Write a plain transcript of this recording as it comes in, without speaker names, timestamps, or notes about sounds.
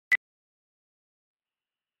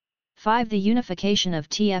5. The unification of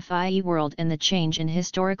TFIE world and the change in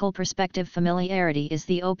historical perspective. Familiarity is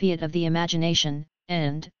the opiate of the imagination,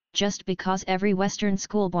 and, just because every Western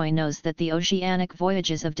schoolboy knows that the oceanic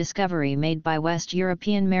voyages of discovery made by West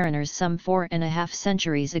European mariners some 4.5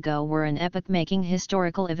 centuries ago were an epoch-making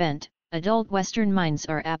historical event, adult Western minds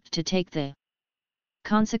are apt to take the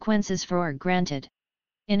consequences for granted.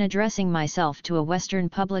 In addressing myself to a Western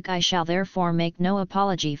public, I shall therefore make no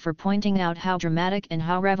apology for pointing out how dramatic and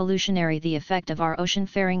how revolutionary the effect of our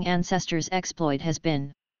ocean-faring ancestors' exploit has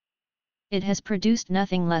been. It has produced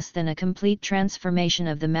nothing less than a complete transformation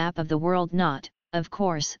of the map of the world, not, of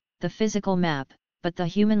course, the physical map, but the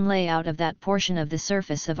human layout of that portion of the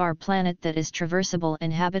surface of our planet that is traversable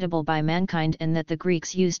and habitable by mankind, and that the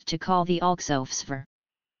Greeks used to call the Alxosphere.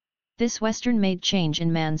 This Western-made change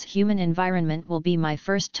in man's human environment will be my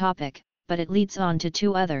first topic, but it leads on to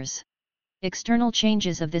 2 others. External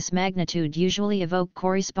changes of this magnitude usually evoke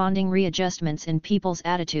corresponding readjustments in people's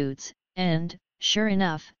attitudes, and, sure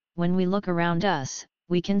enough, when we look around us,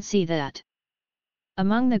 we can see that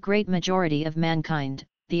among the great majority of mankind,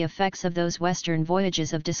 the effects of those Western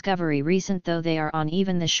voyages of discovery, recent though they are on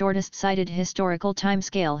even the shortest-sighted historical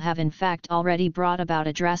timescale, have in fact already brought about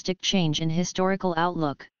a drastic change in historical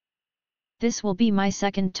outlook. This will be my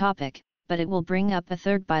second topic, but it will bring up a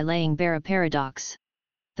third by laying bare a paradox.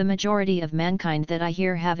 The majority of mankind that I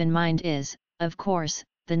here have in mind is, of course,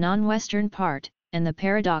 the non-Western part, and the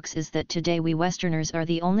paradox is that today we Westerners are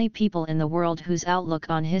the only people in the world whose outlook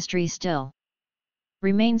on history still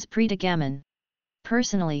remains pre-Gammon.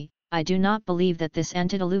 Personally, I do not believe that this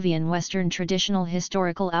antediluvian Western traditional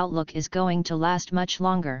historical outlook is going to last much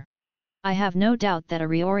longer. I have no doubt that a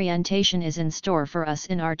reorientation is in store for us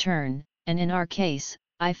in our turn, and in our case,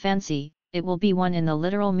 I fancy, it will be one in the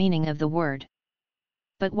literal meaning of the word.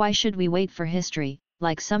 But why should we wait for history,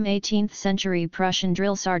 like some 18th-century Prussian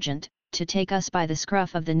drill sergeant, to take us by the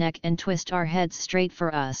scruff of the neck and twist our heads straight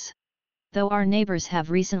for us? Though our neighbors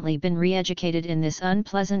have recently been re-educated in this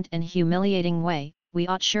unpleasant and humiliating way, we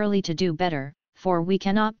ought surely to do better, for we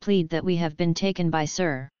cannot plead that we have been taken by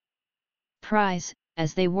surprise,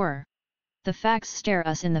 as they were. The facts stare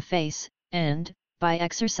us in the face, and, by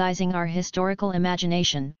exercising our historical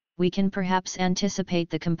imagination, we can perhaps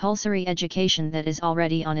anticipate the compulsory education that is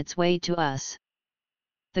already on its way to us.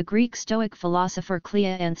 The Greek Stoic philosopher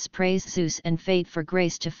Cleanthes praised Zeus and fate for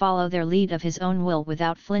grace to follow their lead of his own will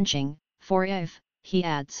without flinching, for if, he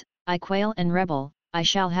adds, I quail and rebel, I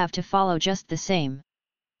shall have to follow just the same.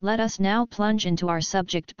 Let us now plunge into our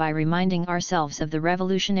subject by reminding ourselves of the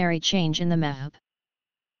revolutionary change in the map.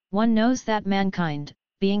 One knows that mankind,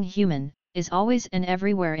 being human, is always and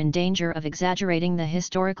everywhere in danger of exaggerating the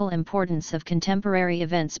historical importance of contemporary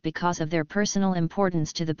events because of their personal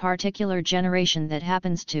importance to the particular generation that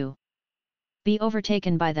happens to be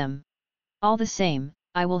overtaken by them. All the same,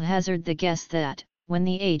 I will hazard the guess that, when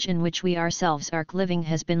the age in which we ourselves are living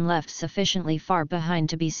has been left sufficiently far behind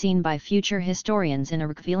to be seen by future historians in a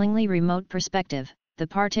revealingly remote perspective, the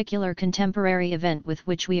particular contemporary event with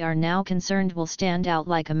which we are now concerned will stand out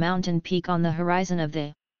like a mountain peak on the horizon of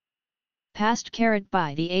the past.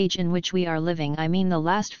 By the age in which we are living, I mean the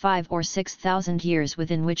last 5,000 or 6,000 years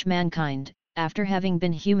within which mankind, after having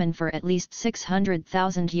been human for at least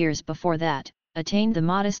 600,000 years before that, attained the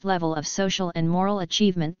modest level of social and moral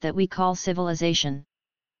achievement that we call civilization.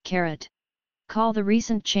 Call the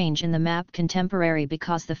recent change in the map contemporary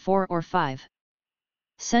because the 4 or 5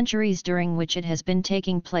 centuries during which it has been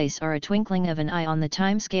taking place are a twinkling of an eye on the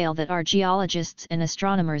time scale that our geologists and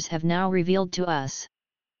astronomers have now revealed to us.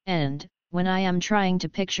 And, when I am trying to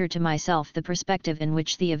picture to myself the perspective in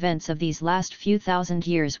which the events of these last few thousand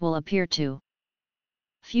years will appear to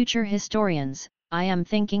future historians, I am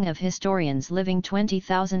thinking of historians living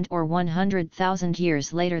 20,000 or 100,000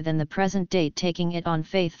 years later than the present date, taking it on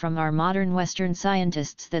faith from our modern Western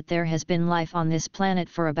scientists that there has been life on this planet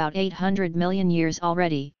for about 800 million years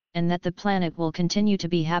already, and that the planet will continue to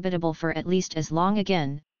be habitable for at least as long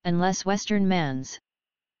again, unless Western man's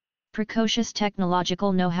precocious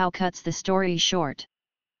technological know-how cuts the story short.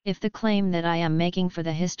 If the claim that I am making for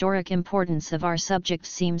the historic importance of our subject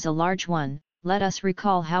seems a large one, let us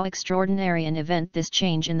recall how extraordinary an event this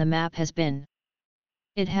change in the map has been.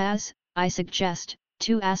 It has, I suggest,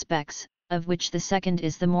 2 aspects, of which the second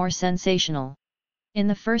is the more sensational. In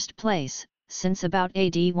the first place, since about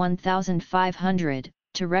AD 1500,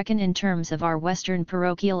 to reckon in terms of our Western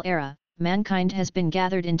parochial era, mankind has been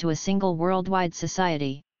gathered into a single worldwide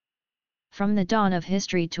society. From the dawn of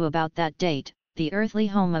history to about that date, the earthly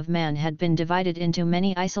home of man had been divided into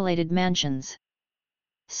many isolated mansions.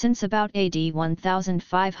 Since about AD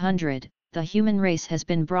 1500, the human race has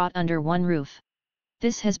been brought under one roof.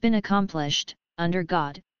 This has been accomplished, under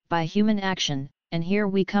God, by human action, and here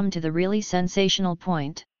we come to the really sensational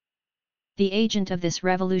point. The agent of this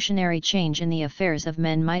revolutionary change in the affairs of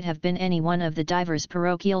men might have been any one of the divers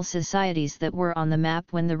parochial societies that were on the map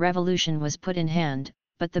when the revolution was put in hand,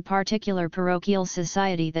 but the particular parochial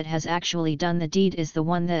society that has actually done the deed is the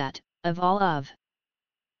one that, of all of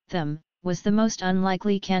them, was the most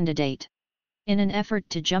unlikely candidate. In an effort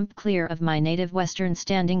to jump clear of my native Western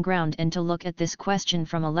standing ground and to look at this question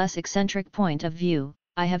from a less eccentric point of view,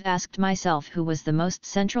 I have asked myself who was the most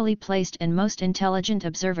centrally placed and most intelligent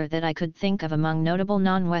observer that I could think of among notable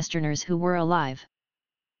non-Westerners who were alive.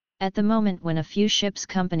 At the moment when a few ships'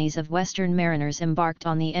 companies of Western mariners embarked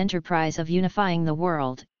on the enterprise of unifying the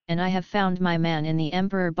world, and I have found my man in the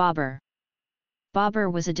Emperor Babur.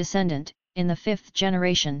 Babur was a descendant, in the 5th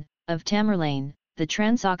generation, of Tamerlane, the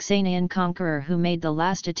Transoxanian conqueror who made the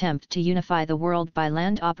last attempt to unify the world by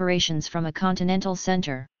land operations from a continental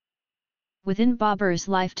center. Within Babur's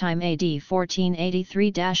lifetime AD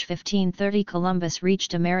 1483-1530 Columbus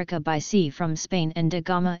reached America by sea from Spain and da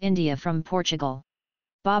Gama India from Portugal.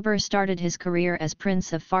 Babur started his career as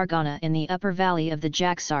Prince of Fargana in the upper valley of the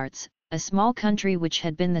Jaxartes, a small country which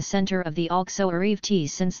had been the center of the Alxo-Arivti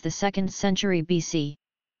since the 2nd century BC.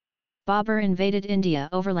 Babur invaded India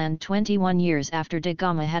overland 21 years after da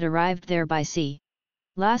Gama had arrived there by sea.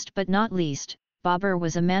 Last but not least, Babur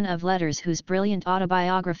was a man of letters whose brilliant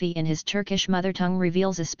autobiography in his Turkish mother tongue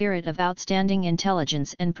reveals a spirit of outstanding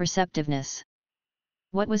intelligence and perceptiveness.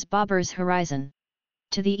 What was Babur's horizon?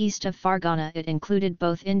 To the east of Fargana it included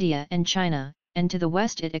both India and China, and to the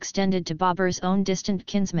west it extended to Babur's own distant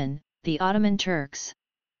kinsmen, the Ottoman Turks.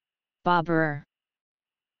 Babur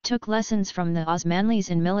took lessons from the Osmanlis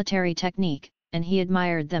in military technique, and he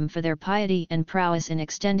admired them for their piety and prowess in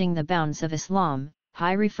extending the bounds of Islam.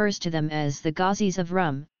 He refers to them as the Ghazis of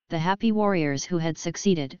Rum, the happy warriors who had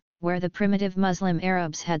succeeded, where the primitive Muslim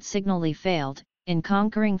Arabs had signally failed, in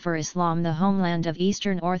conquering for Islam the homeland of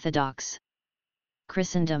Eastern Orthodox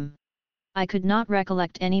Christendom. I could not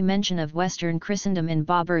recollect any mention of Western Christendom in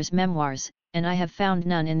Babur's memoirs, and I have found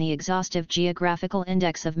none in the exhaustive geographical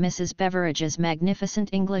index of Mrs. Beveridge's magnificent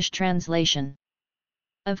English translation.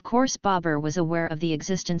 Of course Babur was aware of the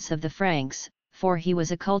existence of the Franks, for he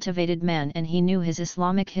was a cultivated man and he knew his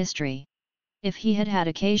Islamic history. If he had had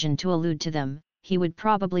occasion to allude to them, he would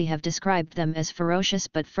probably have described them as ferocious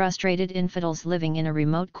but frustrated infidels living in a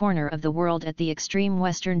remote corner of the world at the extreme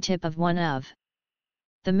western tip of one of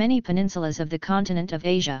the many peninsulas of the continent of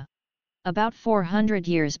Asia. About 400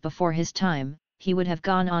 years before his time, he would have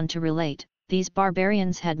gone on to relate, these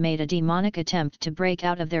barbarians had made a demonic attempt to break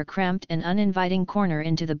out of their cramped and uninviting corner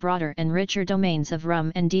into the broader and richer domains of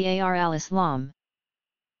Rum and Dar al-Islam.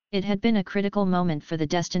 It had been a critical moment for the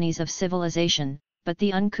destinies of civilization, but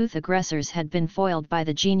the uncouth aggressors had been foiled by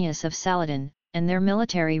the genius of Saladin, and their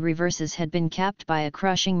military reverses had been capped by a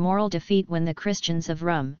crushing moral defeat when the Christians of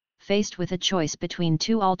Rum, faced with a choice between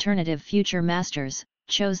two alternative future masters,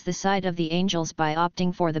 chose the side of the angels by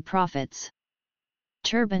opting for the prophet's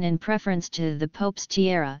turban in preference to the Pope's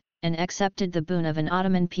tiara, and accepted the boon of an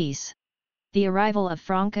Ottoman peace. The arrival of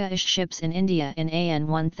Frankish ships in India in AN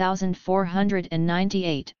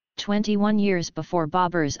 1498, 21 years before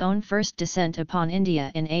Babur's own first descent upon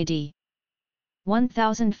India in AD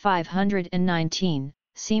 1519,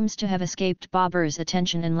 seems to have escaped Babur's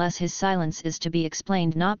attention unless his silence is to be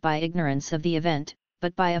explained not by ignorance of the event,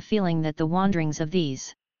 but by a feeling that the wanderings of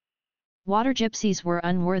these water gypsies were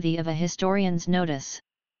unworthy of a historian's notice.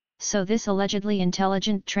 So this allegedly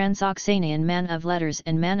intelligent Transoxanian man of letters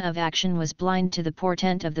and man of action was blind to the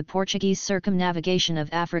portent of the Portuguese circumnavigation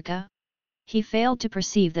of Africa? He failed to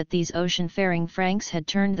perceive that these ocean-faring Franks had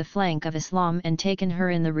turned the flank of Islam and taken her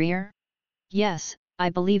in the rear? Yes, I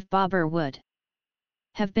believe Babur would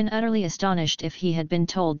have been utterly astonished if he had been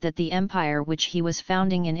told that the empire which he was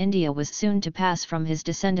founding in India was soon to pass from his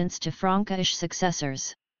descendants to Frankish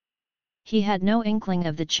successors. He had no inkling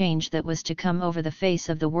of the change that was to come over the face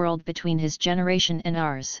of the world between his generation and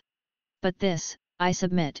ours. But this, I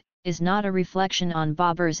submit, is not a reflection on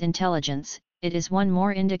Babur's intelligence, it is one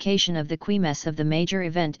more indication of the quickness of the major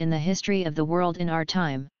event in the history of the world in our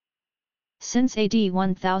time. Since AD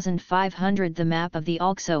 1500 the map of the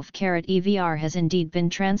Alxof-Evr has indeed been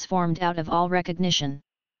transformed out of all recognition.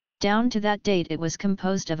 Down to that date it was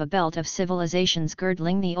composed of a belt of civilizations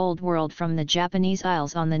girdling the Old World from the Japanese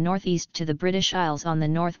Isles on the northeast to the British Isles on the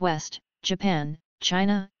northwest, Japan,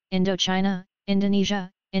 China, Indochina,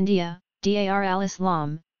 Indonesia, India, Dar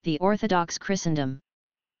al-Islam, the Orthodox Christendom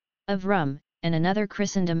of Rum, and another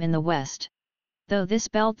Christendom in the west. Though this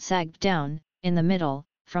belt sagged down, in the middle,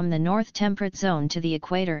 from the North Temperate Zone to the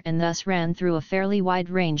equator, and thus ran through a fairly wide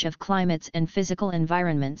range of climates and physical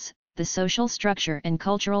environments. The social structure and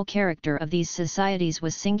cultural character of these societies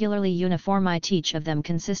was singularly uniform. Each of them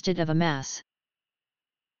consisted of a mass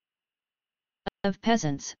of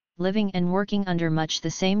peasants, living and working under much the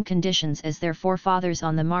same conditions as their forefathers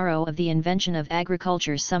on the morrow of the invention of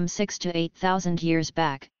agriculture some 6,000 to 8,000 years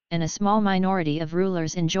back, and a small minority of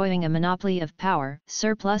rulers enjoying a monopoly of power,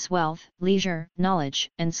 surplus wealth, leisure,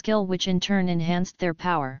 knowledge, and skill, which in turn enhanced their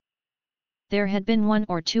power. There had been one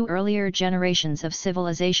or two earlier generations of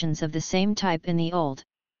civilizations of the same type in the Old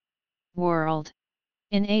World.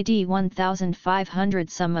 In AD 1500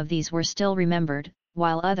 some of these were still remembered,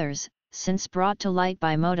 while others, since brought to light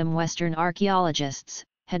by modern Western archaeologists,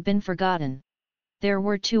 had been forgotten. There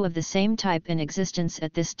were two of the same type in existence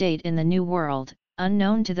at this date in the New World,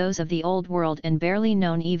 unknown to those of the Old World and barely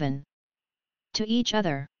known even to each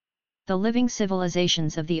other. The living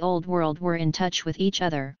civilizations of the Old World were in touch with each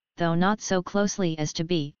other, though not so closely as to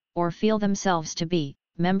be, or feel themselves to be,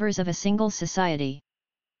 members of a single society.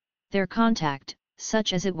 Their contact,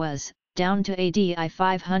 such as it was, down to AD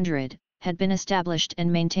 500, had been established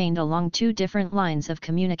and maintained along two different lines of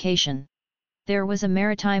communication. There was a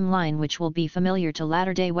maritime line which will be familiar to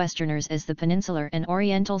latter-day Westerners as the Peninsular and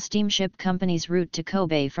Oriental Steamship Company's route to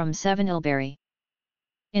Kobe from Seven Ilberry.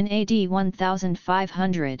 In AD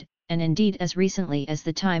 1500, and indeed as recently as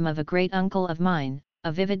the time of a great uncle of mine,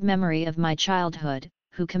 a vivid memory of my childhood,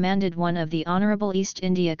 who commanded one of the Honorable East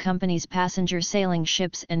India Company's passenger sailing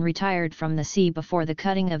ships and retired from the sea before the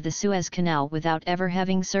cutting of the Suez Canal without ever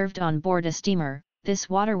having served on board a steamer, this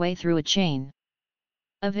waterway through a chain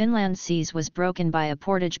of inland seas was broken by a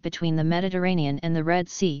portage between the Mediterranean and the Red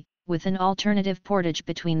Sea, with an alternative portage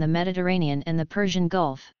between the Mediterranean and the Persian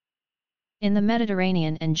Gulf. In the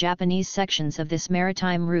Mediterranean and Japanese sections of this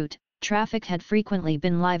maritime route, traffic had frequently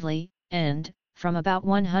been lively, and, from about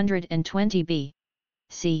 120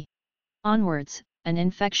 B.C. onwards, an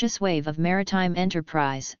infectious wave of maritime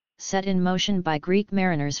enterprise, set in motion by Greek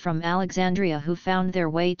mariners from Alexandria who found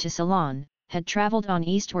their way to Ceylon, had travelled on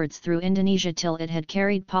eastwards through Indonesia till it had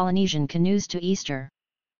carried Polynesian canoes to Easter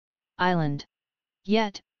Island.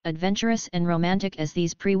 Yet, adventurous and romantic as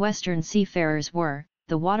these pre-Western seafarers were,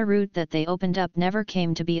 the water route that they opened up never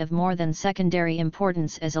came to be of more than secondary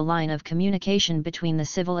importance as a line of communication between the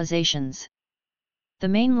civilizations. The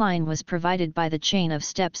main line was provided by the chain of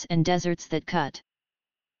steppes and deserts that cut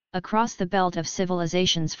across the belt of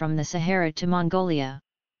civilizations from the Sahara to Mongolia.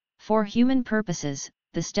 For human purposes,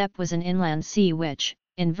 the steppe was an inland sea which,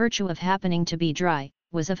 in virtue of happening to be dry,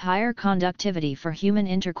 was of higher conductivity for human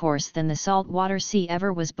intercourse than the saltwater sea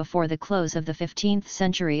ever was before the close of the 15th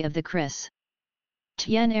century of the Christian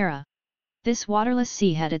era. This waterless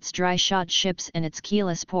sea had its dry-shod ships and its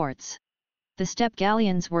keyless ports. The steppe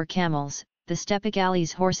galleons were camels, the steppe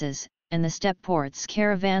galleys horses, and the steppe ports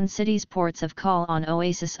caravan cities, ports of call on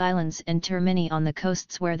oasis islands and termini on the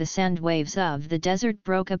coasts where the sand waves of the desert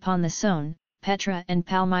broke upon the Son, Petra and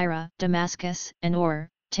Palmyra, Damascus and Ur,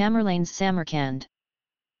 Tamerlane's Samarkand,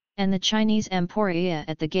 and the Chinese Emporia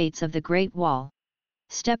at the gates of the Great Wall.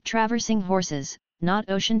 Steppe traversing horses, not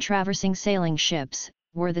ocean traversing sailing ships,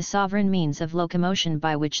 were the sovereign means of locomotion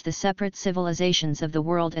by which the separate civilizations of the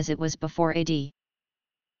world as it was before AD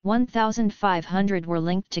 1500 were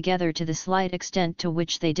linked together to the slight extent to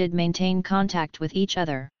which they did maintain contact with each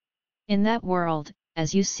other. In that world,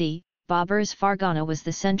 as you see, Babur's Fargana was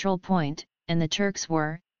the central point, and the Turks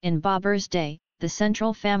were, in Babur's day, the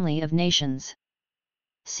central family of nations.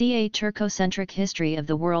 A Turcocentric history of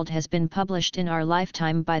the world has been published in our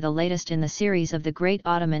lifetime by the latest in the series of the great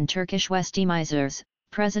Ottoman Turkish Westimizers,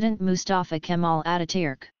 President Mustafa Kemal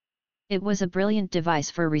Ataturk. It was a brilliant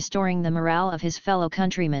device for restoring the morale of his fellow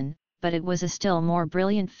countrymen, but it was a still more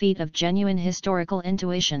brilliant feat of genuine historical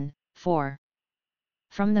intuition, for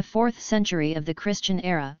from the 4th century of the Christian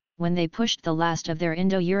era, when they pushed the last of their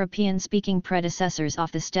Indo-European-speaking predecessors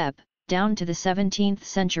off the steppe, down to the 17th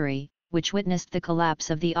century, which witnessed the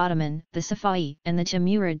collapse of the Ottoman, the Safavid and the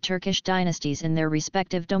Timurid Turkish dynasties in their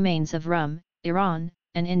respective domains of Rum, Iran,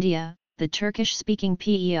 and India, the Turkish-speaking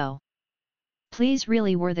PEO. Please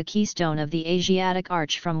really were the keystone of the Asiatic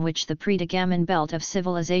arch from which the pre-Dagamon belt of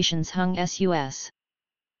civilizations hung sus.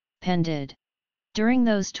 Pended. During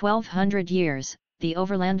those 1200 years, the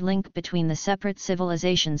overland link between the separate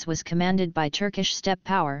civilizations was commanded by Turkish steppe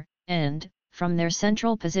power, and, from their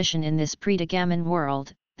central position in this pre-Dagamon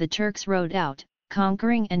world, the Turks rode out,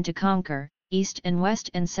 conquering and to conquer, east and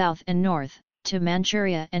west and south and north, to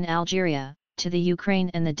Manchuria and Algeria, to the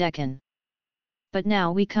Ukraine and the Deccan. But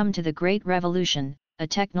now we come to the Great Revolution, a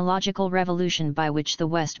technological revolution by which the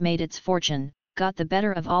West made its fortune, got the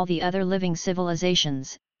better of all the other living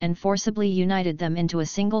civilizations, and forcibly united them into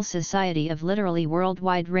a single society of literally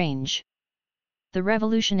worldwide range. The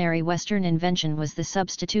revolutionary Western invention was the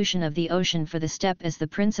substitution of the ocean for the steppe as the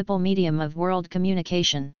principal medium of world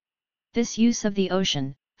communication. This use of the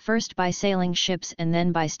ocean, first by sailing ships and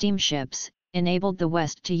then by steamships, enabled the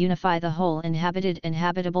West to unify the whole inhabited and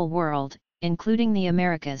habitable world, including the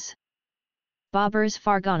Americas. Babur's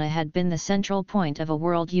Fargana had been the central point of a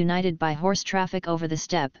world united by horse traffic over the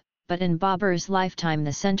steppe, but in Babur's lifetime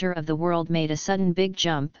the center of the world made a sudden big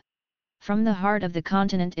jump. From the heart of the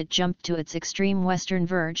continent it jumped to its extreme western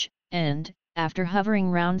verge, and, after hovering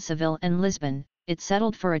round Seville and Lisbon, it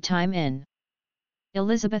settled for a time in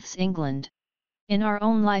Elizabeth's England. In our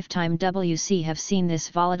own lifetime we have seen this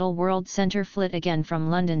volatile world center flit again from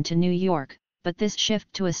London to New York, but this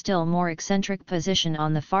shift to a still more eccentric position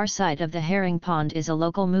on the far side of the herring pond is a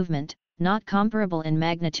local movement, not comparable in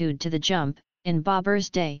magnitude to the jump, in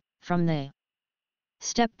Babur's day, from the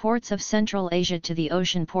steppe ports of Central Asia to the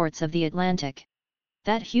ocean ports of the Atlantic.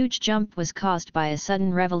 That huge jump was caused by a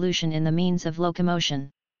sudden revolution in the means of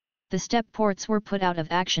locomotion. The steppe ports were put out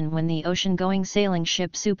of action when the ocean-going sailing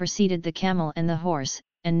ship superseded the camel and the horse,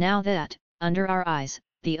 and now that, under our eyes,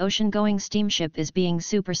 the ocean-going steamship is being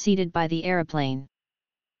superseded by the aeroplane.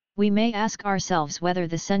 We may ask ourselves whether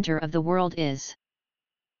the center of the world is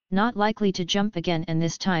not likely to jump again, and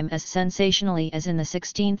this time as sensationally as in the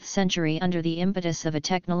 16th century, under the impetus of a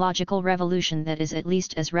technological revolution that is at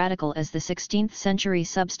least as radical as the 16th century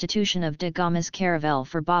substitution of da Gama's Caravelle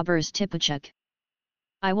for Babur's Tipuchuk.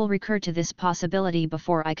 I will recur to this possibility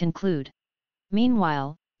before I conclude.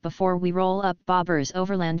 Meanwhile, before we roll up Babur's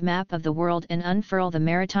overland map of the world and unfurl the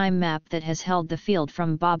maritime map that has held the field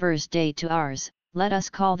from Babur's day to ours, let us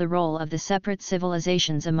call the roll of the separate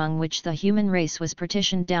civilizations among which the human race was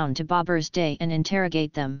partitioned down to Babur's day and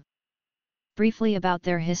interrogate them briefly about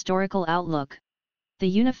their historical outlook. The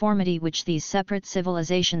uniformity which these separate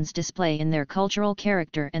civilizations display in their cultural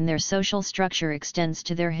character and their social structure extends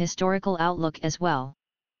to their historical outlook as well.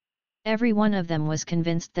 Every one of them was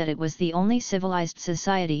convinced that it was the only civilized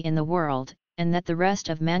society in the world, and that the rest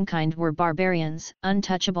of mankind were barbarians,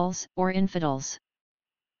 untouchables, or infidels.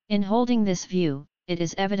 In holding this view, it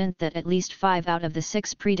is evident that at least 5 out of the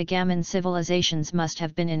 6 pre-Dagaman civilizations must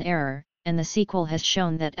have been in error, and the sequel has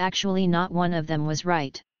shown that actually not one of them was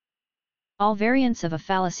right. All variants of a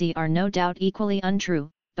fallacy are no doubt equally untrue,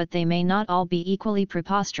 but they may not all be equally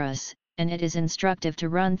preposterous, and it is instructive to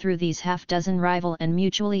run through these half-dozen rival and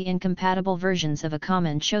mutually incompatible versions of a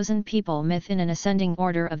common chosen people myth in an ascending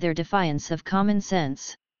order of their defiance of common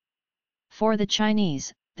sense. For the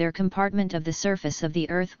Chinese, their compartment of the surface of the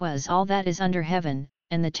earth was all that is under heaven,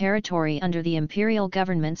 and the territory under the imperial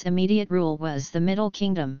government's immediate rule was the Middle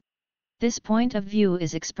Kingdom. This point of view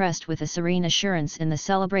is expressed with a serene assurance in the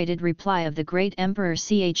celebrated reply of the great Emperor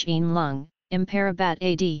Chen Lung, Imperabat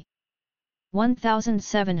AD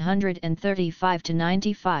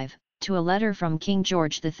 1735–95, to a letter from King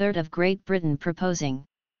George III of Great Britain proposing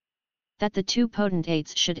that the two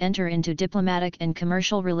potentates should enter into diplomatic and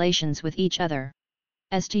commercial relations with each other.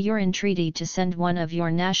 As to your entreaty to send one of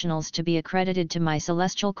your nationals to be accredited to my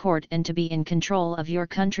celestial court and to be in control of your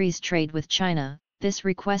country's trade with China, this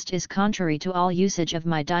request is contrary to all usage of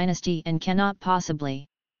my dynasty and cannot possibly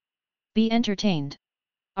be entertained.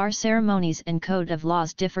 Our ceremonies and code of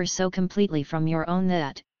laws differ so completely from your own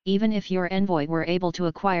that, even if your envoy were able to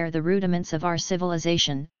acquire the rudiments of our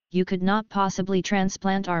civilization, you could not possibly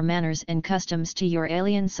transplant our manners and customs to your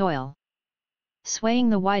alien soil. Swaying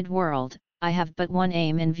the wide world, I have but one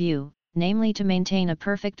aim in view, namely to maintain a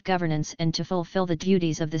perfect governance and to fulfill the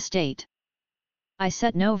duties of the state. I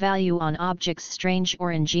set no value on objects strange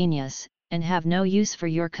or ingenious, and have no use for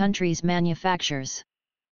your country's manufactures.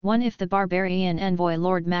 If the barbarian envoy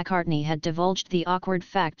Lord Macartney had divulged the awkward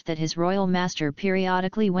fact that his royal master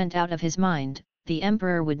periodically went out of his mind, the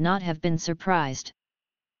emperor would not have been surprised.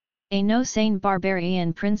 No sane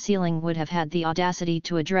barbarian Prince Sealing would have had the audacity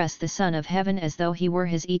to address the Son of Heaven as though he were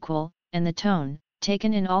his equal, and the tone,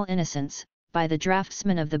 taken in all innocence, by the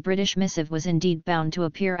draftsman of the British missive was indeed bound to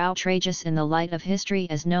appear outrageous in the light of history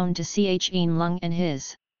as known to Chen Lung and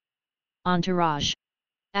his entourage.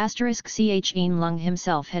 Chen Lung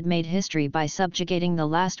himself had made history by subjugating the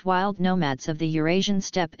last wild nomads of the Eurasian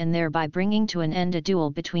steppe and thereby bringing to an end a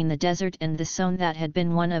duel between the desert and the zone that had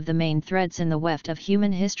been one of the main threads in the weft of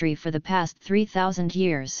human history for the past 3,000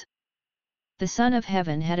 years. The Son of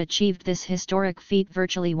Heaven had achieved this historic feat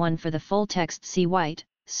virtually one for the full text. See White,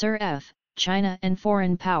 Sir F., China and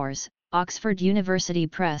Foreign Powers, Oxford University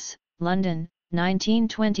Press, London,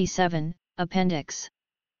 1927, Appendix.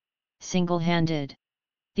 Single-handed.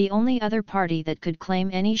 The only other party that could claim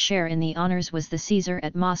any share in the honors was the Caesar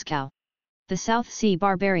at Moscow. The South Sea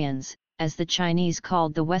barbarians, as the Chinese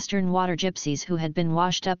called the Western water gypsies who had been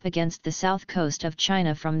washed up against the south coast of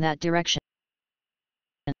China from that direction,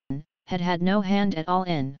 had had no hand at all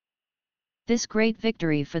in this great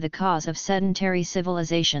victory for the cause of sedentary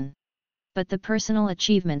civilization. But the personal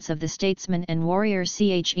achievements of the statesman and warrior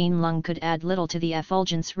Chen Lung could add little to the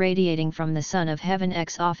effulgence radiating from the Son of Heaven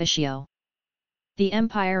ex officio. The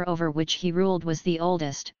empire over which he ruled was the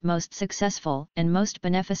oldest, most successful, and most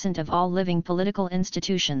beneficent of all living political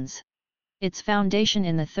institutions. Its foundation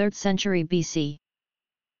in the 3rd century BC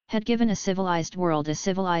had given a civilized world a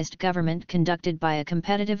civilized government conducted by a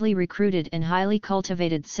competitively recruited and highly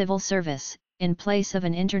cultivated civil service, in place of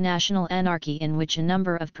an international anarchy in which a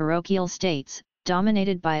number of parochial states,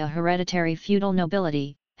 dominated by a hereditary feudal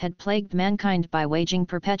nobility, had plagued mankind by waging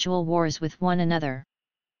perpetual wars with one another.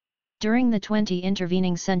 During the 20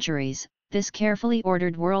 intervening centuries, this carefully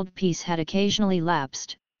ordered world peace had occasionally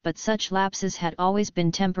lapsed, but such lapses had always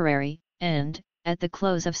been temporary, and, at the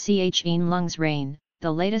close of Chen Lung's reign,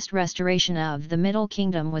 the latest restoration of the Middle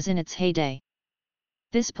Kingdom was in its heyday.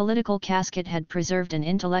 This political casket had preserved an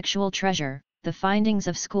intellectual treasure, the findings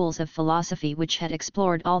of schools of philosophy which had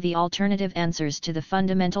explored all the alternative answers to the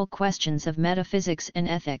fundamental questions of metaphysics and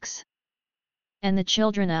ethics. And the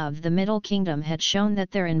children of the Middle Kingdom had shown that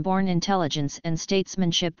their inborn intelligence and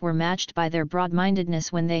statesmanship were matched by their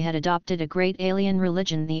broad-mindedness when they had adopted a great alien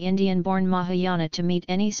religion, the Indian-born Mahayana, to meet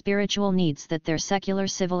any spiritual needs that their secular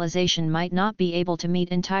civilization might not be able to meet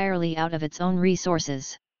entirely out of its own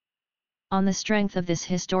resources. On the strength of this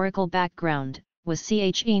historical background, was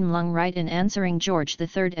Chen Lung right in answering George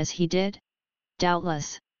III as he did?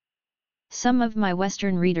 Doubtless. Some of my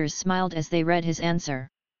Western readers smiled as they read his answer.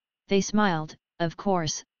 They smiled, of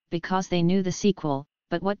course, because they knew the sequel,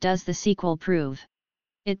 but what does the sequel prove?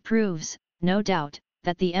 It proves, no doubt,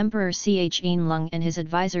 that the Emperor Chen Lung and his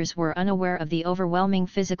advisors were unaware of the overwhelming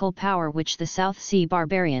physical power which the South Sea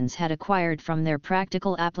barbarians had acquired from their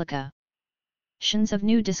practical applications of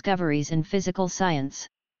new discoveries in physical science.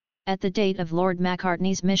 At the date of Lord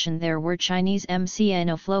Macartney's mission there were Chinese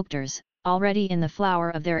mcanofloctors, already in the flower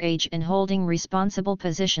of their age and holding responsible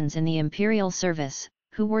positions in the imperial service,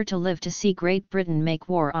 who were to live to see Great Britain make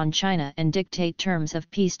war on China and dictate terms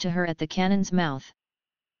of peace to her at the cannon's mouth.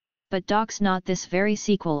 But does not this very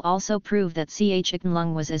sequel also prove that Chen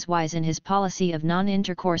Lung was as wise in his policy of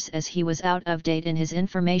non-intercourse as he was out of date in his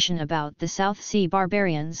information about the South Sea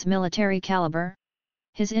barbarians' military caliber?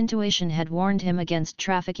 His intuition had warned him against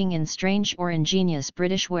trafficking in strange or ingenious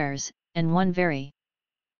British wares, and one very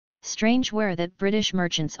strange ware that British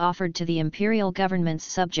merchants offered to the imperial government's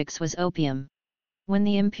subjects was opium. When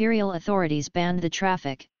the imperial authorities banned the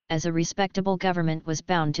traffic, as a respectable government was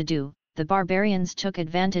bound to do, the barbarians took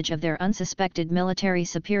advantage of their unsuspected military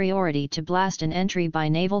superiority to blast an entry by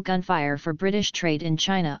naval gunfire for British trade in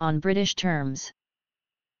China on British terms.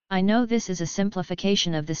 I know this is a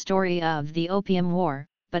simplification of the story of the Opium War,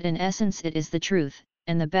 but in essence it is the truth,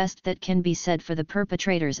 and the best that can be said for the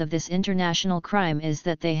perpetrators of this international crime is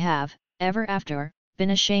that they have, ever after,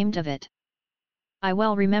 been ashamed of it. I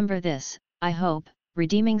well remember this, I hope,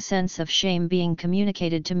 redeeming sense of shame being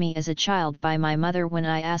communicated to me as a child by my mother when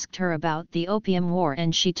I asked her about the Opium War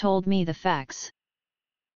and she told me the facts.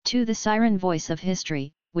 To the siren voice of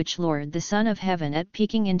history, which lured the Son of Heaven at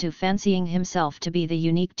peeking into fancying himself to be the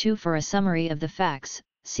unique two for a summary of the facts,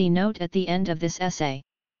 see note at the end of this essay.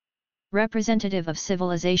 Representative of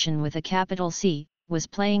civilization with a capital C, was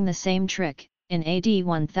playing the same trick, in AD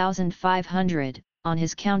 1500, on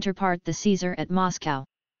his counterpart the Caesar at Moscow.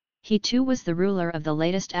 He too was the ruler of the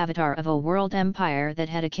latest avatar of a world empire that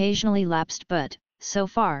had occasionally lapsed but, so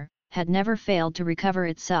far, had never failed to recover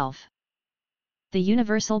itself. The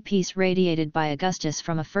universal peace radiated by Augustus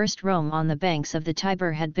from a first Rome on the banks of the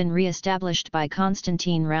Tiber had been re-established by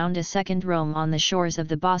Constantine round a second Rome on the shores of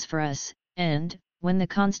the Bosphorus, and, when the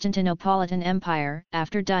Constantinopolitan Empire,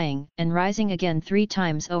 after dying and rising again 3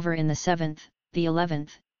 times over in the 7th, the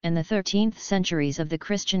 11th, and the 13th centuries of the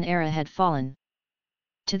Christian era had fallen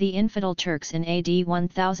to the infidel Turks in AD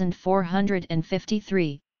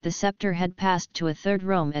 1453, the scepter had passed to a third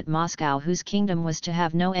Rome at Moscow whose kingdom was to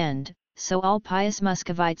have no end, so all pious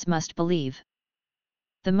Muscovites must believe.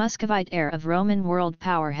 The Muscovite heir of Roman world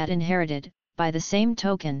power had inherited, by the same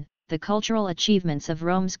token, the cultural achievements of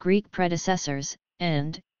Rome's Greek predecessors,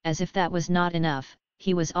 and, as if that was not enough,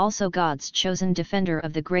 he was also God's chosen defender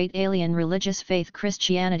of the great alien religious faith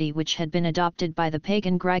Christianity which had been adopted by the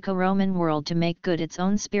pagan Greco-Roman world to make good its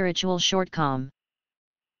own spiritual shortcomings.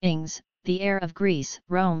 The heir of Greece,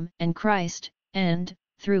 Rome, and Christ, and,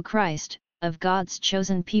 through Christ, of God's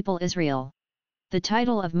chosen people Israel. The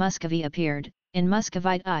title of Muscovy appeared, in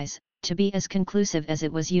Muscovite eyes, to be as conclusive as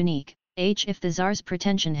it was unique. If the Tsar's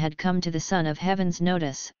pretension had come to the Son of Heaven's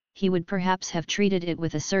notice, he would perhaps have treated it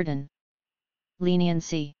with a certain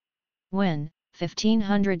leniency. When,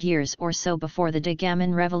 1500 years or so before the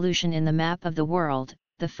Degaman Revolution in the map of the world,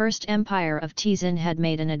 the first empire of Tizin had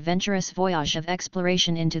made an adventurous voyage of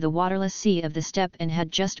exploration into the waterless sea of the steppe and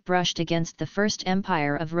had just brushed against the first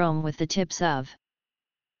empire of Rome with the tips of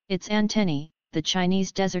its antennae, the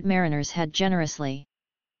Chinese desert mariners had generously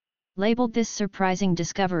labeled this surprising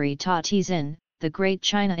discovery Ta Tizin, the Great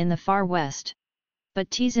China in the far west. But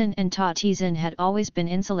Tizin and Ta Tizin had always been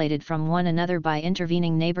insulated from one another by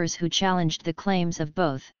intervening neighbors who challenged the claims of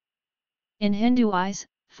both. In Hindu eyes,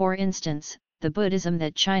 for instance, the Buddhism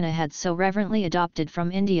that China had so reverently adopted from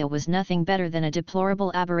India was nothing better than a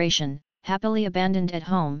deplorable aberration, happily abandoned at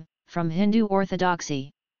home, from Hindu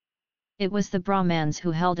orthodoxy. It was the Brahmans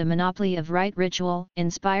who held a monopoly of right ritual,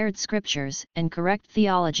 inspired scriptures, and correct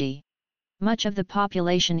theology. Much of the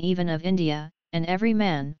population even of India, and every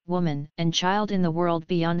man, woman, and child in the world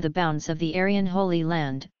beyond the bounds of the Aryan Holy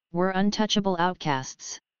Land, were untouchable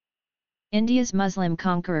outcasts. India's Muslim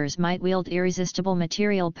conquerors might wield irresistible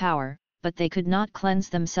material power, but they could not cleanse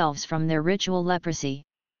themselves from their ritual leprosy.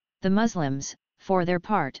 The Muslims, for their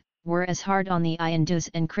part, were as hard on the Hindus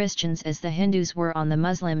and Christians as the Hindus were on the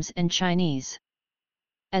Muslims and Chinese.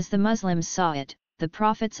 As the Muslims saw it, the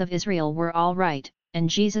prophets of Israel were all right, and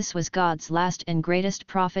Jesus was God's last and greatest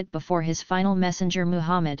prophet before his final messenger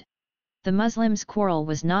Muhammad. The Muslims' quarrel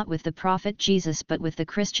was not with the prophet Jesus but with the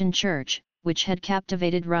Christian Church, which had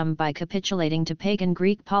captivated Rome by capitulating to pagan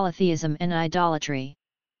Greek polytheism and idolatry.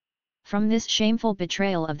 From this shameful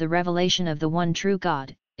betrayal of the revelation of the one true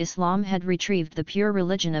God, Islam had retrieved the pure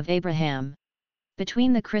religion of Abraham.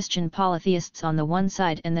 Between the Christian polytheists on the one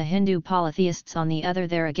side and the Hindu polytheists on the other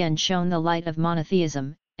there again shone the light of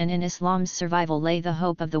monotheism, and in Islam's survival lay the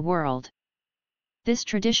hope of the world. This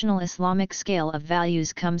traditional Islamic scale of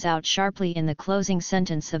values comes out sharply in the closing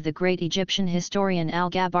sentence of the great Egyptian historian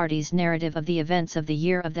Al-Ghabardi's narrative of the events of the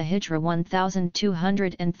year of the Hijra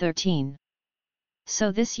 1213.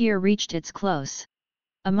 So this year reached its close.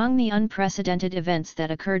 Among the unprecedented events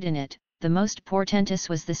that occurred in it, the most portentous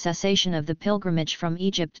was the cessation of the pilgrimage from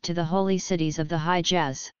Egypt to the holy cities of the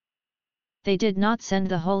Hijaz. They did not send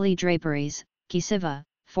the holy draperies, kisiva,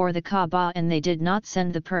 for the Kaaba, and they did not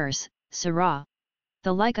send the purse, sarah.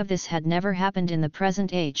 The like of this had never happened in the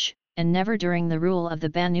present age, and never during the rule of the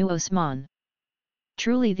Banu Osman.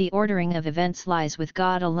 Truly the ordering of events lies with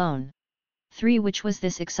God alone. 3. Which was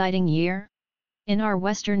this exciting year? In our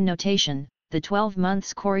Western notation, the 12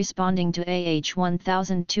 months corresponding to AH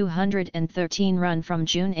 1213 run from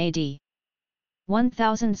June AD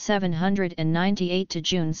 1798 to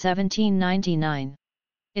June 1799.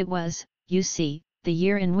 It was, you see, the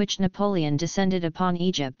year in which Napoleon descended upon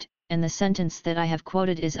Egypt, and the sentence that I have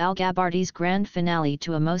quoted is Al-Ghabardi's grand finale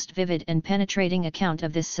to a most vivid and penetrating account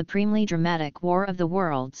of this supremely dramatic war of the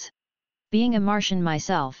worlds. Being a Martian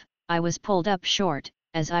myself, I was pulled up short,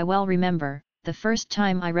 as I well remember, the first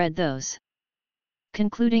time I read those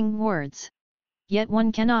concluding words. Yet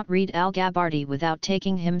one cannot read Al-Ghabardi without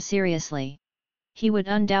taking him seriously. He would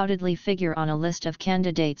undoubtedly figure on a list of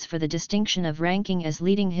candidates for the distinction of ranking as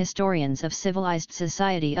leading historians of civilized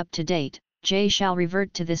society up to date. J shall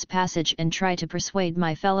revert to this passage and try to persuade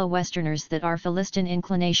my fellow Westerners that our Philistine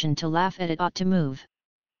inclination to laugh at it ought to move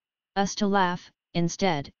us to laugh,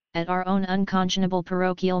 instead, at our own unconscionable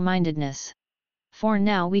parochial-mindedness. For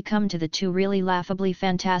now we come to the two really laughably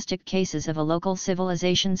fantastic cases of a local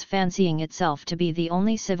civilization's fancying itself to be the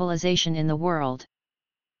only civilization in the world.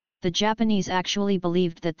 The Japanese actually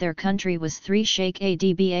believed that their country was 3 Sheikh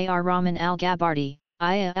Adbar Rahman al-Ghabardi,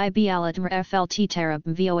 IIB al-Atmar FLT Tarab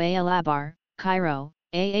VOA al-Abar, Cairo,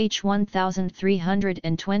 AH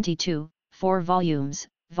 1322, 4 volumes,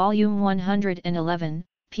 Volume 111,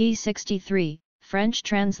 p. 63, French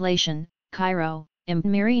translation, Cairo,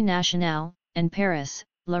 Imprimerie Nationale, and Paris,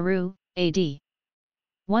 Leroux, AD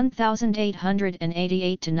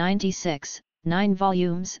 1888-96, 9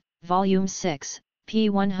 volumes, Volume 6, p.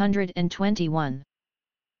 121.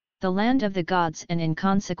 The land of the gods and in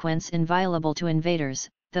consequence inviolable to invaders,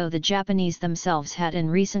 though the Japanese themselves had in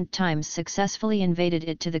recent times successfully invaded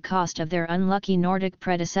it to the cost of their unlucky Nordic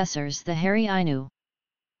predecessors the hairy Ainu.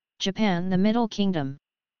 Japan, the Middle Kingdom.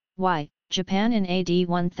 Why, Japan in AD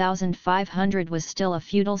 1500 was still a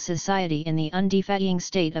feudal society in the undefying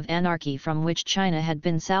state of anarchy from which China had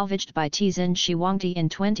been salvaged by Tizin Shi-Huangdi in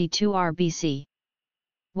 22 RBC.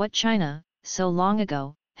 What China, so long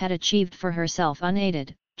ago, had achieved for herself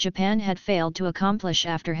unaided, Japan had failed to accomplish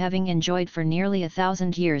after having enjoyed for nearly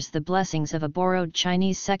 1,000 years the blessings of a borrowed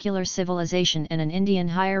Chinese secular civilization and an Indian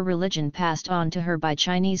higher religion passed on to her by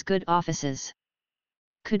Chinese good offices.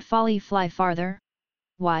 Could folly fly farther?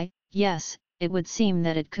 Why, yes, it would seem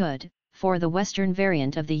that it could, for the Western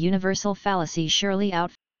variant of the universal fallacy surely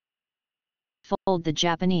outfollowed the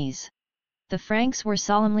Japanese. The Franks were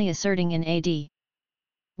solemnly asserting in AD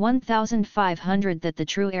 1500 that the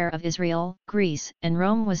true heir of Israel, Greece, and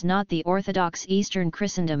Rome was not the Orthodox Eastern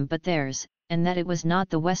Christendom but theirs, and that it was not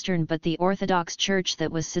the Western but the Orthodox Church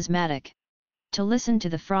that was schismatic. To listen to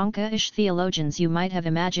the Frankish theologians you might have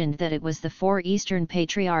imagined that it was the four Eastern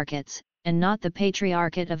patriarchates, and not the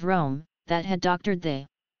Patriarchate of Rome, that had doctored the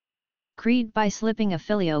creed by slipping a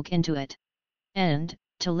filioque into it. And,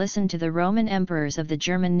 to listen to the Roman emperors of the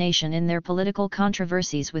German nation in their political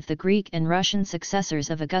controversies with the Greek and Russian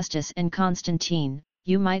successors of Augustus and Constantine,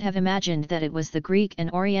 you might have imagined that it was the Greek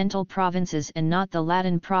and Oriental provinces and not the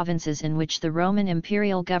Latin provinces in which the Roman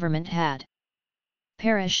imperial government had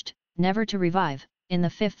perished, never to revive, in the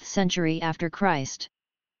 5th century after Christ.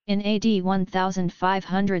 In AD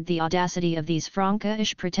 1500 the audacity of these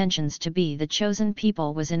Frankish pretensions to be the chosen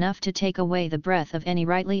people was enough to take away the breath of any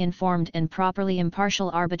rightly informed and properly impartial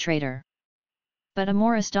arbitrator. But a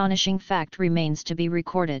more astonishing fact remains to be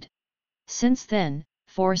recorded. Since then,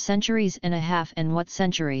 4 centuries and a half, and what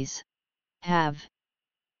centuries have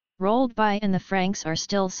rolled by, and the Franks are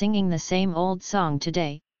still singing the same old song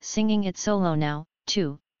today, singing it solo now,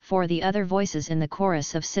 too, for the other voices in the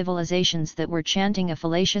chorus of civilizations that were chanting a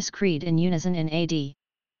fallacious creed in unison in AD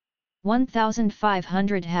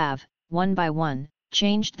 1500 have, one by one,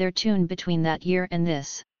 changed their tune between that year and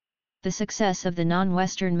this. The success of the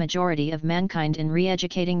non-Western majority of mankind in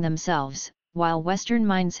re-educating themselves, while Western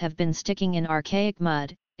minds have been sticking in archaic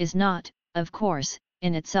mud, is not, of course,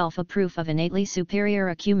 in itself a proof of innately superior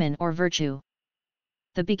acumen or virtue.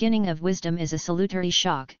 The beginning of wisdom is a salutary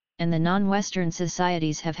shock, and the non-Western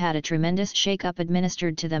societies have had a tremendous shake-up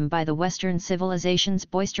administered to them by the Western civilization's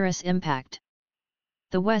boisterous impact.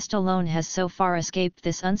 The West alone has so far escaped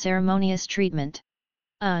this unceremonious treatment.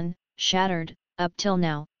 Shattered, up till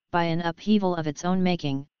now, by an upheaval of its own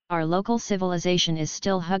making, our local civilization is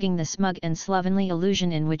still hugging the smug and slovenly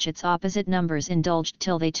illusion in which its opposite numbers indulged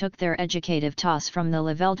till they took their educative toss from the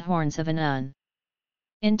levelled horns of an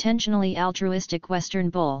intentionally altruistic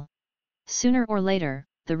Western bull. Sooner or later,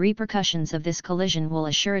 the repercussions of this collision will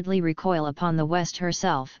assuredly recoil upon the West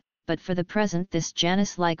herself, but for the present this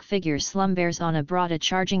Janus-like figure slumbers on abroad a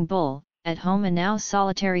charging bull, at home a now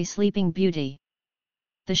solitary sleeping beauty.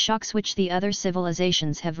 The shocks which the other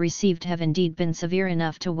civilizations have received have indeed been severe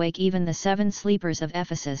enough to wake even the 7 sleepers of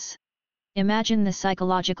Ephesus. Imagine the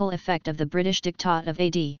psychological effect of the British diktat of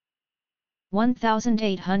AD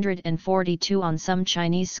 1842 on some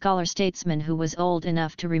Chinese scholar-statesman who was old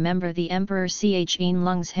enough to remember the Emperor Chen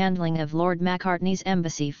Lung's handling of Lord Macartney's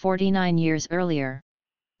embassy 49 years earlier.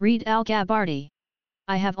 Read Al-Ghabardi.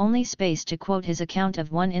 I have only space to quote his account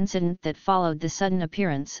of one incident that followed the sudden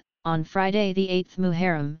appearance, on Friday the 8th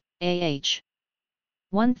Muharram, AH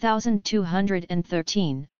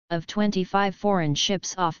 1213, of 25 foreign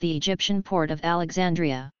ships off the Egyptian port of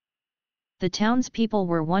Alexandria. The townspeople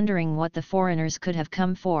were wondering what the foreigners could have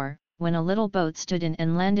come for, when a little boat stood in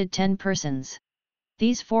and landed 10 persons.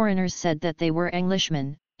 These foreigners said that they were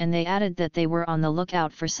Englishmen, and they added that they were on the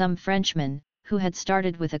lookout for some Frenchmen, who had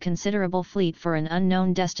started with a considerable fleet for an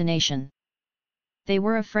unknown destination. They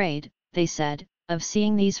were afraid, they said, of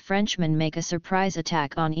seeing these Frenchmen make a surprise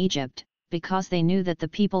attack on Egypt, because they knew that the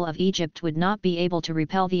people of Egypt would not be able to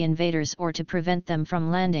repel the invaders or to prevent them from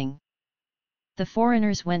landing. The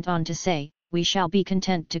foreigners went on to say, "We shall be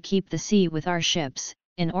content to keep the sea with our ships,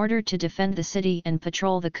 in order to defend the city and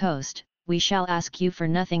patrol the coast. We shall ask you for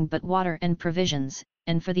nothing but water and provisions,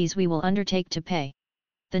 and for these we will undertake to pay."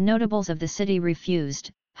 The notables of the city refused,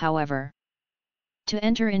 however, to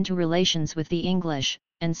enter into relations with the English,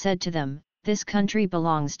 and said to them, "This country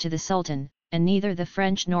belongs to the Sultan, and neither the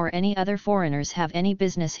French nor any other foreigners have any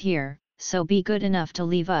business here, so be good enough to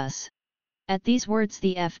leave us." At these words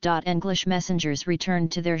the English messengers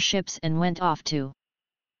returned to their ships and went off to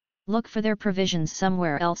look for their provisions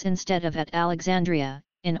somewhere else instead of at Alexandria,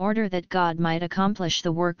 in order that God might accomplish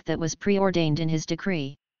the work that was preordained in his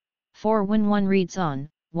decree. For when one reads on,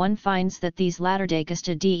 one finds that these latter-day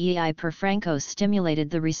Costa dei per Francos stimulated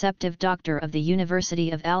the receptive doctor of the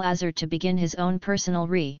University of Al-Azhar to begin his own personal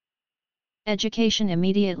education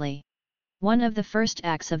immediately. One of the first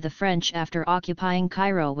acts of the French after occupying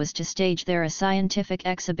Cairo was to stage there a scientific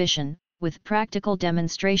exhibition, with practical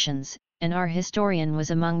demonstrations, and our historian was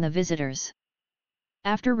among the visitors.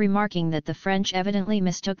 After remarking that the French evidently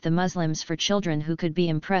mistook the Muslims for children who could be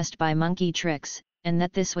impressed by monkey tricks, and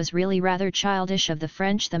that this was really rather childish of the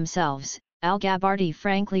French themselves, Al-Ghabardi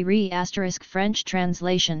frankly French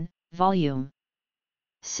translation, Volume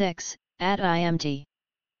 6, ad IMT.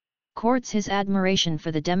 Courts his admiration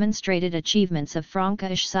for the demonstrated achievements of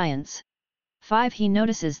Frankish science. 5. He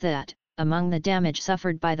notices that, among the damage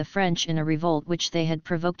suffered by the French in a revolt which they had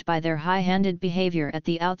provoked by their high-handed behavior at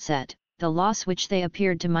the outset, the loss which they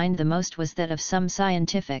appeared to mind the most was that of some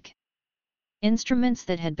scientific instruments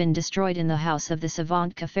that had been destroyed in the house of the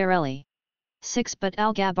savant Caffarelli. 6. But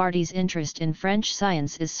Al-Ghabardi's interest in French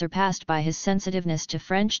science is surpassed by his sensitiveness to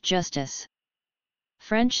French justice.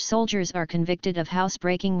 French soldiers are convicted of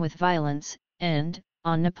housebreaking with violence, and,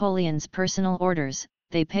 on Napoleon's personal orders,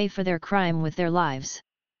 they pay for their crime with their lives.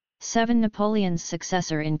 7. Napoleon's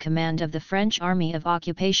successor in command of the French Army of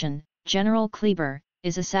Occupation, General Kleber,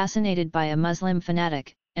 is assassinated by a Muslim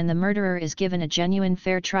fanatic, and the murderer is given a genuine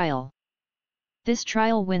fair trial. This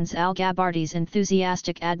trial wins Al-Ghabardi's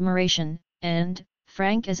enthusiastic admiration, and,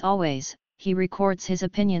 frank as always, he records his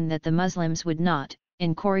opinion that the Muslims would not,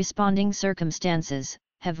 in corresponding circumstances,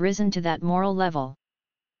 have risen to that moral level.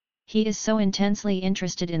 He is so intensely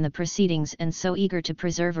interested in the proceedings and so eager to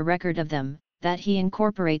preserve a record of them, that he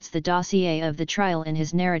incorporates the dossier of the trial in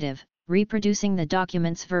his narrative, reproducing the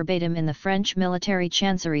documents verbatim in the French military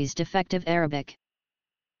chancellery's defective Arabic.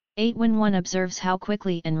 8. When one observes how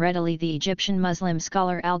quickly and readily the Egyptian Muslim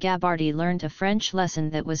scholar Al-Ghabardi learned a French lesson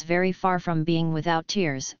that was very far from being without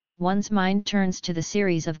tears, one's mind turns to the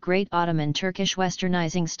series of great Ottoman Turkish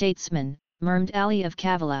westernizing statesmen, Mehmed Ali of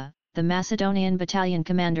Kavala, the Macedonian battalion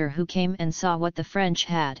commander who came and saw what the French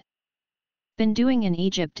had been doing in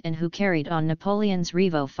Egypt and who carried on Napoleon's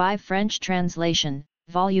Revo 5 French translation,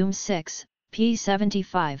 Volume 6, p.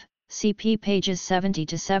 75, cp. pages 70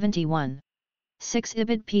 to 71. 6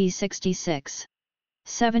 Ibid p. 66.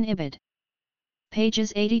 7 Ibid.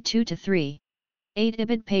 Pages 82 to 3. 8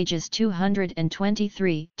 Ibid pages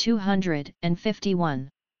 223, 251.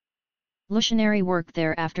 Lucianary work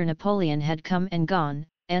there after Napoleon had come and gone,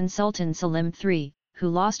 and Sultan Selim III, who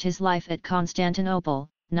lost his life at Constantinople,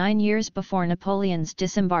 9 years before Napoleon's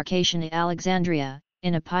disembarkation at Alexandria,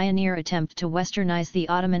 in a pioneer attempt to westernize the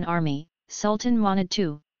Ottoman army, Sultan Mahmud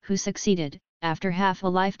II, who succeeded, after half a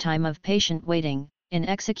lifetime of patient waiting, in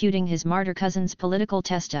executing his martyr cousin's political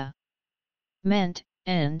testament,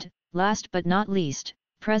 and, last but not least,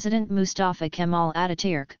 President Mustafa Kemal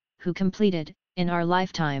Ataturk, who completed, in our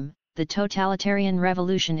lifetime, the totalitarian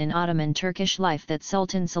revolution in Ottoman Turkish life that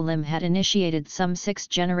Sultan Selim had initiated some 6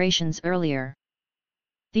 generations earlier.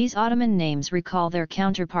 These Ottoman names recall their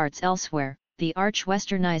counterparts elsewhere, the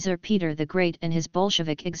arch-westernizer Peter the Great and his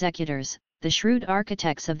Bolshevik executors, the shrewd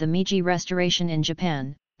architects of the Meiji Restoration in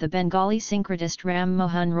Japan, the Bengali syncretist Ram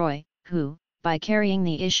Mohan Roy, who, by carrying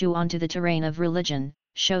the issue onto the terrain of religion,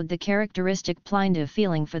 showed the characteristic plaintive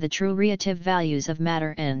feeling for the true relative values of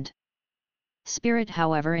matter and spirit.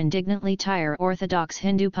 However indignantly tired orthodox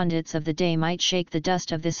Hindu pundits of the day might shake the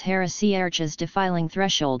dust of this heresy arches defiling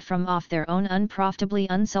threshold from off their own unprofitably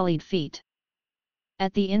unsullied feet.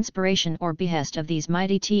 At the inspiration or behest of these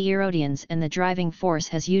mighty Herodians, and the driving force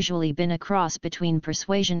has usually been a cross between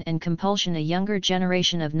persuasion and compulsion, a younger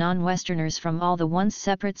generation of non-Westerners from all the once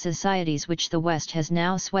separate societies which the West has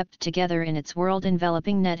now swept together in its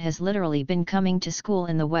world-enveloping net has literally been coming to school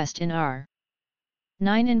in the West in R.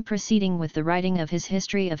 9. In proceeding with the writing of his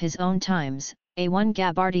history of his own times, A1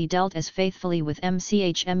 Ghabardi dealt as faithfully with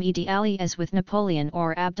Mchmed Ali as with Napoleon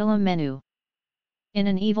or Abdullah Menu. In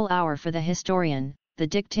an evil hour for the historian, the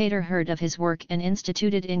dictator heard of his work and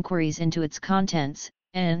instituted inquiries into its contents,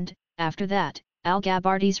 and, after that,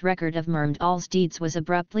 Al-Ghabardi's record of Mehmed Ali's deeds was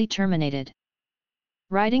abruptly terminated.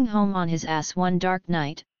 Riding home on his ass one dark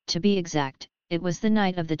night, to be exact, it was the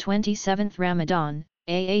night of the 27th Ramadan,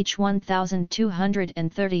 AH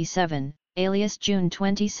 1237, alias June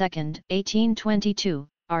 22, 1822,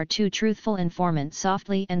 our two truthful informants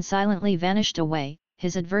softly and silently vanished away.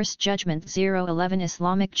 His adverse judgment 011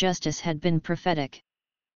 Islamic justice had been prophetic.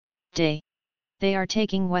 Day. They are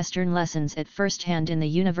taking Western lessons at first hand in the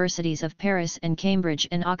universities of Paris and Cambridge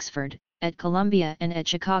and Oxford, at Columbia and at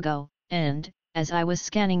Chicago, and, as I was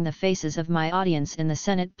scanning the faces of my audience in the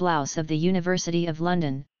Senate blouse of the University of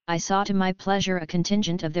London, I saw to my pleasure a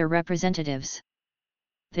contingent of their representatives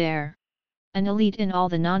there. An elite in all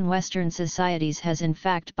the non-Western societies has in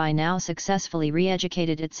fact by now successfully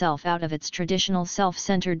re-educated itself out of its traditional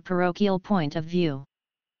self-centered parochial point of view.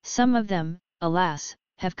 Some of them, alas,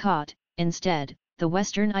 have caught, instead, the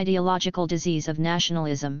Western ideological disease of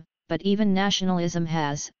nationalism, but even nationalism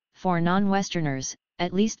has, for non-Westerners,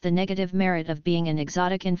 at least the negative merit of being an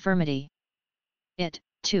exotic infirmity. It,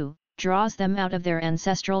 too, draws them out of their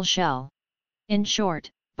ancestral shell. In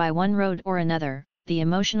short, by one road or another, the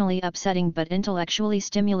emotionally upsetting but intellectually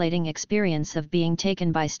stimulating experience of being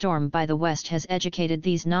taken by storm by the West has educated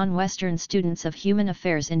these non-Western students of human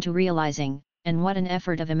affairs into realizing, and what an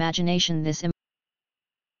effort of imagination this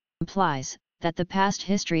implies, that the past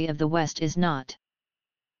history of the West is not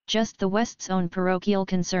just the West's own parochial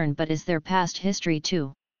concern but is their past history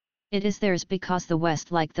too. It is theirs because the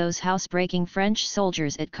West, like those housebreaking French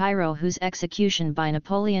soldiers at Cairo whose execution by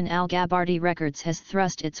Napoleon Al-Gabardi records has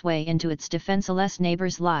thrust its way into its defenseless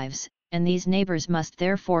neighbors' lives, and these neighbors must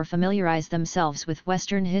therefore familiarize themselves with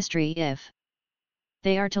Western history if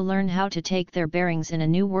they are to learn how to take their bearings in a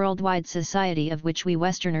new worldwide society of which we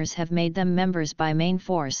Westerners have made them members by main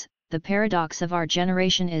force. The paradox of our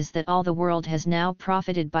generation is that all the world has now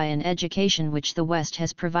profited by an education which the West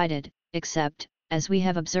has provided, except, as we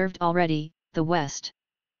have observed already, the West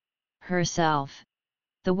herself.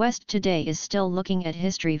 The West today is still looking at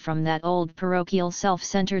history from that old parochial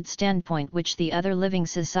self-centered standpoint which the other living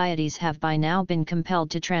societies have by now been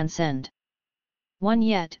compelled to transcend. One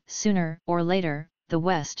yet, sooner or later, the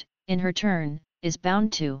West, in her turn, is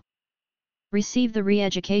bound to receive the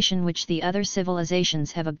re-education which the other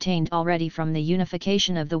civilizations have obtained already from the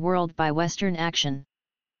unification of the world by Western action.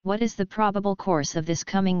 What is the probable course of this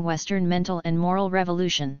coming Western mental and moral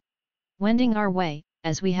revolution? Wending our way,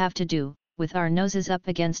 as we have to do, with our noses up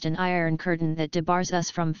against an iron curtain that debars us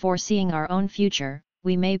from foreseeing our own future,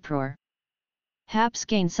 we may perhaps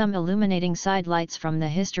gain some illuminating sidelights from the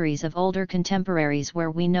histories of older contemporaries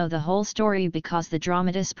where we know the whole story because the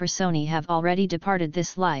dramatis personae have already departed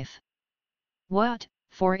this life. What,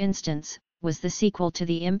 for instance, was the sequel to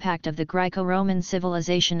the impact of the Greco-Roman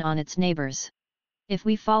civilization on its neighbors? If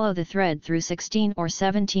we follow the thread through 16 or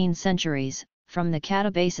 17 centuries, from the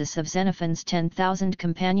catabasis of Xenophon's 10,000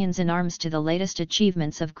 companions in arms to the latest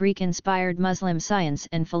achievements of Greek-inspired Muslim science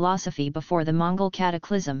and philosophy before the Mongol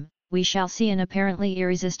cataclysm, we shall see an apparently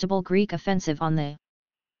irresistible Greek offensive on the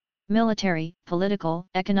military, political,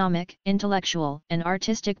 economic, intellectual, and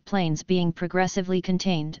artistic planes being progressively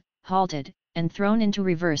contained, halted, and thrown into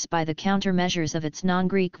reverse by the countermeasures of its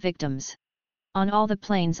non-Greek victims. On all the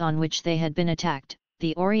planes on which they had been attacked,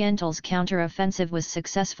 the Orientals' counter-offensive was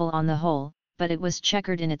successful on the whole, but it was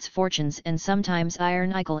checkered in its fortunes and sometimes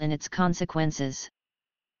ironical in its consequences.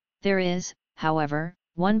 There is, however,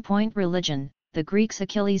 one point: religion, the Greeks'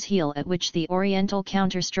 Achilles' heel at which the Oriental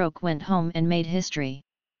counterstroke went home and made history.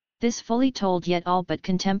 This fully told yet all but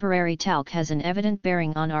contemporary talk has an evident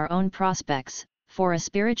bearing on our own prospects, for a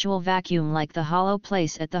spiritual vacuum like the hollow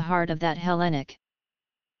place at the heart of that Hellenic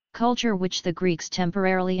culture which the Greeks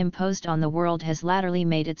temporarily imposed on the world has latterly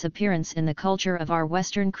made its appearance in the culture of our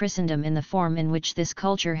Western Christendom in the form in which this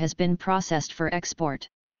culture has been processed for export.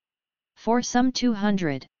 For some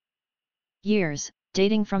 200 years,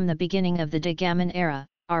 dating from the beginning of the Degammon era,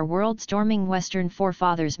 our world-storming Western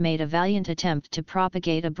forefathers made a valiant attempt to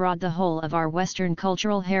propagate abroad the whole of our Western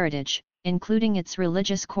cultural heritage, including its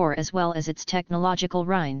religious core as well as its technological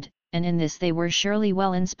rind, and in this they were surely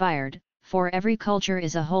well inspired, for every culture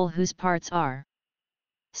is a whole whose parts are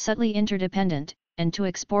subtly interdependent, and to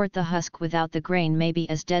export the husk without the grain may be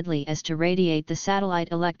as deadly as to radiate the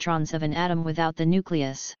satellite electrons of an atom without the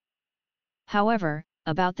nucleus. However,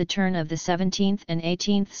 about the turn of the 17th and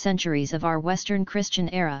 18th centuries of our Western Christian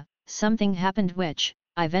era, something happened which,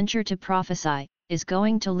 I venture to prophesy, is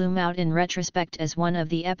going to loom out in retrospect as one of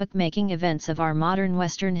the epoch-making events of our modern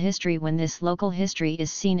Western history when this local history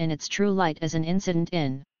is seen in its true light as an incident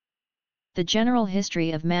in the general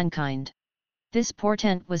history of mankind. This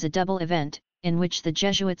portent was a double event, in which the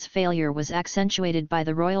Jesuits' failure was accentuated by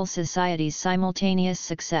the Royal Society's simultaneous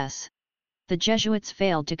success. The Jesuits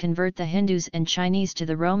failed to convert the Hindus and Chinese to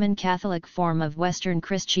the Roman Catholic form of Western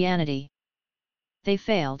Christianity. They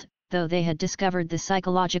failed, though they had discovered the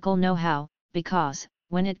psychological know-how, because,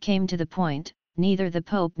 when it came to the point, neither the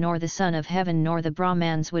Pope nor the Son of Heaven nor the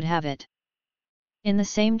Brahmans would have it. In the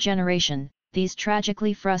same generation, these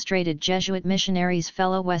tragically frustrated Jesuit missionaries,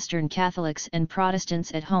 fellow Western Catholics and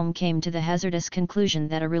Protestants at home, came to the hazardous conclusion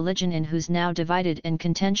that a religion in whose now divided and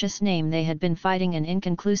contentious name they had been fighting an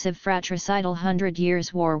inconclusive fratricidal 100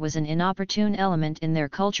 Years' War was an inopportune element in their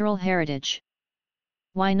cultural heritage.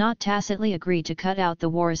 Why not tacitly agree to cut out the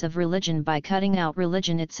wars of religion by cutting out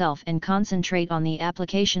religion itself and concentrate on the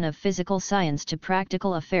application of physical science to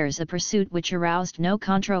practical affairs, a pursuit which aroused no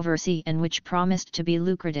controversy and which promised to be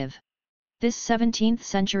lucrative? This 17th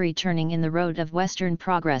century turning in the road of Western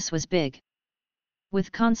progress was big,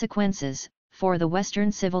 with consequences, for the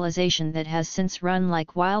Western civilization that has since run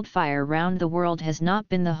like wildfire round the world has not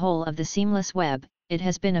been the whole of the seamless web, it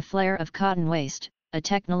has been a flare of cotton waste, a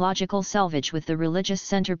technological selvage with the religious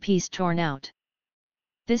centerpiece torn out.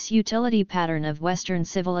 This utility pattern of Western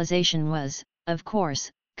civilization was, of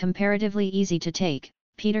course, comparatively easy to take.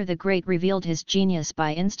 Peter the Great revealed his genius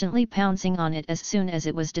by instantly pouncing on it as soon as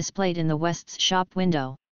it was displayed in the West's shop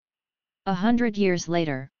window. 100 years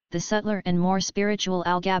later, the subtler and more spiritual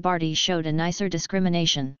Al-Ghabardi showed a nicer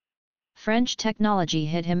discrimination. French technology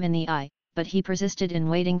hit him in the eye, but he persisted in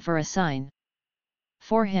waiting for a sign.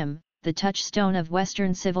 For him, the touchstone of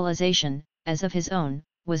Western civilization, as of his own,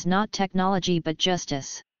 was not technology but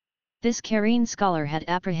justice. This Cairene scholar had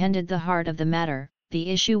apprehended the heart of the matter, the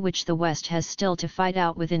issue which the West has still to fight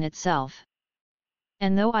out within itself.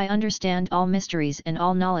 And though I understand all mysteries and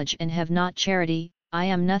all knowledge and have not charity, I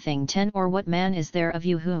am nothing. 10 Or what man is there of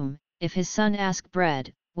you whom, if his son ask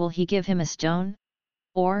bread, will he give him a stone?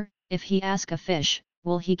 Or, if he ask a fish,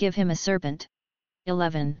 will he give him a serpent?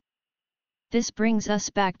 11. This brings us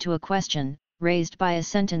back to a question, raised by a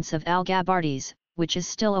sentence of Al-Ghabardi's, which is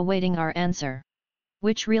still awaiting our answer.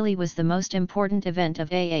 Which really was the most important event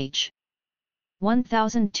of AH?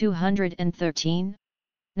 1213?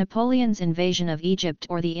 Napoleon's invasion of Egypt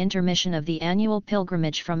or the intermission of the annual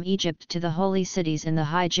pilgrimage from Egypt to the holy cities in the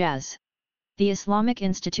Hijaz. The Islamic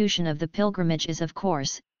institution of the pilgrimage is of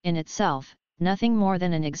course, in itself, nothing more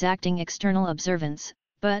than an exacting external observance,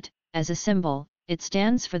 but, as a symbol, it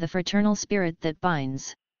stands for the fraternal spirit that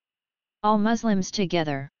binds all Muslims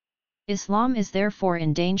together. Islam is therefore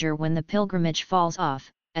in danger when the pilgrimage falls off,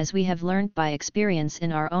 as we have learnt by experience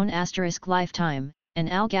in our own * lifetime, and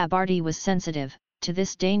Al-Ghabardi was sensitive to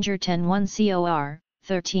this danger. 10:1 Cor.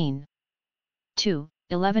 13. 2,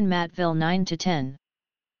 11 Matville 9-10.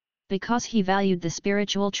 Because he valued the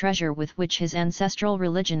spiritual treasure with which his ancestral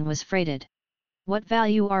religion was freighted. What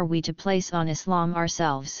value are we to place on Islam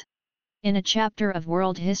ourselves? In a chapter of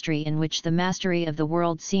world history in which the mastery of the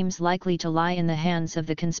world seems likely to lie in the hands of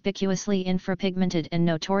the conspicuously infrapigmented and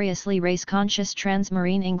notoriously race-conscious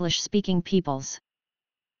transmarine English-speaking peoples,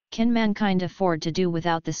 can mankind afford to do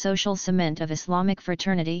without the social cement of Islamic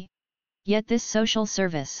fraternity? Yet this social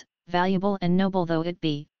service, valuable and noble though it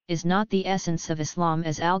be, is not the essence of Islam,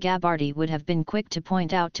 as Al-Ghabardi would have been quick to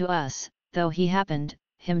point out to us, though he happened,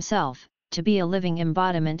 himself, to be a living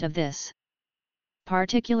embodiment of this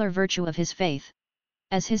particular virtue of his faith.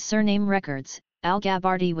 As his surname records,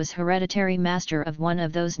 Al-Ghabardi was hereditary master of one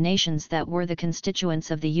of those nations that were the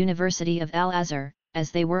constituents of the University of Al-Azhar,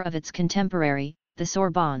 as they were of its contemporary, the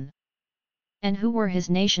Sorbonne. And who were his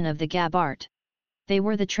nation of the Ghabart? They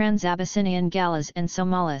were the Trans-Abyssinian Galas and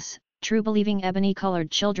Somalis, true-believing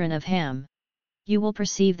ebony-colored children of Ham. You will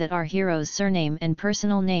perceive that our hero's surname and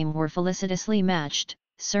personal name were felicitously matched,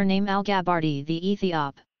 surname Al-Ghabardi the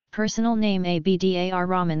Ethiop, personal name Abdar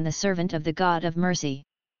Rahman the servant of the God of mercy.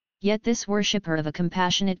 Yet this worshipper of a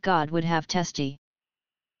compassionate God would have testified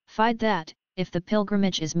that, if the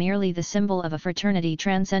pilgrimage is merely the symbol of a fraternity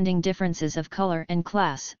transcending differences of color and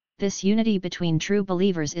class, this unity between true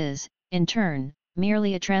believers is, in turn,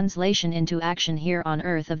 merely a translation into action here on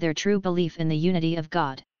earth of their true belief in the unity of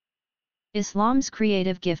God. Islam's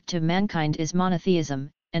creative gift to mankind is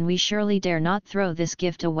monotheism, and we surely dare not throw this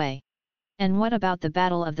gift away. And what about the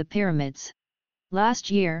Battle of the Pyramids?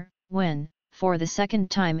 Last year, when, for the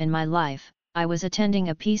second time in my life, I was attending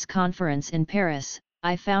a peace conference in Paris,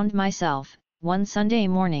 I found myself, one Sunday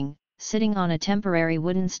morning, sitting on a temporary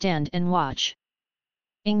wooden stand and watching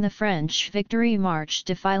the French Victory March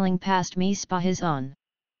defiling past me, spahis on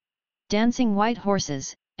dancing white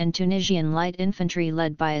horses, and Tunisian light infantry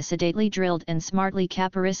led by a sedately drilled and smartly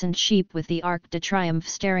caparisoned sheep with the Arc de Triomphe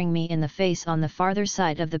staring me in the face on the farther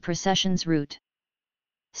side of the procession's route.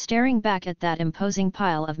 Staring back at that imposing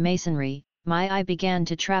pile of masonry, my eye began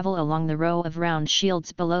to travel along the row of round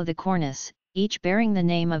shields below the cornice, each bearing the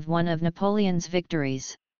name of one of Napoleon's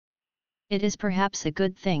victories. It is perhaps a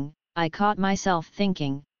good thing, I caught myself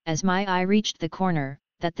thinking, as my eye reached the corner,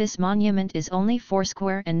 that this monument is only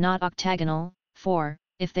foursquare and not octagonal, for,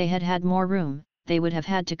 if they had had more room, they would have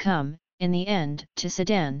had to come, in the end, to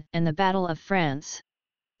Sedan and the Battle of France.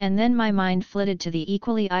 And then my mind flitted to the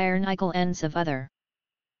equally ironical ends of other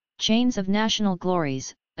chains of national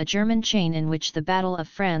glories, a German chain in which the Battle of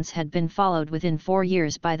France had been followed within 4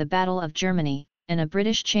 years by the Battle of Germany, and a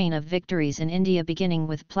British chain of victories in India beginning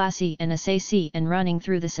with Plassey and Assaye and running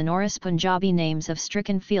through the sonorous Punjabi names of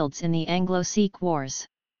stricken fields in the Anglo-Sikh Wars.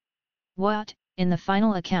 What, in the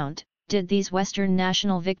final account, did these Western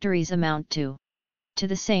national victories amount to? to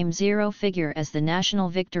the same zero figure as the national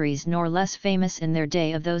victories nor less famous in their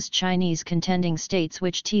day of those Chinese contending states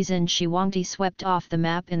which Tizin Shi Huangdi swept off the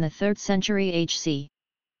map in the 3rd century HC.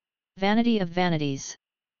 Vanity of vanities.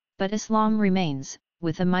 But Islam remains,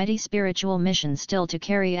 with a mighty spiritual mission still to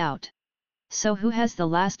carry out. So who has the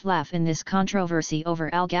last laugh in this controversy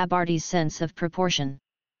over Al-Ghabardi's sense of proportion?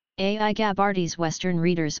 Ai Ghabardi's Western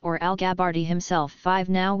readers or Al-Ghabardi himself? 5.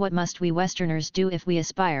 Now what must we Westerners do if we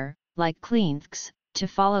aspire, like Kleenths, to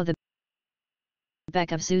follow the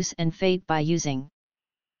beck of Zeus and fate by using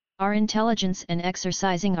our intelligence and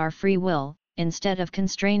exercising our free will, instead of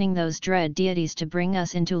constraining those dread deities to bring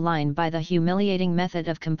us into line by the humiliating method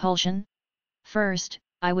of compulsion? First,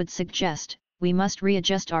 I would suggest, we must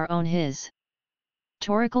readjust our own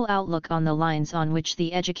historical outlook on the lines on which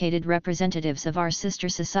the educated representatives of our sister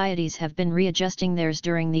societies have been readjusting theirs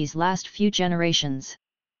during these last few generations.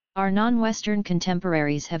 Our non-Western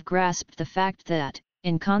contemporaries have grasped the fact that,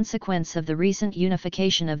 in consequence of the recent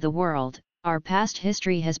unification of the world, our past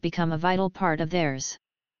history has become a vital part of theirs.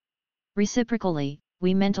 Reciprocally,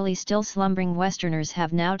 we mentally still slumbering Westerners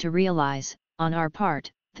have now to realize, on our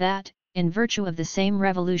part, that, in virtue of the same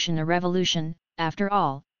revolution, a revolution, after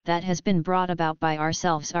all, that has been brought about by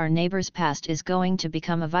ourselves, our neighbors' past is going to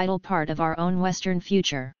become a vital part of our own Western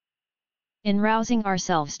future. In rousing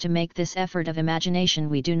ourselves to make this effort of imagination,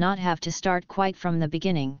 we do not have to start quite from the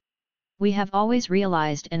beginning. We have always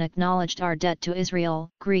realized and acknowledged our debt to Israel,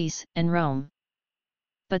 Greece, and Rome.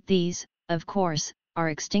 But these, of course, are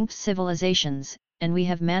extinct civilizations, and we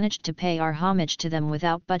have managed to pay our homage to them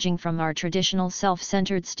without budging from our traditional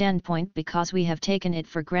self-centered standpoint, because we have taken it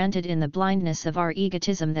for granted in the blindness of our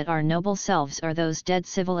egotism that our noble selves are those dead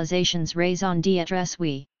civilizations' raison d'etre.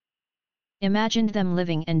 We imagined them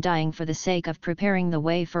living and dying for the sake of preparing the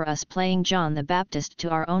way for us, playing John the Baptist to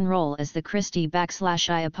our own role as the Christi /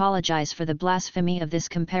 I apologize for the blasphemy of this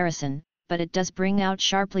comparison, but it does bring out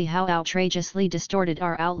sharply how outrageously distorted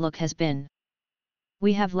our outlook has been.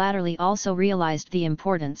 We have latterly also realized the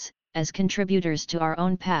importance, as contributors to our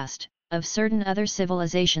own past, of certain other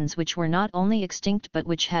civilizations which were not only extinct but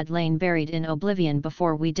which had lain buried in oblivion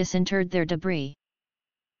before we disinterred their debris.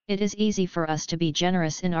 It is easy for us to be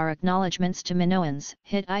generous in our acknowledgments to Minoans,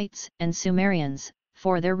 Hittites, and Sumerians,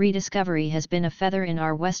 for their rediscovery has been a feather in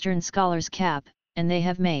our Western scholars' cap, and they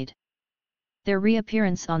have made their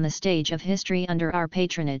reappearance on the stage of history under our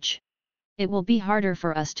patronage. It will be harder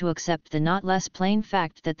for us to accept the not less plain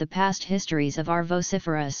fact that the past histories of our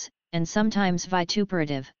vociferous, and sometimes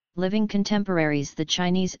vituperative, living contemporaries, the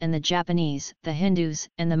Chinese and the Japanese, the Hindus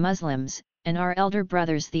and the Muslims, and our elder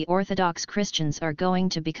brothers the Orthodox Christians, are going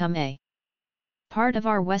to become a part of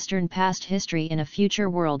our Western past history in a future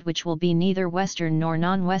world which will be neither Western nor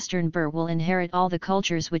non-Western, but will inherit all the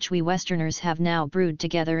cultures which we Westerners have now brewed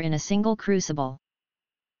together in a single crucible.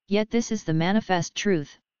 Yet this is the manifest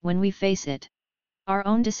truth. When we face it, our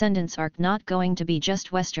own descendants are not going to be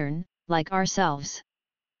just Western, like ourselves.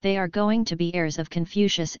 They are going to be heirs of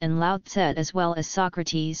Confucius and Lao Tse as well as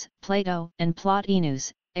Socrates, Plato and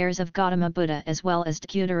Plotinus, heirs of Gautama Buddha as well as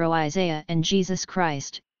Deutero Isaiah and Jesus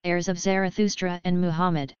Christ, heirs of Zarathustra and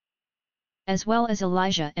Muhammad, as well as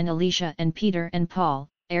Elijah and Elisha and Peter and Paul,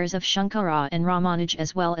 heirs of Shankara and Ramanuj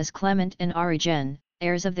as well as Clement and Origen,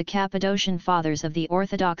 heirs of the Cappadocian Fathers of the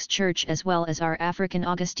Orthodox Church as well as our African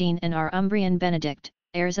Augustine and our Umbrian Benedict,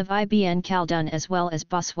 heirs of Ibn Khaldun as well as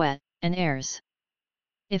Bossuet, and heirs,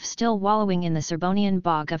 if still wallowing in the Serbonian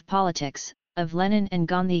bog of politics, of Lenin and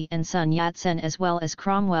Gandhi and Sun Yat-sen as well as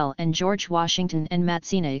Cromwell and George Washington and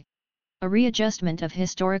Mazzini. A readjustment of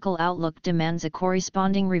historical outlook demands a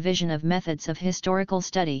corresponding revision of methods of historical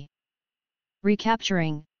study.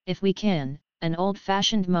 Recapturing, if we can, an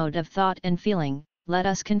old-fashioned mode of thought and feeling, let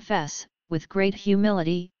us confess, with great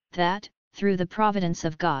humility, that, through the providence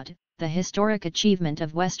of God, the historic achievement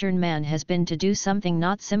of Western man has been to do something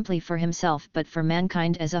not simply for himself but for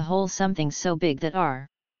mankind as a whole, something so big that our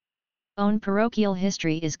own parochial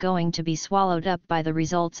history is going to be swallowed up by the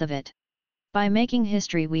results of it. By making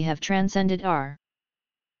history we have transcended our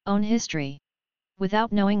own history.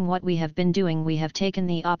 Without knowing what we have been doing, we have taken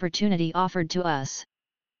the opportunity offered to us.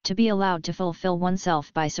 To be allowed to fulfill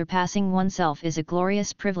oneself by surpassing oneself is a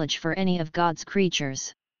glorious privilege for any of God's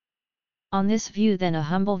creatures. On this view then, a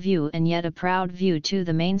humble view and yet a proud view too,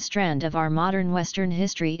 the main strand of our modern Western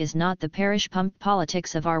history is not the parish pump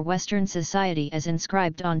politics of our Western society as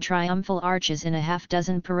inscribed on triumphal arches in a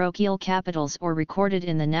half-dozen parochial capitals or recorded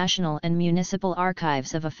in the national and municipal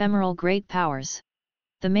archives of ephemeral great powers.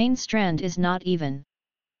 The main strand is not even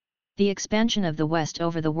the expansion of the West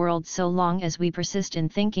over the world, so long as we persist in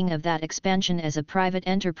thinking of that expansion as a private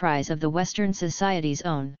enterprise of the Western society's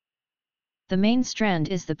own. The main strand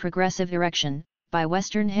is the progressive erection, by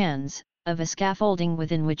Western hands, of a scaffolding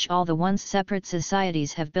within which all the once separate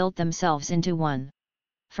societies have built themselves into one.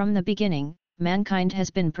 From the beginning, mankind has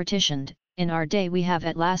been partitioned, in our day we have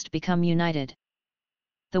at last become united.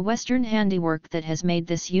 The Western handiwork that has made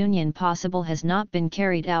this union possible has not been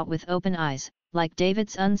carried out with open eyes, like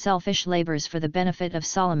David's unselfish labors for the benefit of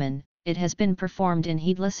Solomon, it has been performed in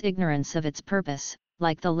heedless ignorance of its purpose,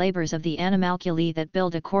 like the labors of the animalculae that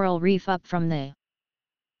build a coral reef up from the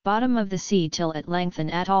bottom of the sea till at length an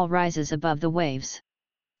atoll rises above the waves.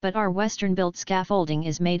 But our Western-built scaffolding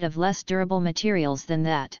is made of less durable materials than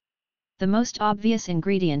that. The most obvious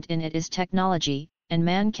ingredient in it is technology, and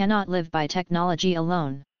man cannot live by technology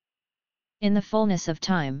alone. In the fullness of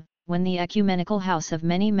time, when the ecumenical house of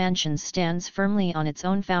many mansions stands firmly on its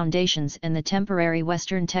own foundations and the temporary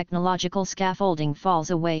Western technological scaffolding falls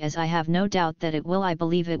away, as I have no doubt that it will, I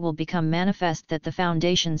believe it will become manifest that the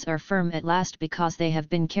foundations are firm at last because they have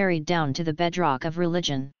been carried down to the bedrock of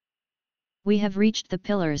religion. We have reached the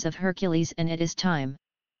pillars of Hercules and it is time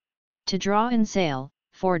to draw in sail,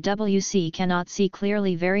 for WC cannot see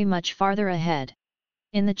clearly very much farther ahead.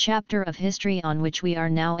 In the chapter of history on which we are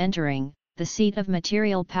now entering, the seat of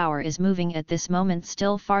material power is moving at this moment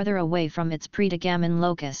still farther away from its predegammon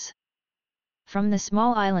locus. From the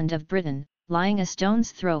small island of Britain, lying a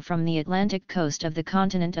stone's throw from the Atlantic coast of the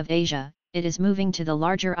continent of Asia, it is moving to the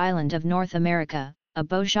larger island of North America, a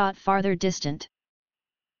bowshot farther distant.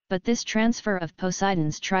 But this transfer of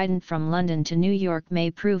Poseidon's trident from London to New York may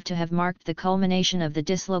prove to have marked the culmination of the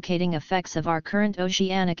dislocating effects of our current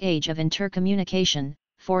oceanic age of intercommunication,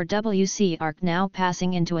 for WC are now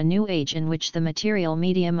passing into a new age in which the material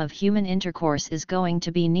medium of human intercourse is going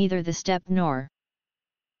to be neither the steppe nor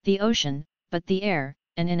the ocean, but the air,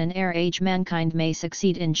 and in an air age mankind may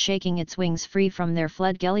succeed in shaking its wings free from their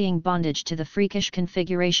Fledgelling bondage to the freakish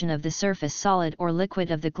configuration of the surface solid or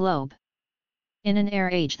liquid of the globe. In an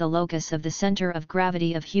air age the locus of the center of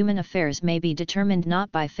gravity of human affairs may be determined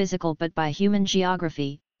not by physical but by human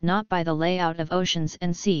geography, not by the layout of oceans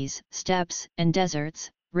and seas, steppes and deserts,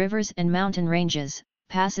 rivers and mountain ranges,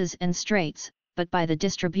 passes and straits, but by the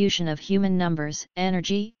distribution of human numbers,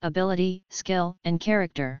 energy, ability, skill, and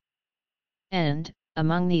character. And,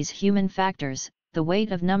 among these human factors, the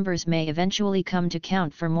weight of numbers may eventually come to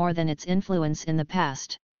count for more than its influence in the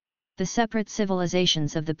past. The separate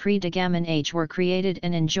civilizations of the pre-Degammon age were created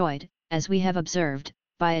and enjoyed, as we have observed,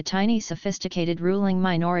 by a tiny sophisticated ruling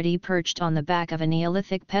minority perched on the back of a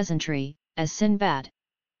Neolithic peasantry, as Sinbad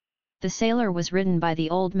the sailor was ridden by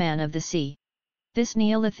the old man of the sea. This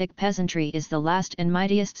Neolithic peasantry is the last and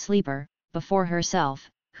mightiest sleeper, before herself,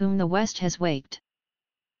 whom the West has waked.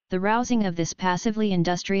 The rousing of this passively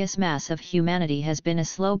industrious mass of humanity has been a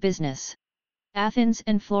slow business. Athens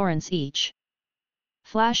and Florence each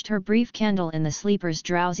flashed her brief candle in the sleeper's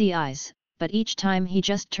drowsy eyes, but each time he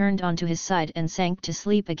just turned onto his side and sank to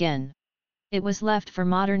sleep again. It was left for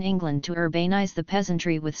modern England to urbanize the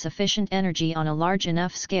peasantry with sufficient energy on a large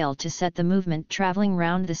enough scale to set the movement traveling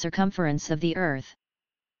round the circumference of the earth.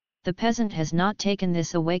 The peasant has not taken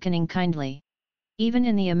this awakening kindly. Even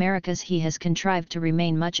in the Americas he has contrived to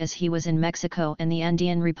remain much as he was in Mexico and the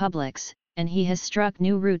Andean republics, and he has struck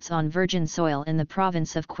new roots on virgin soil in the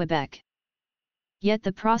province of Quebec. Yet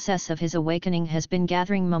the process of his awakening has been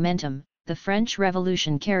gathering momentum. The French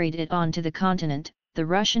Revolution carried it on to the continent, the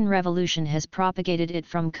Russian Revolution has propagated it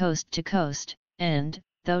from coast to coast, and,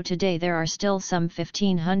 though today there are still some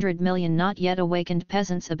 1,500 million not yet awakened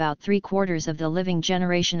peasants, about 3/4 of the living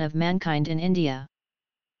generation of mankind in India,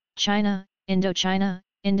 China, Indochina,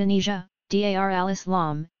 Indonesia, Dar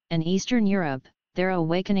al-Islam, and Eastern Europe, their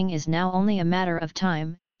awakening is now only a matter of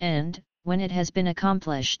time, and, when it has been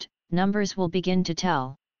accomplished, numbers will begin to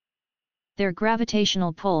tell. Their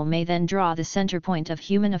gravitational pull may then draw the center point of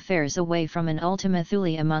human affairs away from an Ultima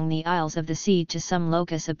Thule among the isles of the sea to some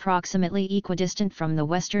locus approximately equidistant from the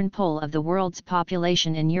western pole of the world's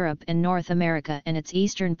population in Europe and North America and its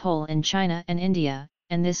eastern pole in China and India,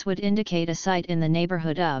 and this would indicate a site in the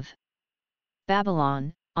neighborhood of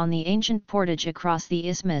Babylon, on the ancient portage across the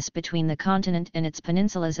isthmus between the continent and its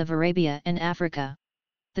peninsulas of Arabia and Africa.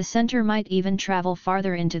 The center might even travel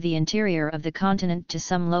farther into the interior of the continent to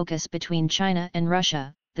some locus between China and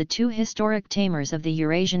Russia, the two historic tamers of the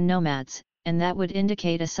Eurasian nomads, and that would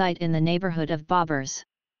indicate a site in the neighborhood of Baburs.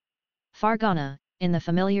 Fargana, in the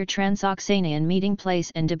familiar Transoxanian meeting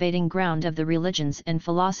place and debating ground of the religions and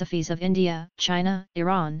philosophies of India, China,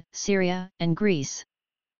 Iran, Syria, and Greece.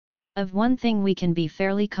 Of one thing we can be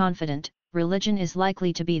fairly confident: religion is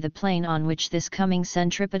likely to be the plane on which this coming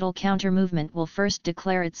centripetal counter-movement will first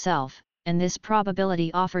declare itself, and this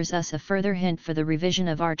probability offers us a further hint for the revision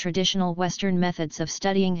of our traditional Western methods of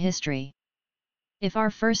studying history. If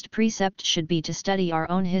our first precept should be to study our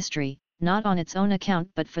own history, not on its own account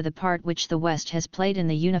but for the part which the West has played in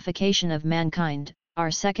the unification of mankind,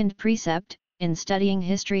 our second precept, in studying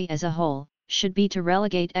history as a whole, should be to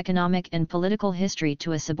relegate economic and political history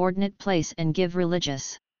to a subordinate place and give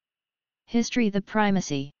religious history the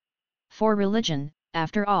primacy. For religion,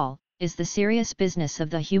 after all, is the serious business of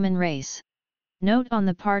the human race. Note on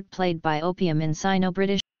the part played by opium in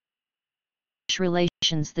Sino-British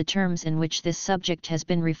relations. The terms in which this subject has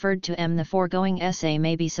been referred to in the foregoing essay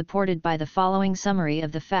may be supported by the following summary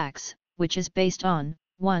of the facts, which is based on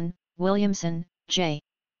 1. Williamson, J.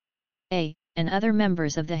 A., and other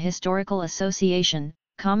members of the Historical Association,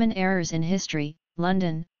 Common Errors in History,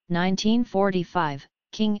 London, 1945,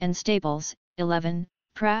 King and Staples, 11,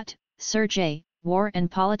 Pratt, Sir J., War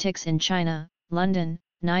and Politics in China, London,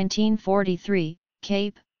 1943,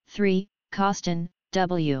 Cape, 3, Costin,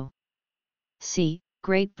 W. C.,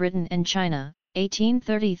 Great Britain and China,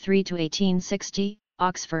 1833–1860,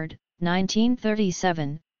 Oxford,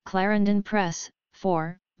 1937, Clarendon Press,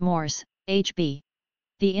 4, Morse, H.B.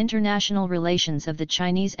 The International Relations of the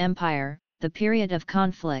Chinese Empire, The Period of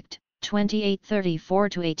Conflict,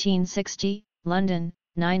 2834–1860, London,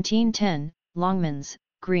 1910, Longmans,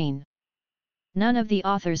 Green. None of the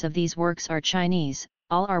authors of these works are Chinese,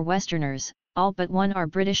 all are Westerners, all but one are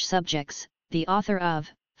British subjects. The author of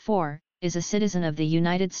 4 is a citizen of the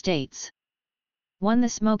United States. 1. The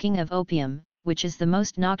smoking of opium, which is the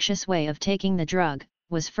most noxious way of taking the drug,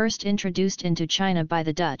 was first introduced into China by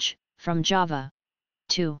the Dutch, from Java.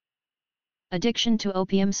 2. Addiction to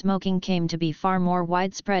opium smoking came to be far more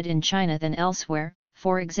widespread in China than elsewhere,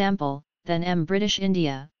 for example, than British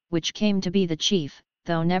India, which came to be the chief,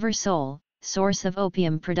 though never sole, source of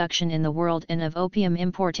opium production in the world and of opium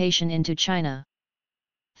importation into China.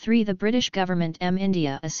 3. The British government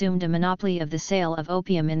India assumed a monopoly of the sale of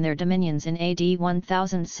opium in their dominions in AD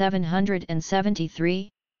 1773,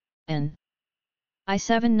 n. I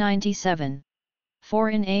 797. 4.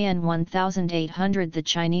 In AN 1800 the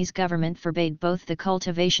Chinese government forbade both the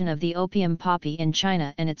cultivation of the opium poppy in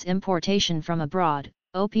China and its importation from abroad.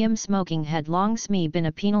 Opium smoking had long been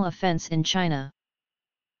a penal offence in China.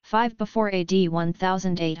 5. Before AD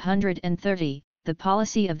 1830, the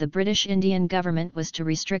policy of the British Indian government was to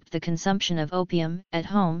restrict the consumption of opium, at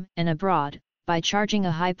home and abroad, by charging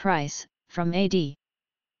a high price. From AD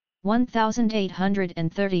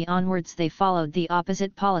 1830 onwards they followed the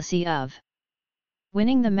opposite policy of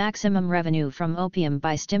winning the maximum revenue from opium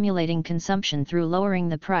by stimulating consumption through lowering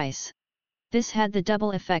the price. This had the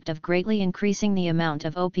double effect of greatly increasing the amount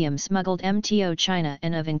of opium smuggled to China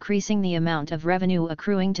and of increasing the amount of revenue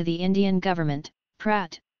accruing to the Indian government.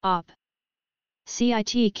 Pratt, Op.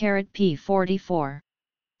 Cit. p. 44.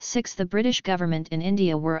 6. The British government in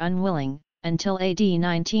India were unwilling, until AD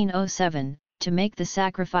 1907, to make the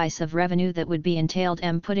sacrifice of revenue that would be entailed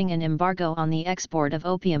putting an embargo on the export of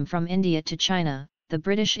opium from India to China. The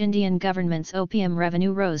British Indian government's opium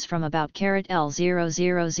revenue rose from about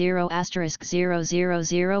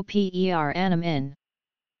L000*000 per annum in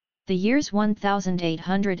the years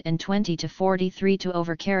 1820 to 43 to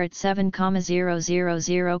over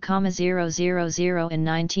 $7,000,000 in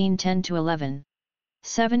 1910 to 11.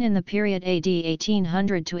 7. In the period AD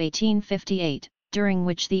 1800 to 1858, during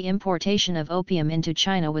which the importation of opium into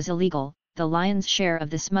China was illegal, the lion's share of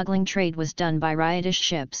the smuggling trade was done by riotous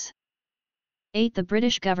ships. 8. The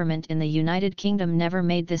British government in the United Kingdom never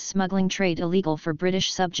made this smuggling trade illegal for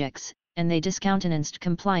British subjects, and they discountenanced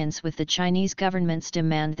compliance with the Chinese government's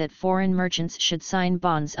demand that foreign merchants should sign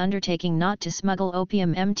bonds undertaking not to smuggle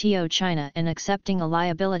opium to China and accepting a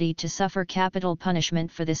liability to suffer capital punishment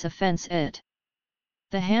for this offence at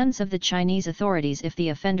the hands of the Chinese authorities if the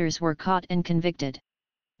offenders were caught and convicted.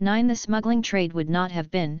 9. The smuggling trade would not have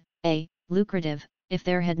been a. lucrative, if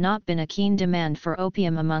there had not been a keen demand for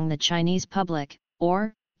opium among the Chinese public,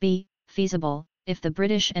 or b. feasible, if the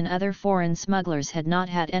British and other foreign smugglers had not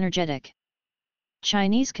had energetic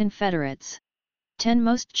Chinese confederates. 10.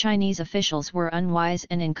 Most Chinese officials were unwise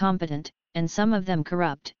and incompetent, and some of them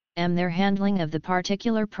corrupt, their handling of the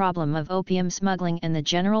particular problem of opium smuggling and the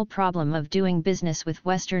general problem of doing business with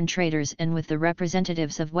Western traders and with the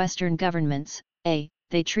representatives of Western governments. A.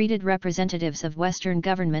 They treated representatives of Western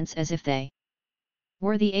governments as if they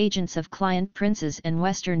were the agents of client princes and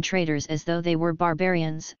Western traders as though they were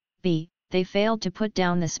barbarians. B. They failed to put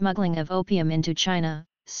down the smuggling of opium into China.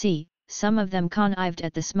 C. Some of them connived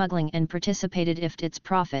at the smuggling and participated in its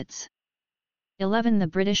profits. 11. The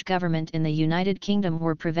British government in the United Kingdom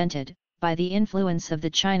were prevented, by the influence of the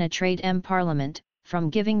China Trade Parliament, from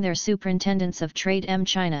giving their superintendents of trade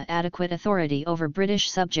China adequate authority over British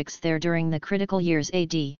subjects there during the critical years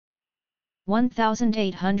AD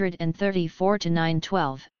 1834 to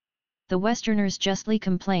 912. The Westerners justly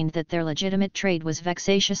complained that their legitimate trade was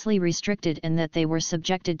vexatiously restricted and that they were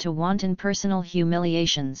subjected to wanton personal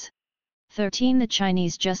humiliations. 13. The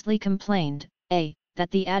Chinese justly complained, a.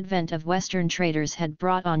 that the advent of Western traders had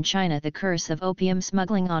brought on China the curse of opium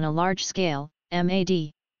smuggling on a large scale,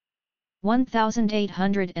 MAD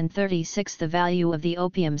 1836. The value of the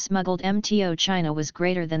opium smuggled to China was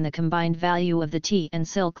greater than the combined value of the tea and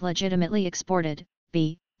silk legitimately exported,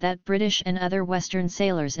 b. that British and other Western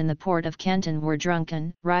sailors in the port of Canton were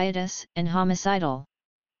drunken, riotous, and homicidal.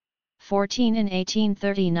 14. In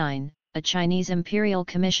 1839, a Chinese imperial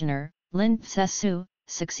commissioner, Lin Tse-su,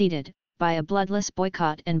 succeeded, by a bloodless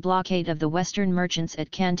boycott and blockade of the Western merchants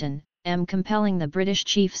at Canton, compelling the British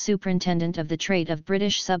chief superintendent of the trade of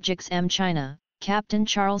British subjects China, Captain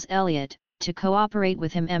Charles Elliot, to cooperate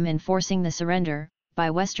with him in forcing the surrender, by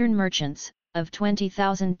Western merchants, of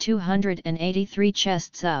 20,283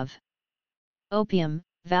 chests of opium,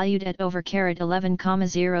 valued at over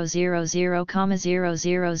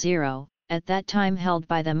 $11,000,000, at that time held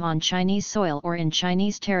by them on Chinese soil or in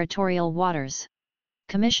Chinese territorial waters.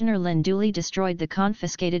 Commissioner Lin duly destroyed the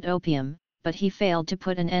confiscated opium, but he failed to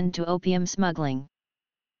put an end to opium smuggling.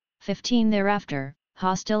 15. Thereafter,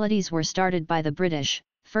 hostilities were started by the British,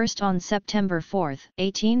 first on September 4,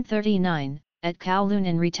 1839, at Kowloon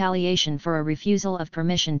in retaliation for a refusal of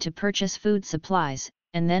permission to purchase food supplies,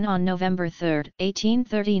 and then on November 3,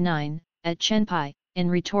 1839, at Chenpai, in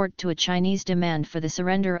retort to a Chinese demand for the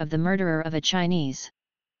surrender of the murderer of a Chinese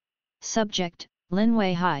subject, Lin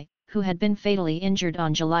Weihai, who had been fatally injured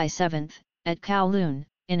on July 7, at Kowloon,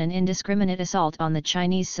 in an indiscriminate assault on the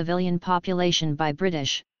Chinese civilian population by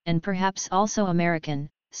British, and perhaps also American,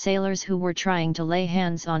 sailors who were trying to lay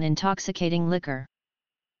hands on intoxicating liquor.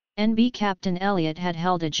 NB Captain Elliot had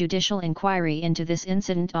held a judicial inquiry into this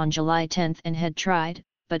incident on July 10 and had tried,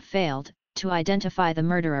 but failed, to identify the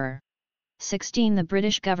murderer. 16. The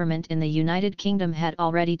British government in the United Kingdom had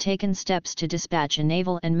already taken steps to dispatch a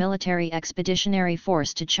naval and military expeditionary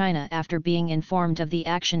force to China after being informed of the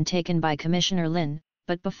action taken by Commissioner Lin,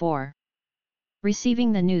 but before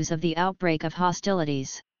receiving the news of the outbreak of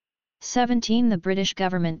hostilities. 17. The British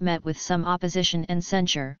government met with some opposition and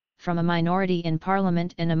censure, from a minority in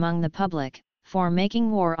Parliament and among the public, for making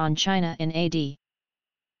war on China in AD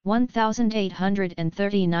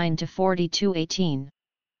 1839 to 42-18.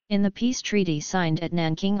 In the peace treaty signed at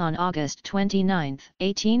Nanking on August 29,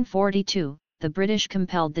 1842, the British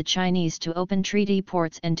compelled the Chinese to open treaty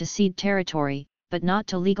ports and to cede territory, but not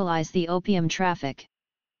to legalize the opium traffic.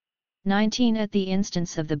 19. At the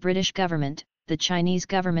instance of the British government, the Chinese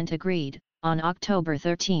government agreed, on October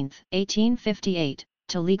 13, 1858,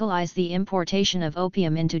 to legalize the importation of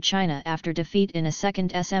opium into China after defeat in a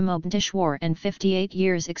second Smobish War and 58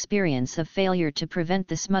 years' experience of failure to prevent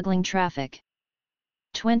the smuggling traffic.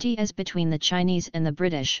 20. As between the Chinese and the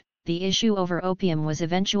British, the issue over opium was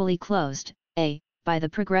eventually closed, a. by the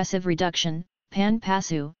progressive reduction, pan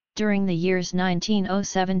passu, during the years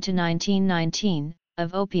 1907 to 1919,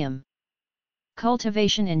 of opium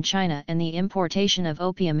cultivation in China and the importation of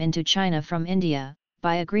opium into China from India,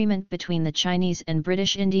 by agreement between the Chinese and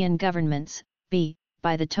British Indian governments, b.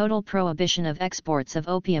 by the total prohibition of exports of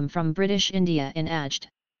opium from British India in Aged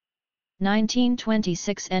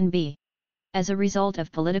 1926 NB. As a result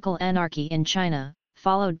of political anarchy in China,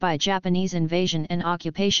 followed by Japanese invasion and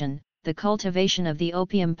occupation, the cultivation of the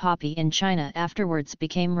opium poppy in China afterwards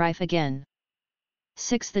became rife again.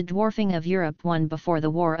 6. The dwarfing of Europe won before the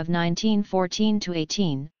War of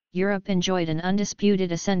 1914-18, Europe enjoyed an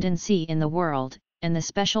undisputed ascendancy in the world, and the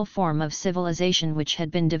special form of civilization which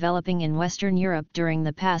had been developing in Western Europe during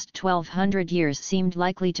the past 1200 years seemed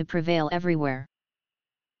likely to prevail everywhere.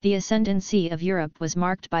 The ascendancy of Europe was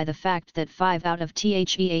marked by the fact that 5 out of the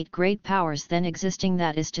 8 great powers then existing,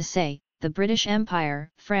 that is to say, the British Empire,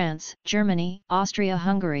 France, Germany,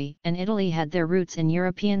 Austria-Hungary, and Italy, had their roots in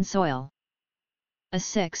European soil. A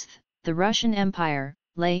sixth, the Russian Empire,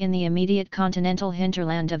 lay in the immediate continental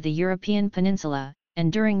hinterland of the European peninsula,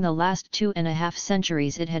 and during the last 2.5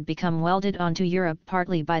 centuries it had become welded onto Europe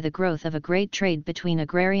partly by the growth of a great trade between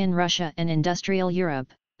agrarian Russia and industrial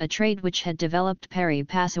Europe, a trade which had developed pari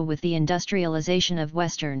passu with the industrialization of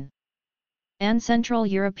Western and Central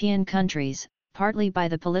European countries, partly by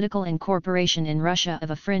the political incorporation in Russia of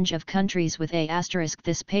a fringe of countries with a*.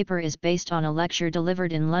 This paper is based on a lecture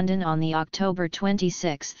delivered in London on the October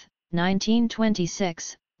 26,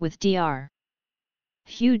 1926, with Dr.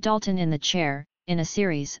 Hugh Dalton in the chair, in a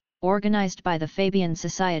series, organized by the Fabian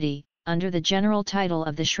Society, under the general title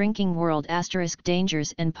of The Shrinking World *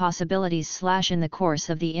 Dangers and Possibilities / in the course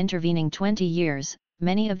of the intervening 20 years,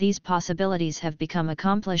 many of these possibilities have become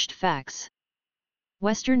accomplished facts.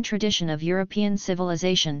 Western tradition of European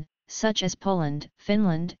civilization, such as Poland,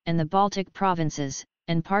 Finland, and the Baltic provinces,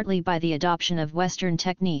 and partly by the adoption of Western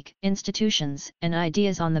technique, institutions, and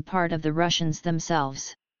ideas on the part of the Russians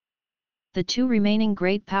themselves. The two remaining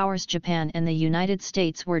great powers, Japan and the United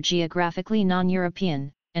States, were geographically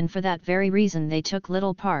non-European, and for that very reason they took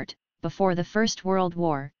little part, before the First World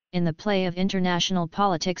War, in the play of international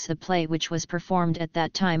politics, a play which was performed at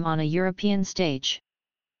that time on a European stage.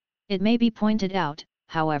 It may be pointed out,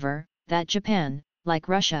 however, that Japan, like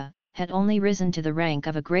Russia, had only risen to the rank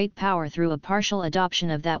of a great power through a partial adoption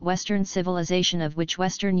of that Western civilization of which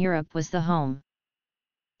Western Europe was the home.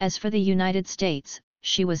 As for the United States,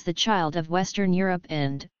 she was the child of Western Europe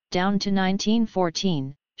and, down to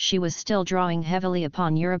 1914, she was still drawing heavily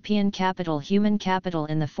upon European capital, human capital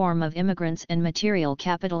in the form of immigrants, and material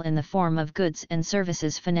capital in the form of goods and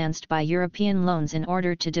services financed by European loans in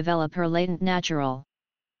order to develop her latent natural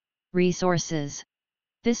resources.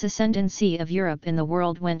 This ascendancy of Europe in the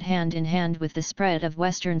world went hand in hand with the spread of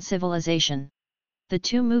Western civilization. The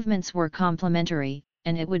two movements were complementary,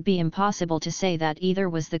 and it would be impossible to say that either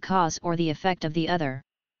was the cause or the effect of the other.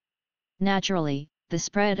 Naturally, the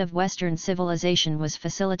spread of Western civilization was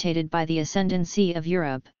facilitated by the ascendancy of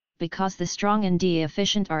Europe, because the strong and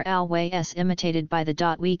efficient are always imitated by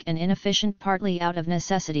the weak and inefficient partly out of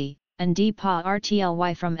necessity, and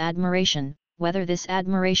partly from admiration, whether this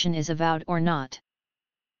admiration is avowed or not.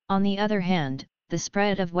 On the other hand, the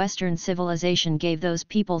spread of Western civilization gave those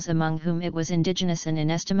peoples among whom it was indigenous an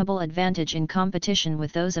inestimable advantage in competition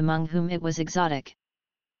with those among whom it was exotic.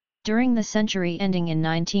 During the century ending in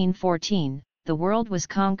 1914, the world was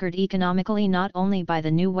conquered economically not only by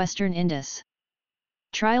the new Western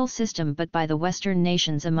industrial system but by the Western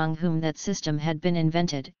nations among whom that system had been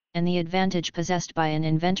invented, and the advantage possessed by an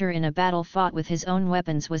inventor in a battle fought with his own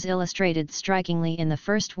weapons was illustrated strikingly in the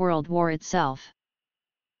First World War itself.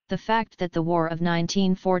 The fact that the War of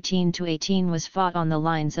 1914-18 was fought on the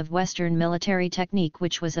lines of Western military technique,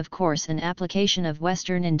 which was of course an application of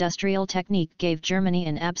Western industrial technique, gave Germany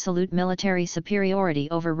an absolute military superiority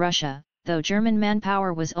over Russia, though German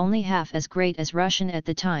manpower was only half as great as Russian at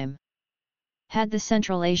the time. Had the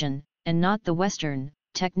Central Asian, and not the Western,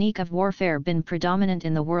 technique of warfare been predominant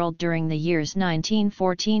in the world during the years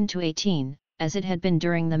 1914-18, as it had been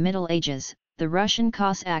during the Middle Ages, the Russian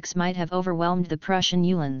Cossacks might have overwhelmed the Prussian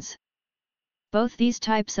Uhlans. Both these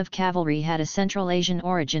types of cavalry had a Central Asian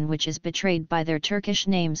origin which is betrayed by their Turkish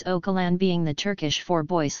names, Okalan being the Turkish for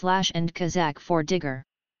boy / and Kazakh for digger.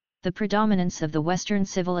 The predominance of the Western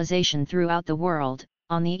civilization throughout the world,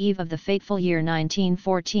 on the eve of the fateful year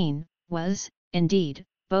 1914, was, indeed,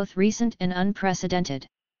 both recent and unprecedented.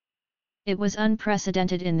 It was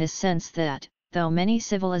unprecedented in this sense that, though many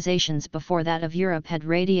civilizations before that of Europe had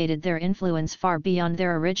radiated their influence far beyond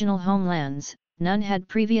their original homelands, none had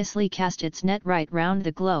previously cast its net right round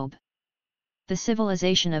the globe. The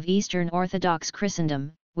civilization of Eastern Orthodox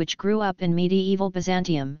Christendom, which grew up in medieval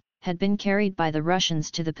Byzantium, had been carried by the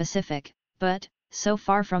Russians to the Pacific, but, so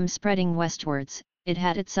far from spreading westwards, it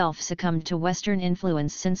had itself succumbed to Western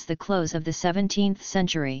influence since the close of the 17th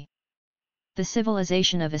century. The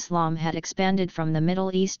civilization of Islam had expanded from the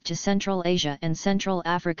Middle East to Central Asia and Central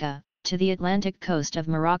Africa, to the Atlantic coast of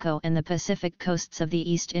Morocco and the Pacific coasts of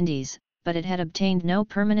the East Indies, but it had obtained no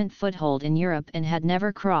permanent foothold in Europe and had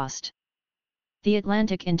never crossed the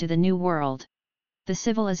Atlantic into the New World. The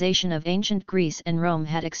civilization of ancient Greece and Rome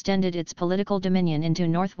had extended its political dominion into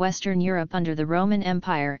northwestern Europe under the Roman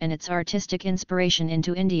Empire, and its artistic inspiration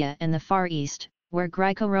into India and the Far East, where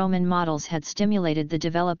Greco-Roman models had stimulated the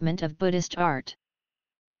development of Buddhist art.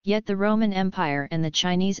 Yet the Roman Empire and the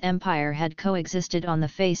Chinese Empire had coexisted on the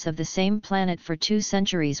face of the same planet for 2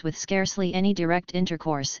 centuries with scarcely any direct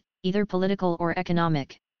intercourse, either political or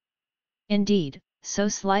economic. Indeed, so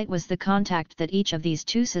slight was the contact that each of these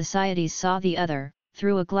two societies saw the other,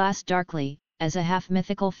 through a glass darkly, as a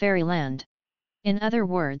half-mythical fairyland. In other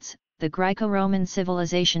words, the Greco-Roman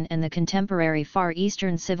civilization and the contemporary Far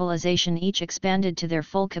Eastern civilization each expanded to their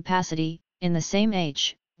full capacity, in the same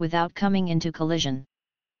age, without coming into collision.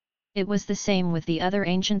 It was the same with the other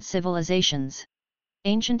ancient civilizations.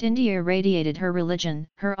 Ancient India radiated her religion,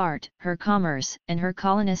 her art, her commerce, and her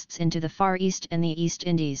colonists into the Far East and the East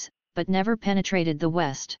Indies, but never penetrated the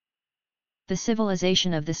West. The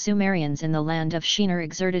civilization of the Sumerians in the land of Shinar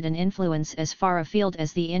exerted an influence as far afield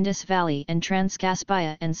as the Indus Valley and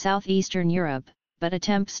Transcaspia and southeastern Europe, but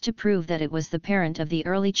attempts to prove that it was the parent of the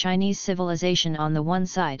early Chinese civilization on the one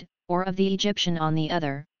side, or of the Egyptian on the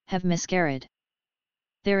other, have miscarried.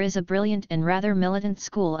 There is a brilliant and rather militant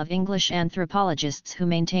school of English anthropologists who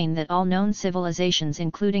maintain that all known civilizations,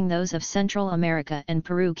 including those of Central America and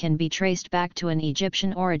Peru, can be traced back to an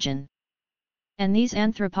Egyptian origin. And these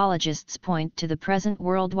anthropologists point to the present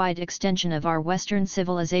worldwide extension of our Western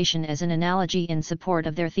civilization as an analogy in support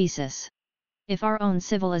of their thesis. If our own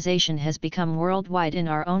civilization has become worldwide in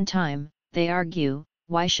our own time, they argue,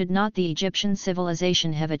 why should not the Egyptian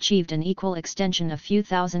civilization have achieved an equal extension a few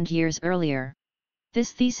thousand years earlier?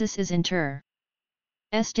 This thesis is interesting,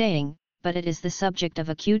 but it is the subject of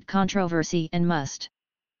acute controversy and must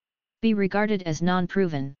be regarded as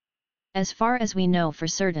non-proven. As far as we know for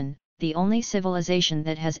certain, the only civilization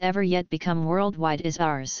that has ever yet become worldwide is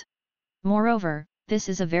ours. Moreover, this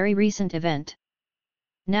is a very recent event.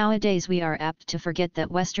 Nowadays we are apt to forget that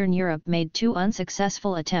Western Europe made 2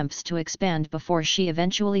 unsuccessful attempts to expand before she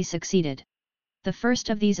eventually succeeded. The first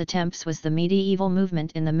of these attempts was the medieval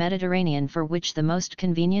movement in the Mediterranean, for which the most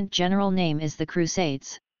convenient general name is the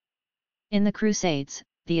Crusades. In the Crusades,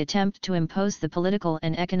 the attempt to impose the political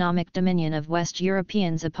and economic dominion of West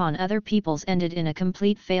Europeans upon other peoples ended in a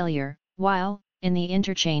complete failure, while, in the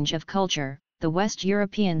interchange of culture, the West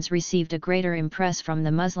Europeans received a greater impress from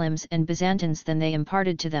the Muslims and Byzantines than they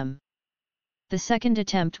imparted to them. The second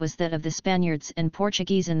attempt was that of the Spaniards and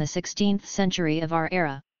Portuguese in the 16th century of our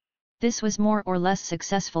era. This was more or less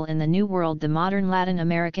successful in the New World. The modern Latin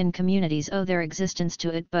American communities owe their existence to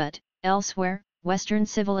it, but, elsewhere, Western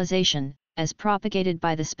civilization, as propagated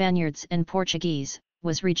by the Spaniards and Portuguese,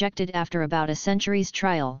 was rejected after about a century's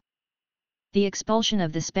trial. The expulsion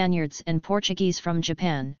of the Spaniards and Portuguese from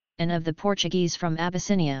Japan, and of the Portuguese from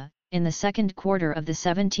Abyssinia, in the second quarter of the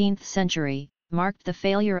 17th century, marked the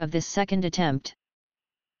failure of this second attempt.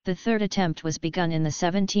 The third attempt was begun in the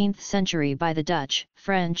 17th century by the Dutch,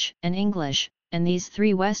 French, and English, and these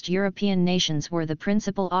 3 West European nations were the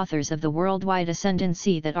principal authors of the worldwide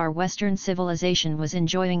ascendancy that our Western civilization was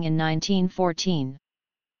enjoying in 1914.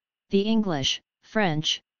 The English,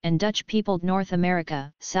 French, and Dutch peopled North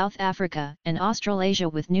America, South Africa, and Australasia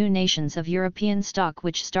with new nations of European stock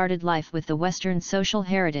which started life with the Western social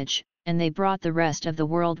heritage, and they brought the rest of the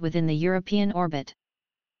world within the European orbit.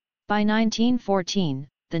 By 1914,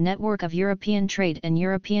 the network of European trade and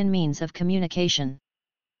European means of communication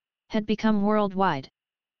had become worldwide.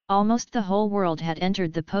 Almost the whole world had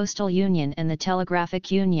entered the postal union and the telegraphic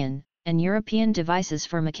union, and European devices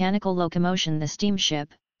for mechanical locomotion, the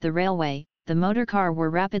steamship, the railway, the motor car, were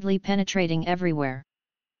rapidly penetrating everywhere.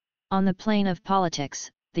 On the plane of politics,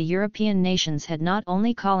 the European nations had not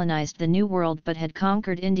only colonized the New World but had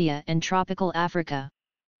conquered India and tropical Africa.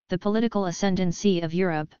 The political ascendancy of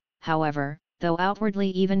Europe, however, though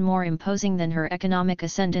outwardly even more imposing than her economic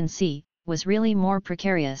ascendancy, was really more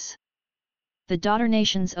precarious. The daughter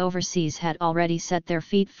nations overseas had already set their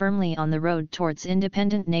feet firmly on the road towards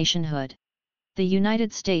independent nationhood. The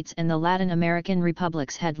United States and the Latin American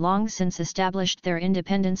republics had long since established their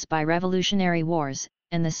independence by revolutionary wars,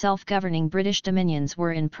 and the self-governing British dominions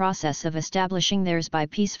were in process of establishing theirs by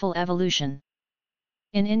peaceful evolution.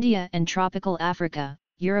 In India and tropical Africa,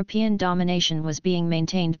 European domination was being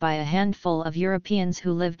maintained by a handful of Europeans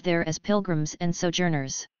who lived there as pilgrims and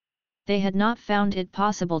sojourners. They had not found it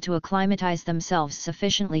possible to acclimatize themselves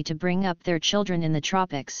sufficiently to bring up their children in the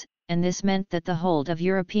tropics, and this meant that the hold of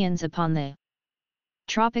Europeans upon the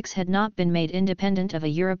tropics had not been made independent of a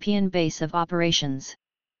European base of operations.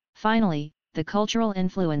 Finally, the cultural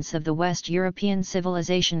influence of the West European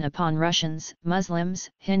civilization upon Russians, Muslims,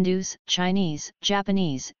 Hindus, Chinese,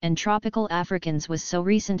 Japanese, and tropical Africans was so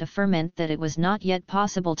recent a ferment that it was not yet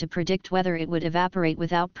possible to predict whether it would evaporate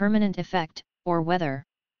without permanent effect, or whether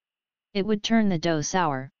it would turn the dough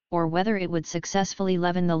sour, or whether it would successfully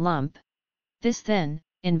leaven the lump. This then,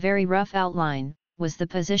 in very rough outline, was the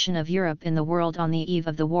position of Europe in the world on the eve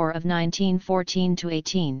of the War of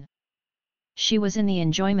 1914–18. She was in the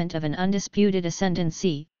enjoyment of an undisputed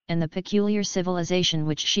ascendancy, and the peculiar civilization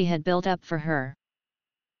which she had built up for her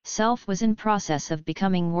self was in process of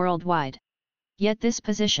becoming worldwide. Yet this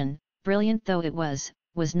position, brilliant though it was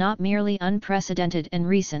not merely unprecedented and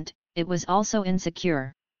recent, it was also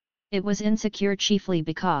insecure. It was insecure chiefly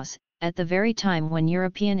because, at the very time when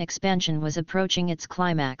European expansion was approaching its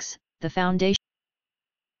climax, the foundations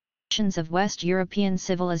of West European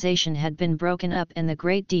civilization had been broken up and the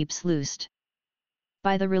great deeps loosed.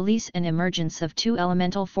 By the release and emergence of 2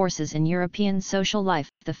 elemental forces in European social life,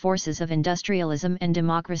 the forces of industrialism and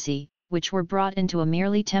democracy, which were brought into a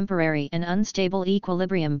merely temporary and unstable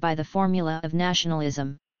equilibrium by the formula of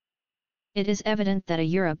nationalism. It is evident that a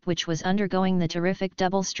Europe which was undergoing the terrific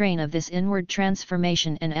double strain of this inward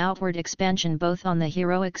transformation and outward expansion both on the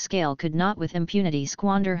heroic scale could not with impunity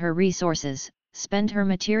squander her resources, spend her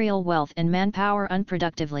material wealth and manpower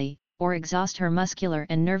unproductively, or exhaust her muscular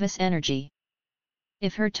and nervous energy.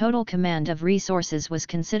 If her total command of resources was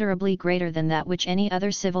considerably greater than that which any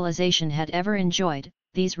other civilization had ever enjoyed,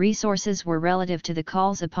 these resources were relative to the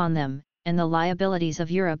calls upon them, and the liabilities of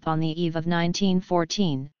Europe on the eve of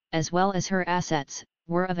 1914, as well as her assets,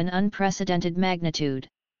 were of an unprecedented magnitude.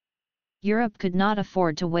 Europe could not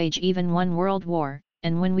afford to wage even one world war,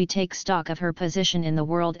 and when we take stock of her position in the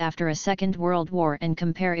world after a Second World War and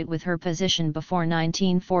compare it with her position before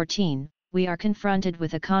 1914, we are confronted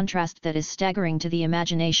with a contrast that is staggering to the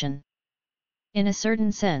imagination. In a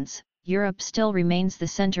certain sense, Europe still remains the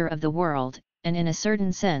center of the world, and in a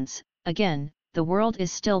certain sense, again, the world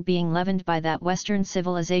is still being leavened by that Western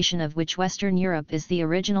civilization of which Western Europe is the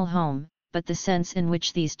original home, but the sense in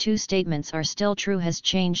which these two statements are still true has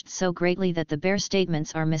changed so greatly that the bare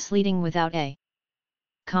statements are misleading without a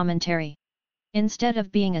commentary. Instead of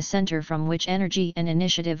being a center from which energy and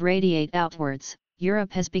initiative radiate outwards,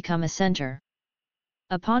 Europe has become a center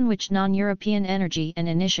upon which non-European energy and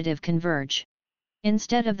initiative converge.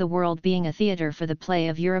 Instead of the world being a theater for the play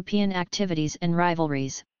of European activities and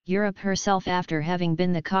rivalries, Europe herself, after having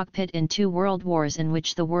been the cockpit in two world wars in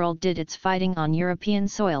which the world did its fighting on European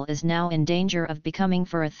soil, is now in danger of becoming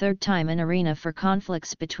for a third time an arena for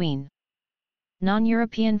conflicts between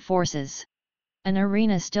non-European forces. An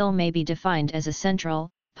arena still may be defined as a central,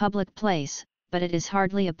 public place, but it is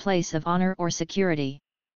hardly a place of honor or security.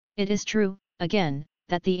 It is true, again,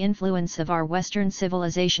 that the influence of our Western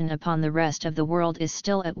civilization upon the rest of the world is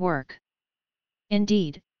still at work.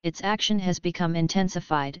 Indeed, its action has become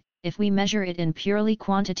intensified, if we measure it in purely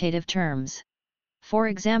quantitative terms. For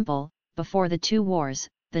example, before the two wars,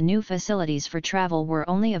 the new facilities for travel were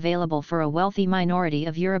only available for a wealthy minority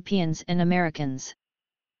of Europeans and Americans.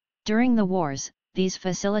 During the wars, these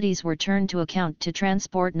facilities were turned to account to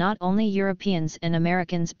transport not only Europeans and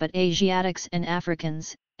Americans but Asiatics and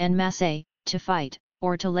Africans, en masse, to fight,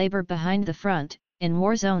 or to labor behind the front, in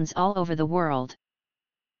war zones all over the world.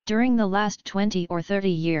 During the last 20 or 30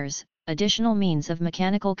 years, additional means of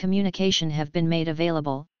mechanical communication have been made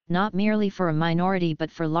available, not merely for a minority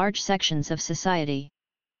but for large sections of society.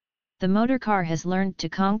 The motor car has learned to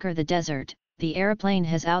conquer the desert, the airplane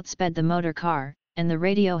has outsped the motor car, and the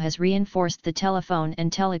radio has reinforced the telephone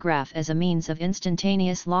and telegraph as a means of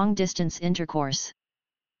instantaneous long-distance intercourse.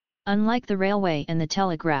 Unlike the railway and the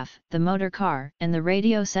telegraph, the motor car and the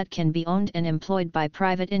radio set can be owned and employed by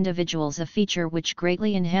private individuals, a feature which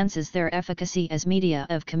greatly enhances their efficacy as media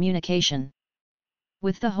of communication.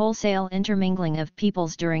 With the wholesale intermingling of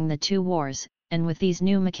peoples during the two wars, and with these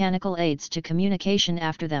new mechanical aids to communication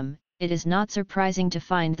after them, it is not surprising to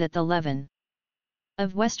find that the leaven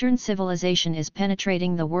of Western civilization is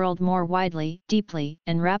penetrating the world more widely, deeply,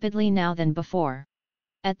 and rapidly now than before.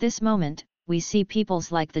 At this moment, we see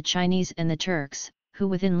peoples like the Chinese and the Turks, who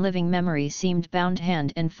within living memory seemed bound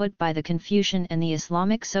hand and foot by the Confucian and the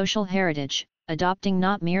Islamic social heritage, adopting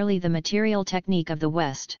not merely the material technique of the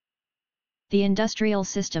West, the industrial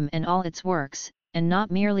system and all its works, and not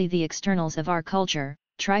merely the externals of our culture,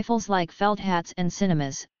 trifles like felt hats and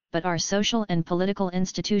cinemas, but our social and political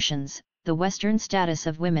institutions, the Western status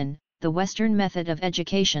of women, the Western method of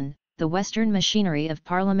education, the Western machinery of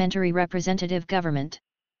parliamentary representative government.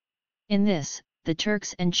 In this, the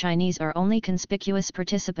Turks and Chinese are only conspicuous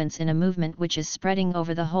participants in a movement which is spreading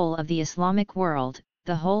over the whole of the Islamic world,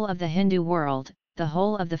 the whole of the Hindu world, the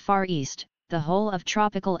whole of the Far East, the whole of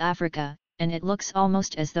tropical Africa, and it looks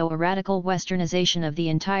almost as though a radical westernization of the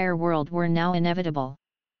entire world were now inevitable.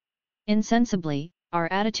 Insensibly, our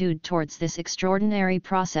attitude towards this extraordinary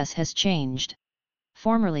process has changed.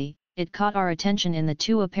 Formerly, it caught our attention in the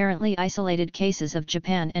two apparently isolated cases of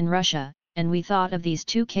Japan and Russia, and we thought of these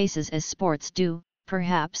two cases as sports due,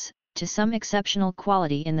 perhaps, to some exceptional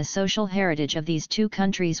quality in the social heritage of these two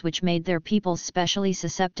countries which made their peoples specially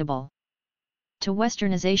susceptible to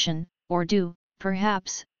westernization, or due,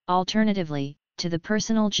 perhaps, alternatively, to the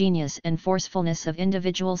personal genius and forcefulness of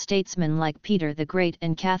individual statesmen like Peter the Great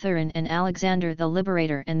and Catherine and Alexander the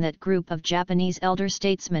Liberator, and that group of Japanese elder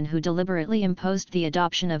statesmen who deliberately imposed the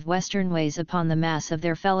adoption of Western ways upon the mass of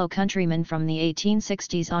their fellow countrymen from the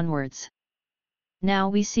 1860s onwards. Now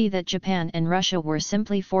we see that Japan and Russia were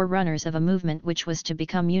simply forerunners of a movement which was to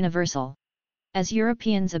become universal. As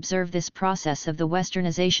Europeans observe this process of the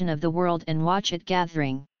westernization of the world and watch it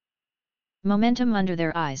gathering momentum under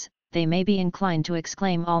their eyes, they may be inclined to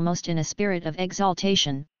exclaim almost in a spirit of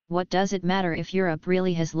exaltation, "What does it matter if Europe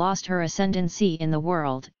really has lost her ascendancy in the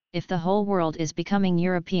world, if the whole world is becoming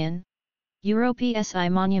European? Europes I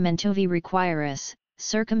monumentovi requiris,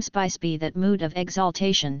 circumspice be that mood of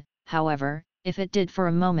exaltation, however, if it did for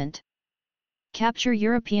a moment capture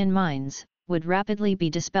European minds, would rapidly be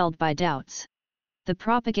dispelled by doubts. The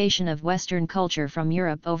propagation of Western culture from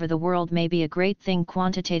Europe over the world may be a great thing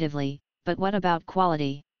quantitatively, but what about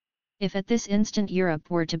quality? If at this instant Europe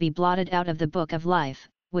were to be blotted out of the book of life,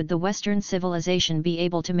 would the Western civilization be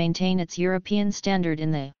able to maintain its European standard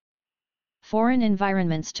in the foreign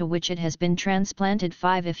environments to which it has been transplanted?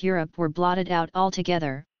 5. If Europe were blotted out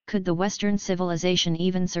altogether, could the Western civilization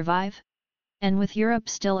even survive? And with Europe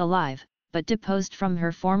still alive, but deposed from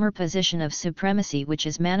her former position of supremacy, which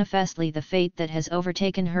is manifestly the fate that has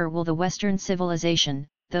overtaken her, will the Western civilization,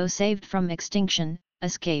 though saved from extinction,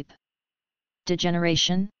 escape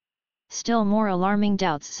degeneration? Still more alarming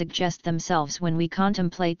doubts suggest themselves when we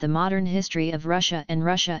contemplate the modern history of Russia, and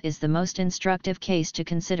Russia is the most instructive case to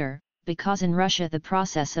consider, because in Russia the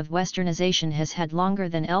process of westernization has had longer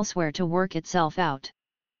than elsewhere to work itself out.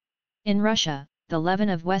 In Russia, the leaven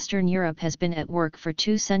of Western Europe has been at work for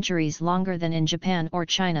 2 centuries longer than in Japan or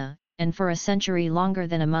China, and for a century longer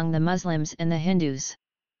than among the Muslims and the Hindus.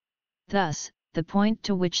 Thus, the point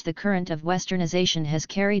to which the current of westernization has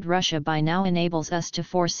carried Russia by now enables us to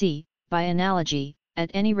foresee, by analogy,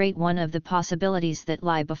 at any rate one of the possibilities that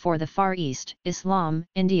lie before the Far East, Islam,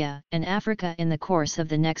 India, and Africa in the course of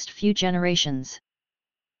the next few generations.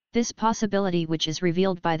 This possibility, which is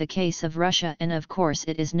revealed by the case of Russia, and of course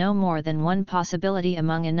it is no more than one possibility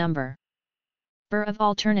among a number of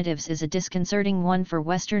alternatives, is a disconcerting one for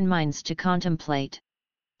Western minds to contemplate.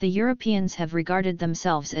 The Europeans have regarded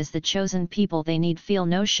themselves as the chosen people. They need feel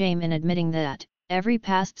no shame in admitting that every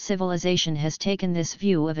past civilization has taken this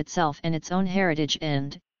view of itself and its own heritage,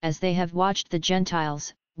 and, as they have watched the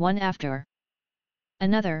Gentiles, one after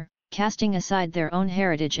another, casting aside their own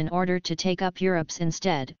heritage in order to take up Europe's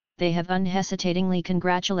instead, they have unhesitatingly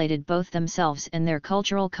congratulated both themselves and their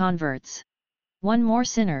cultural converts. One more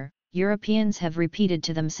sinner, Europeans have repeated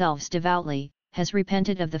to themselves devoutly, has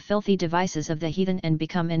repented of the filthy devices of the heathen and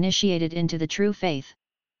become initiated into the true faith.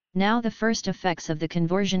 Now the first effects of the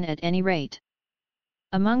conversion, at any rate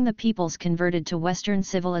among the peoples converted to Western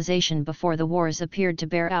civilization before the wars, appeared to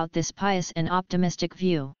bear out this pious and optimistic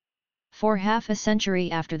view. For half a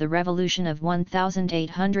century after the revolution of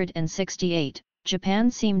 1868,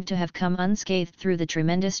 Japan seemed to have come unscathed through the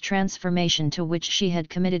tremendous transformation to which she had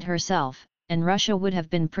committed herself, and Russia would have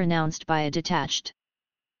been pronounced by a detached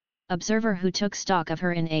observer who took stock of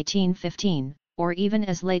her in 1815, or even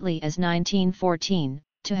as lately as 1914,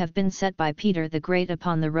 to have been set by Peter the Great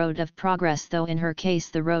upon the road of progress, though in her case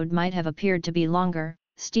the road might have appeared to be longer,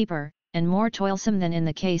 steeper, and more toilsome than in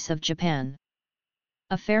the case of Japan.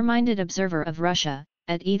 A fair-minded observer of Russia,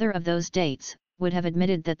 at either of those dates, would have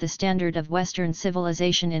admitted that the standard of Western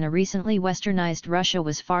civilization in a recently westernized Russia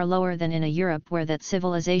was far lower than in a Europe where that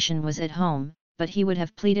civilization was at home, but he would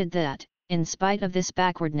have pleaded that, in spite of this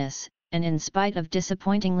backwardness, and in spite of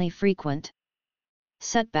disappointingly frequent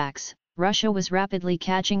setbacks, Russia was rapidly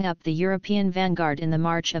catching up the European vanguard in the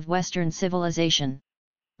march of Western civilization.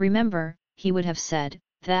 Remember, he would have said,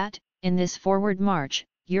 that, in this forward march,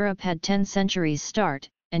 Europe had 10 centuries start,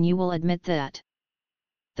 and you will admit that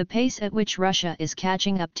the pace at which Russia is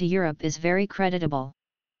catching up to Europe is very creditable.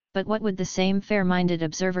 But what would the same fair-minded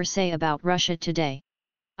observer say about Russia today?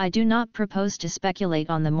 I do not propose to speculate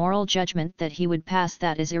on the moral judgment that he would pass.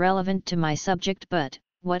 That is irrelevant to my subject, but,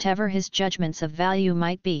 whatever his judgments of value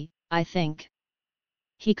might be, I think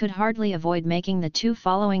he could hardly avoid making the 2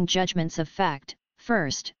 following judgments of fact.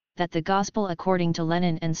 First, that the Gospel according to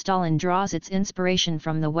Lenin and Stalin draws its inspiration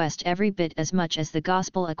from the West every bit as much as the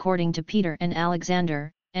Gospel according to Peter and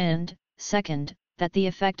Alexander, and, second, that the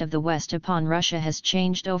effect of the West upon Russia has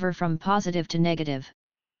changed over from positive to negative.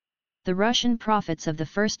 The Russian prophets of the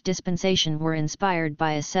first dispensation were inspired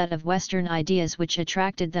by a set of Western ideas which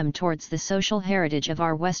attracted them towards the social heritage of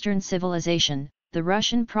our Western civilization. The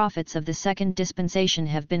Russian prophets of the second dispensation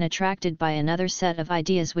have been attracted by another set of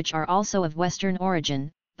ideas which are also of Western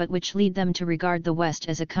origin, but which lead them to regard the West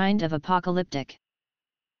as a kind of apocalyptic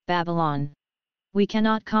Babylon. We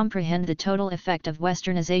cannot comprehend the total effect of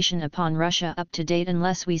westernization upon Russia up to date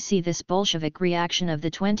unless we see this Bolshevik reaction of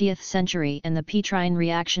the 20th century and the Petrine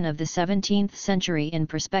reaction of the 17th century in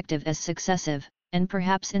perspective as successive, and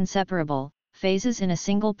perhaps inseparable, phases in a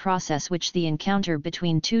single process which the encounter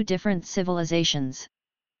between 2 different civilizations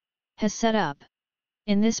has set up.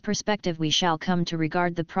 In this perspective we shall come to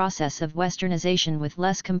regard the process of westernization with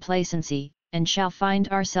less complacency, and shall find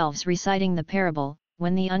ourselves reciting the parable,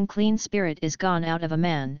 when the unclean spirit is gone out of a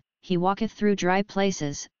man, he walketh through dry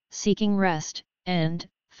places, seeking rest, and,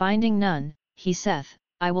 finding none, he saith,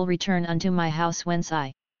 I will return unto my house whence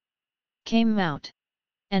I came out.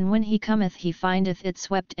 And when he cometh he findeth it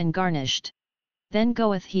swept and garnished. Then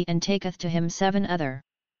goeth he and taketh to him 7 other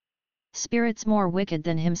spirits more wicked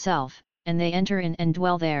than himself, and they enter in and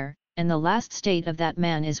dwell there, and the last state of that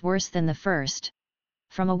man is worse than the first.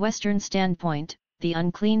 From a Western standpoint, the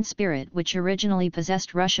unclean spirit which originally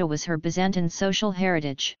possessed Russia was her Byzantine social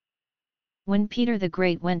heritage. When Peter the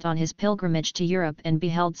Great went on his pilgrimage to Europe and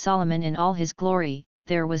beheld Solomon in all his glory,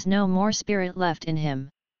 there was no more spirit left in him.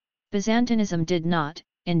 Byzantinism did not,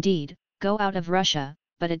 indeed, go out of Russia,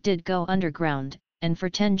 but it did go underground, and for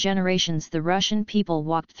 10 generations the Russian people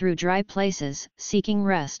walked through dry places, seeking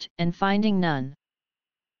rest and finding none.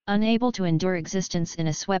 Unable to endure existence in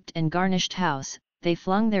a swept and garnished house, they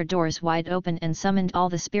flung their doors wide open and summoned all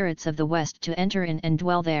the spirits of the West to enter in and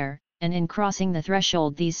dwell there, and in crossing the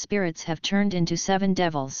threshold these spirits have turned into 7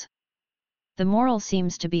 devils. The moral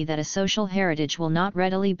seems to be that a social heritage will not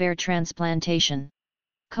readily bear transplantation.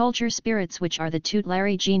 Culture spirits, which are the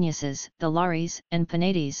tutelary geniuses, the Lares and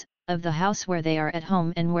Penates, of the house where they are at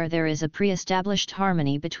home and where there is a pre-established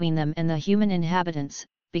harmony between them and the human inhabitants,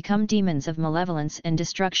 become demons of malevolence and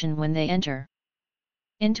destruction when they enter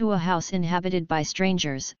into a house inhabited by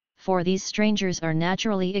strangers, for these strangers are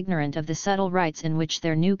naturally ignorant of the subtle rites in which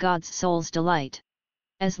their new gods' souls delight.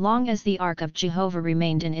 As long as the Ark of Jehovah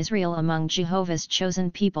remained in Israel among Jehovah's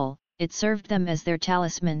chosen people, it served them as their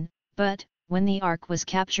talisman, but, when the Ark was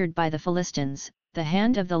captured by the Philistines, the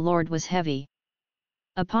hand of the Lord was heavy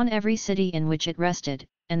upon every city in which it rested,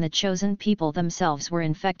 and the chosen people themselves were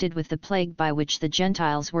infected with the plague by which the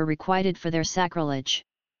Gentiles were requited for their sacrilege.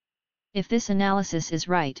 If this analysis is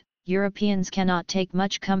right, Europeans cannot take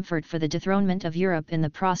much comfort for the dethronement of Europe in the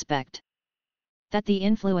prospect that the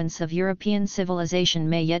influence of European civilization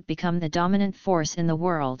may yet become the dominant force in the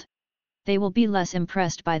world. They will be less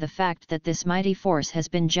impressed by the fact that this mighty force has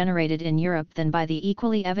been generated in Europe than by the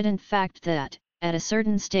equally evident fact that, at a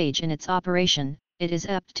certain stage in its operation, it is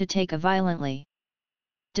apt to take a violently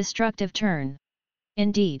destructive turn.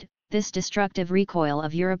 Indeed, this destructive recoil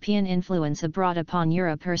of European influence abroad upon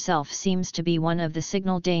Europe herself seems to be one of the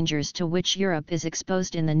signal dangers to which Europe is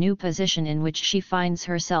exposed in the new position in which she finds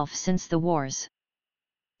herself since the wars.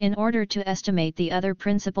 In order to estimate the other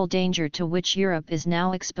principal danger to which Europe is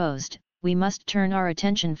now exposed, we must turn our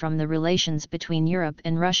attention from the relations between Europe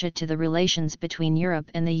and Russia to the relations between Europe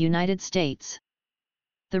and the United States.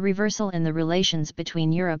 The reversal in the relations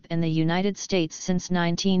between Europe and the United States since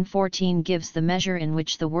 1914 gives the measure in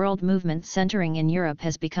which the world movement centering in Europe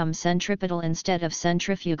has become centripetal instead of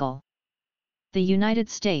centrifugal. The United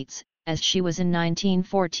States, as she was in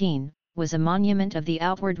 1914, was a monument of the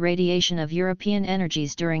outward radiation of European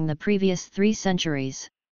energies during the previous 3 centuries.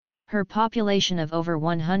 Her population of over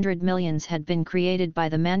 100 millions had been created by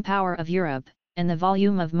the manpower of Europe, and the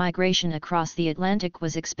volume of migration across the Atlantic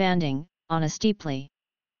was expanding, on a steeply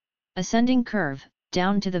ascending curve,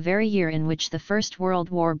 down to the very year in which the First World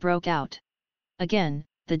War broke out. Again,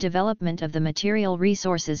 the development of the material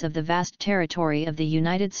resources of the vast territory of the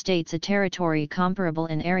United States, a territory comparable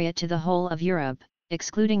in area to the whole of Europe,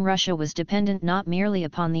 excluding Russia, was dependent not merely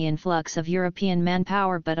upon the influx of European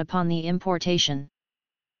manpower but upon the importation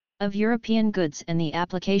of European goods and the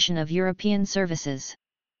application of European services.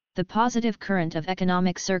 The positive current of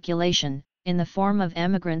economic circulation, in the form of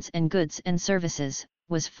emigrants and goods and services,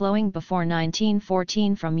 was flowing before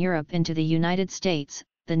 1914 from Europe into the United States.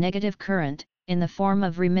 The negative current, in the form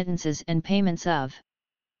of remittances and payments of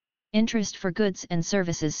interest for goods and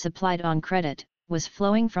services supplied on credit, was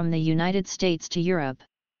flowing from the United States to Europe.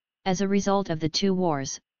 As a result of the 2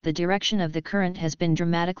 wars, the direction of the current has been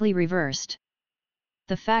dramatically reversed.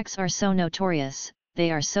 The facts are so notorious,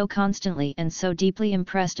 they are so constantly and so deeply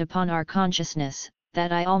impressed upon our consciousness,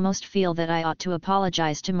 that I almost feel that I ought to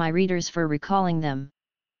apologize to my readers for recalling them.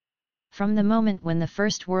 From the moment when the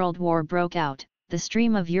First World War broke out, the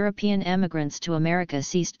stream of European emigrants to America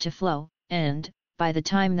ceased to flow, and, by the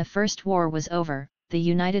time the First War was over, the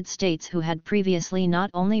United States, who had previously not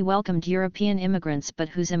only welcomed European immigrants but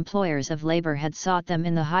whose employers of labor had sought them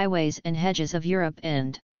in the highways and hedges of Europe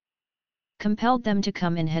and compelled them to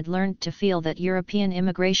come in, had learned to feel that European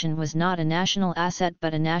immigration was not a national asset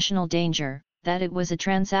but a national danger, that it was a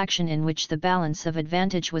transaction in which the balance of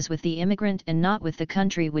advantage was with the immigrant and not with the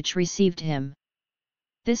country which received him.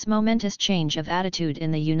 This momentous change of attitude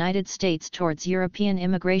in the United States towards European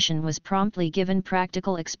immigration was promptly given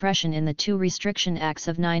practical expression in the 2 Restriction Acts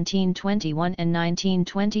of 1921 and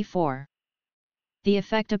 1924. The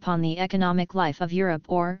effect upon the economic life of Europe,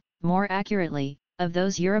 or, more accurately, of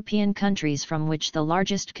those European countries from which the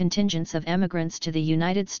largest contingents of emigrants to the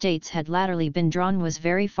United States had latterly been drawn was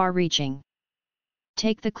very far-reaching.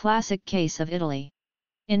 Take the classic case of Italy.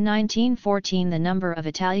 In 1914 the number of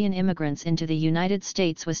Italian immigrants into the United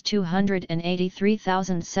States was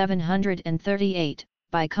 283,738,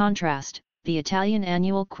 by contrast, the Italian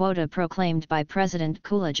annual quota proclaimed by President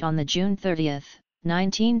Coolidge on June 30,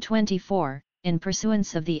 1924, in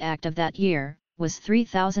pursuance of the act of that year, was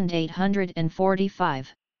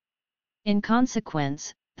 3,845. In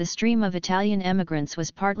consequence, the stream of Italian emigrants was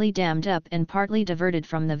partly dammed up and partly diverted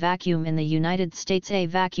from the vacuum in the United States, a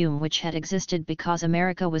vacuum which had existed because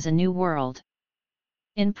America was a new world.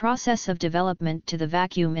 In process of development to the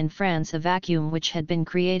vacuum in France, a vacuum which had been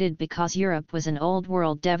created because Europe was an old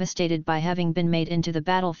world devastated by having been made into the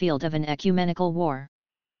battlefield of an ecumenical war.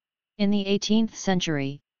 In the 18th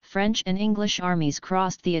century, French and English armies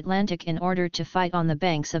crossed the Atlantic in order to fight on the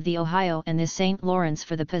banks of the Ohio and the St. Lawrence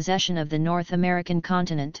for the possession of the North American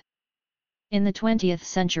continent. In the 20th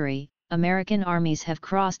century, American armies have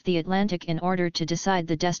crossed the Atlantic in order to decide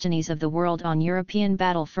the destinies of the world on European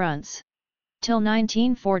battlefronts. Till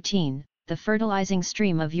 1914, the fertilizing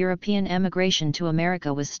stream of European emigration to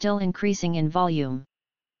America was still increasing in volume.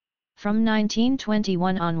 From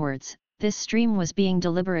 1921 onwards, this stream was being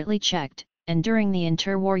deliberately checked, and during the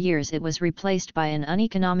interwar years it was replaced by an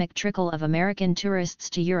uneconomic trickle of American tourists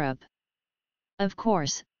to Europe. Of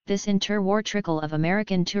course, this interwar trickle of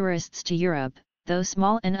American tourists to Europe, though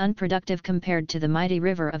small and unproductive compared to the mighty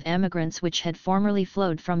river of emigrants which had formerly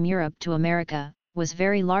flowed from Europe to America, was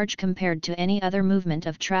very large compared to any other movement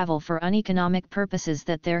of travel for uneconomic purposes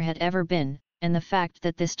that there had ever been, and the fact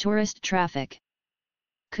that this tourist traffic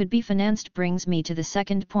could be financed brings me to the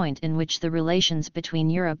second point in which the relations between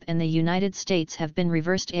Europe and the United States have been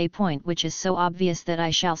reversed, a point which is so obvious that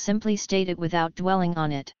I shall simply state it without dwelling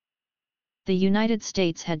on it. The United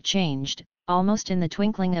States had changed, almost in the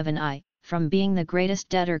twinkling of an eye, from being the greatest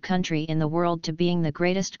debtor country in the world to being the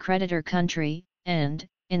greatest creditor country, and,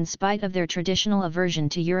 in spite of their traditional aversion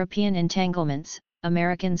to European entanglements,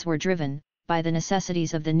 Americans were driven, by the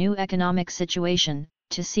necessities of the new economic situation,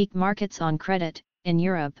 to seek markets on credit, in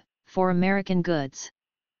Europe, for American goods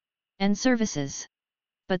and services.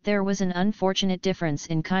 But there was an unfortunate difference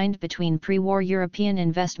in kind between pre-war European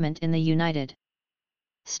investment in the United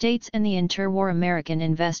States and the interwar American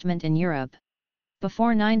investment in Europe.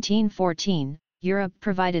 Before 1914, Europe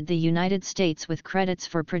provided the United States with credits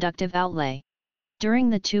for productive outlay.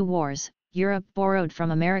 During the two wars, Europe borrowed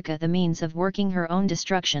from America the means of working her own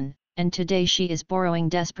destruction, and today she is borrowing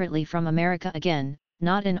desperately from America again,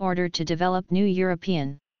 not in order to develop new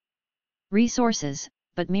European resources,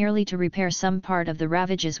 but merely to repair some part of the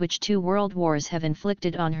ravages which two world wars have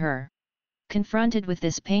inflicted on her. Confronted with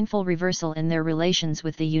this painful reversal in their relations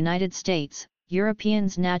with the United States,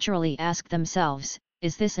 Europeans naturally ask themselves,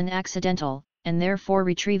 is this an accidental, and therefore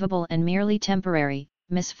retrievable and merely temporary,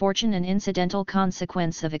 misfortune and incidental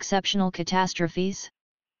consequence of exceptional catastrophes?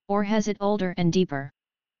 Or has it older and deeper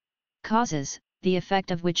causes, the effect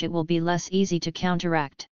of which it will be less easy to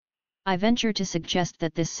counteract? I venture to suggest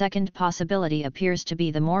that this second possibility appears to be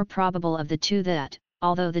the more probable of the two, that,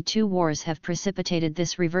 although the two wars have precipitated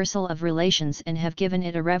this reversal of relations and have given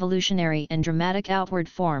it a revolutionary and dramatic outward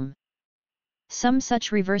form, some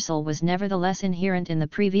such reversal was nevertheless inherent in the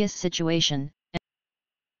previous situation,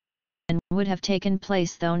 and would have taken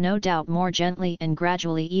place, though no doubt more gently and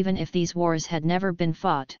gradually, even if these wars had never been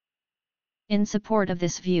fought. In support of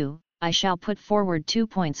this view, I shall put forward 2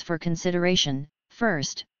 points for consideration.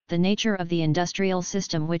 First, the nature of the industrial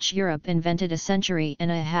system which Europe invented a century and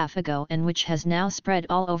a half ago and which has now spread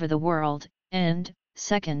all over the world, and,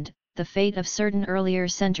 second, the fate of certain earlier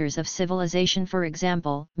centers of civilization, for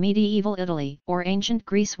example, medieval Italy or ancient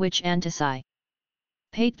Greece, which anticipate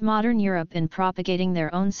modern Europe in propagating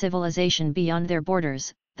their own civilization beyond their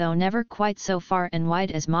borders, though never quite so far and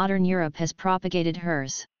wide as modern Europe has propagated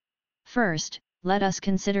hers. First, let us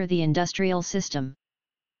consider the industrial system.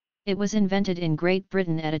 It was invented in Great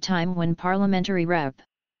Britain at a time when parliamentary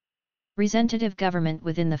representative government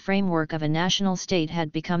within the framework of a national state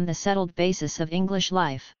had become the settled basis of English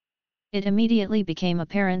life. It immediately became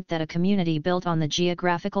apparent that a community built on the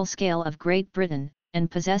geographical scale of Great Britain,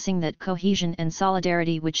 and possessing that cohesion and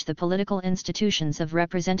solidarity which the political institutions of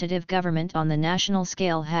representative government on the national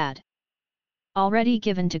scale had already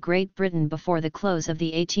given to Great Britain before the close of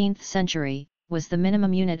the 18th century, was the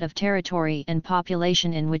minimum unit of territory and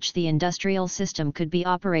population in which the industrial system could be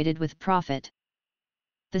operated with profit.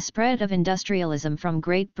 The spread of industrialism from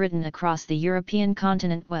Great Britain across the European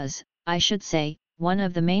continent was, I should say, one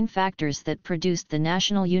of the main factors that produced the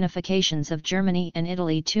national unifications of Germany and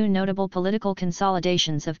Italy, two notable political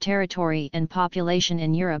consolidations of territory and population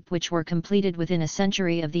in Europe which were completed within a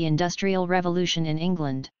century of the Industrial Revolution in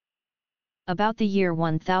England. About the year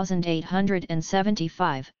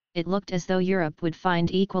 1875, it looked as though Europe would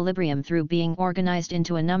find equilibrium through being organized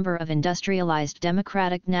into a number of industrialized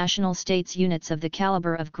democratic national states units of the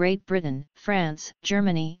caliber of Great Britain, France,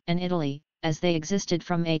 Germany, and Italy, as they existed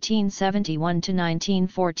from 1871 to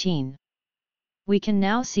 1914. We can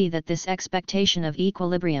now see that this expectation of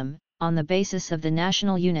equilibrium, on the basis of the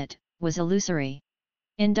national unit, was illusory.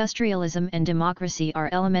 Industrialism and democracy are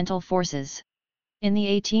elemental forces. In the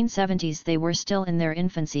 1870s they were still in their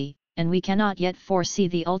infancy, and we cannot yet foresee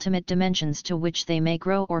the ultimate dimensions to which they may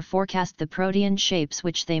grow or forecast the protean shapes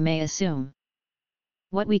which they may assume.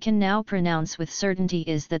 What we can now pronounce with certainty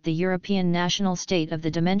is that the European national state of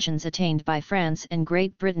the dimensions attained by France and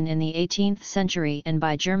Great Britain in the 18th century and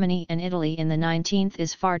by Germany and Italy in the 19th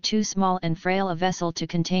is far too small and frail a vessel to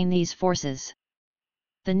contain these forces.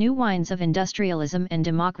 The new wines of industrialism and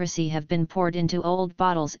democracy have been poured into old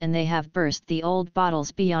bottles and they have burst the old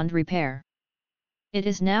bottles beyond repair. It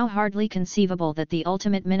is now hardly conceivable that the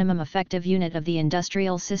ultimate minimum effective unit of the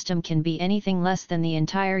industrial system can be anything less than the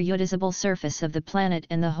entire usable surface of the planet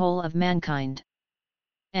and the whole of mankind.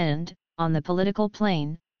 And, on the political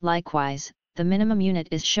plane, likewise, the minimum unit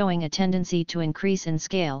is showing a tendency to increase in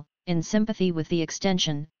scale, in sympathy with the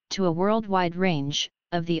extension, to a worldwide range,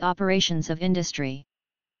 of the operations of industry.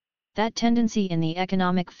 That tendency in the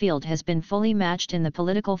economic field has been fully matched in the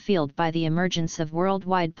political field by the emergence of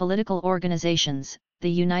worldwide political organizations, the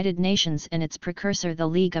United Nations and its precursor the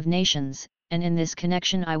League of Nations, and in this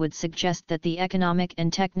connection I would suggest that the economic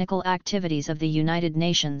and technical activities of the United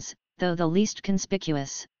Nations, though the least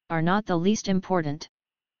conspicuous, are not the least important.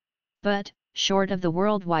 But, short of the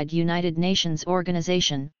worldwide United Nations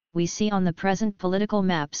organization, we see on the present political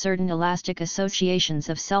map certain elastic associations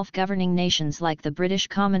of self-governing nations like the British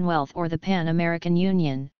Commonwealth or the Pan-American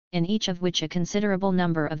Union, in each of which a considerable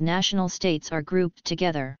number of national states are grouped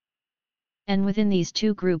together. And within these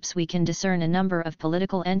two groups we can discern a number of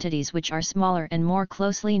political entities which are smaller and more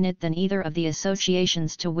closely knit than either of the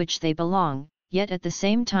associations to which they belong, yet at the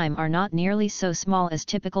same time are not nearly so small as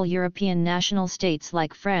typical European national states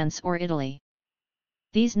like France or Italy.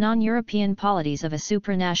 These non-European polities of a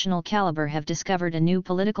supranational caliber have discovered a new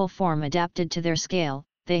political form adapted to their scale.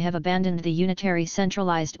 They have abandoned the unitary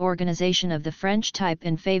centralized organization of the French type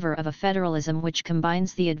in favor of a federalism which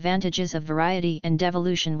combines the advantages of variety and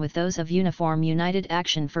devolution with those of uniform united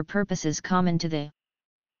action for purposes common to the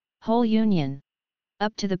whole Union.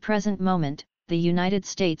 Up to the present moment, the United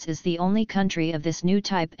States is the only country of this new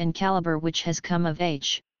type and caliber which has come of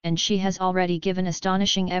age, and she has already given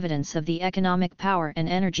astonishing evidence of the economic power and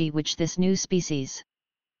energy which this new species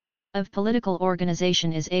of political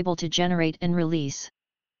organization is able to generate and release.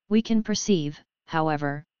 We can perceive,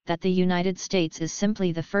 however, that the United States is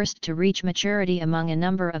simply the first to reach maturity among a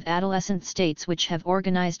number of adolescent states which have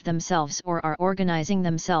organized themselves or are organizing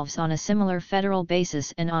themselves on a similar federal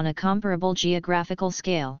basis and on a comparable geographical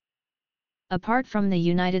scale. Apart from the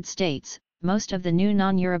United States, most of the new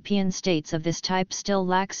non-European states of this type still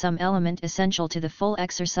lack some element essential to the full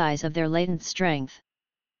exercise of their latent strength.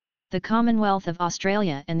 The Commonwealth of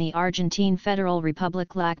Australia and the Argentine Federal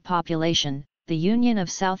Republic lack population, the Union of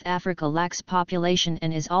South Africa lacks population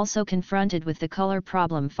and is also confronted with the color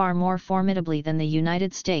problem far more formidably than the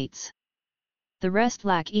United States. The rest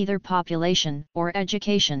lack either population, or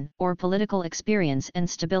education, or political experience and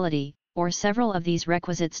stability, or several of these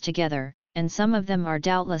requisites together, and some of them are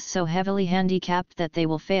doubtless so heavily handicapped that they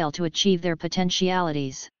will fail to achieve their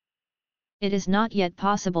potentialities. It is not yet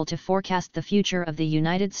possible to forecast the future of the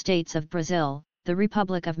United States of Brazil, the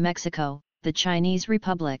Republic of Mexico, the Chinese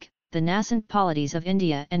Republic, the nascent polities of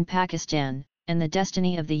India and Pakistan, and the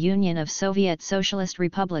destiny of the Union of Soviet Socialist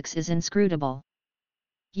Republics is inscrutable.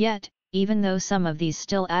 Yet, even though some of these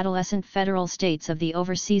still adolescent federal states of the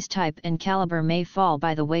overseas type and caliber may fall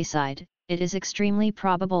by the wayside, it is extremely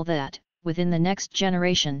probable that, within the next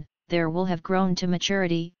generation, there will have grown to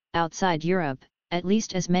maturity, outside Europe, at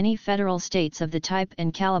least as many federal states of the type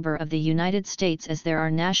and caliber of the United States as there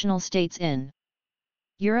are national states in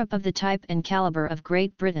Europe of the type and caliber of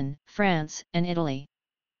Great Britain, France, and Italy.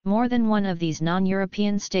 More than one of these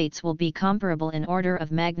non-European states will be comparable in order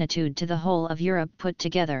of magnitude to the whole of Europe put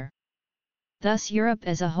together. Thus Europe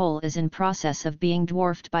as a whole is in process of being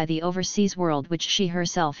dwarfed by the overseas world which she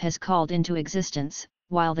herself has called into existence,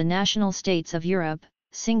 while the national states of Europe,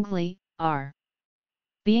 singly, are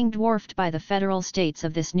being dwarfed by the federal states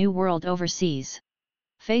of this new world overseas.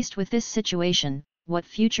 Faced with this situation, what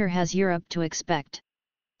future has Europe to expect?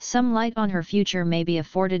 Some light on her future may be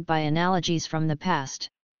afforded by analogies from the past.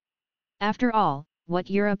 After all, what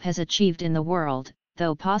Europe has achieved in the world,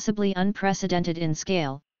 though possibly unprecedented in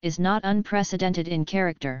scale, is not unprecedented in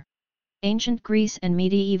character. Ancient Greece and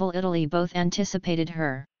medieval Italy both anticipated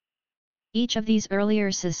her. Each of these earlier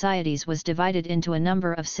societies was divided into a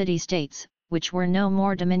number of city-states, which were no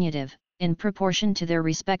more diminutive, in proportion to their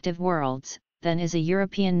respective worlds, than is a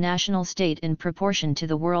European national state in proportion to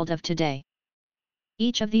the world of today.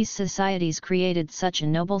 Each of these societies created such a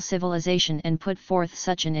noble civilization and put forth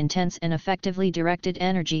such an intense and effectively directed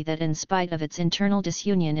energy that in spite of its internal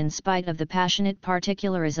disunion, in spite of the passionate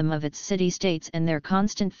particularism of its city-states and their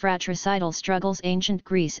constant fratricidal struggles, ancient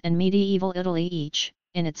Greece and medieval Italy each,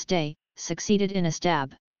 in its day, succeeded in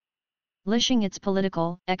establishing its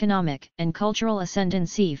political, economic, and cultural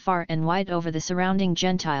ascendancy far and wide over the surrounding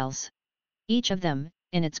Gentiles. Each of them,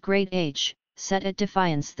 in its great age, set at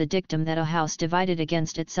defiance the dictum that a house divided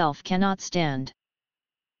against itself cannot stand.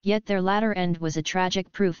 Yet their latter end was a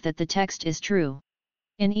tragic proof that the text is true.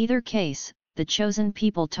 In either case, the chosen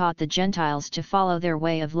people taught the Gentiles to follow their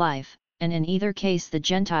way of life, and in either case the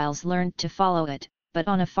Gentiles learned to follow it, but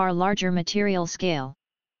on a far larger material scale.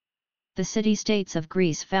 The city-states of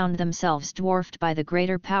Greece found themselves dwarfed by the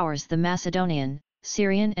greater powers, the Macedonian,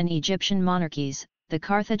 Syrian and Egyptian monarchies, the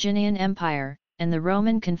Carthaginian Empire, and the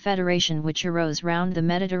Roman Confederation which arose round the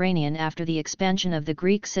Mediterranean after the expansion of the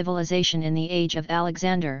Greek civilization in the age of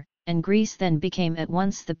Alexander, and Greece then became at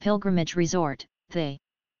once the pilgrimage resort, the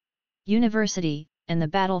university, and the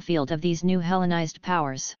battlefield of these new Hellenized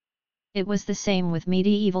powers. It was the same with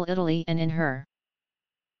medieval Italy, and in her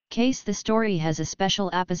case the story has a special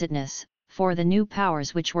appositeness, for the new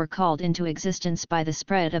powers which were called into existence by the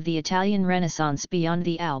spread of the Italian Renaissance beyond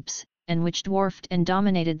the Alps, and which dwarfed and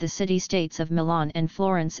dominated the city-states of Milan and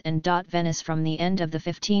Florence and Venice from the end of the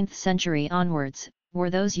 15th century onwards, were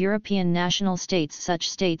those European national states, such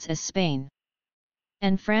states as Spain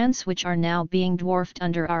and France, which are now being dwarfed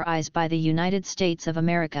under our eyes by the United States of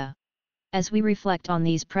America. As we reflect on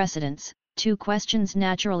these precedents, two questions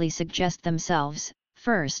naturally suggest themselves.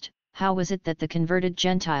 First, how was it that the converted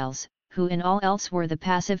Gentiles, who in all else were the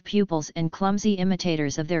passive pupils and clumsy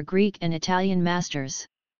imitators of their Greek and Italian masters,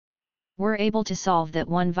 were able to solve that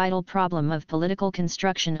one vital problem of political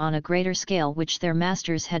construction on a greater scale which their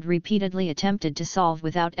masters had repeatedly attempted to solve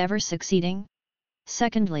without ever succeeding?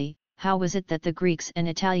 Secondly, how was it that the Greeks and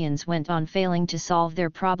Italians went on failing to solve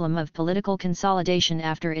their problem of political consolidation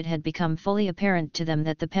after it had become fully apparent to them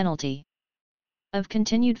that the penalty of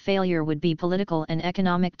continued failure would be political and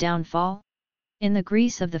economic downfall? In the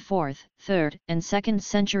Greece of the 4th, 3rd, and 2nd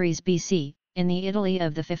centuries BC, in the Italy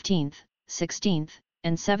of the 15th, 16th,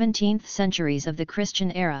 and 17th centuries of the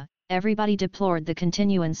Christian era, everybody deplored the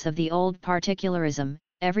continuance of the old particularism,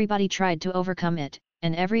 everybody tried to overcome it,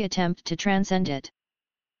 and every attempt to transcend it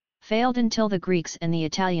failed until the Greeks and the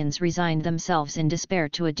Italians resigned themselves in despair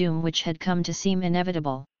to a doom which had come to seem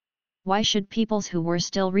inevitable. Why should peoples who were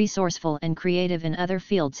still resourceful and creative in other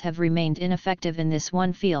fields have remained ineffective in this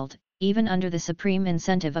one field, even under the supreme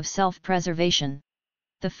incentive of self-preservation?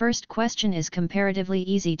 The first question is comparatively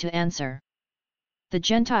easy to answer. The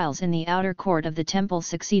Gentiles in the outer court of the temple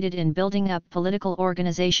succeeded in building up political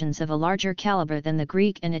organizations of a larger caliber than the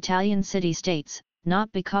Greek and Italian city-states, not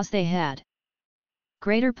because they had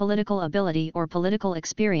greater political ability or political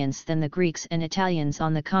experience than the Greeks and Italians.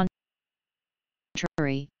 On the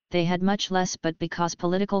contrary, they had much less, but because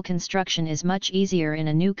political construction is much easier in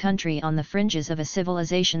a new country on the fringes of a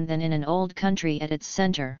civilization than in an old country at its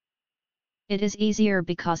center. It is easier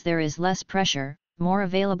because there is less pressure, more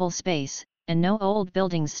available space, and no old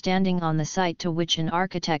buildings standing on the site to which an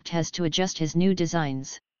architect has to adjust his new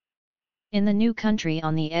designs. In the new country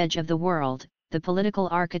on the edge of the world, the political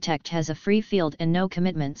architect has a free field and no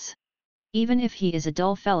commitments. Even if he is a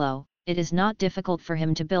dull fellow, it is not difficult for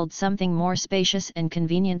him to build something more spacious and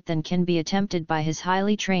convenient than can be attempted by his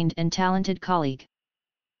highly trained and talented colleague,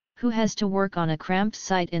 who has to work on a cramped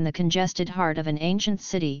site in the congested heart of an ancient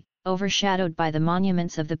city, overshadowed by the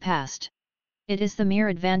monuments of the past. It is the mere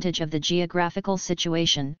advantage of the geographical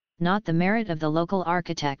situation, not the merit of the local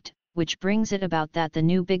architect, which brings it about that the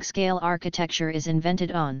new big-scale architecture is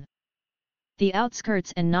invented on the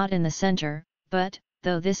outskirts and not in the center, but,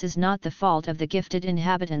 though this is not the fault of the gifted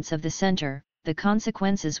inhabitants of the center, the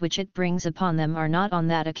consequences which it brings upon them are not on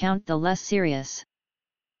that account the less serious.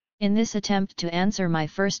 In this attempt to answer my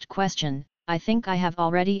first question, I think I have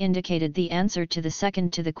already indicated the answer to the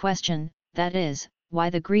second to the question, that is, why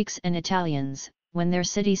the Greeks and Italians, when their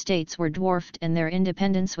city-states were dwarfed and their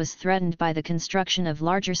independence was threatened by the construction of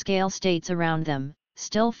larger-scale states around them,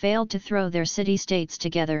 still failed to throw their city-states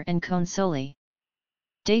together and consolidate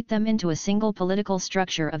them into a single political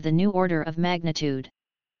structure of the new order of magnitude.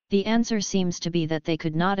 The answer seems to be that they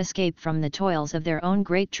could not escape from the toils of their own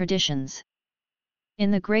great traditions.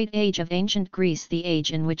 In the great age of ancient Greece, the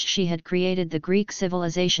age in which she had created the Greek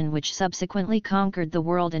civilization which subsequently conquered the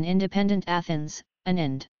world, an independent Athens, an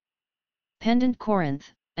independent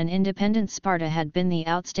Corinth, an independent Sparta had been the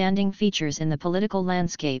outstanding features in the political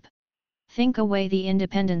landscape. Think away the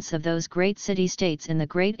independence of those great city-states in the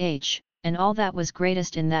great age, and all that was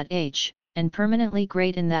greatest in that age, and permanently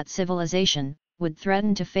great in that civilization, would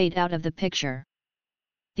threaten to fade out of the picture.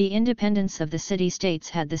 The independence of the city-states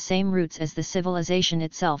had the same roots as the civilization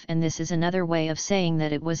itself, and this is another way of saying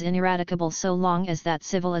that it was ineradicable so long as that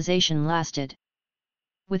civilization lasted.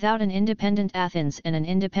 Without an independent Athens and an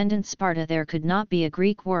independent Sparta there could not be a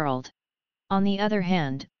Greek world. On the other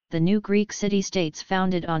hand, the new Greek city-states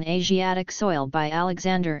founded on Asiatic soil by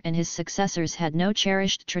Alexander and his successors had no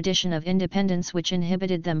cherished tradition of independence which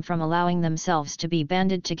inhibited them from allowing themselves to be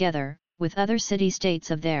banded together, with other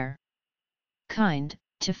city-states of their kind,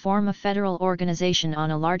 to form a federal organization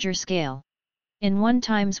on a larger scale. In one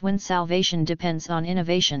times when salvation depends on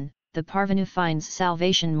innovation, the parvenu finds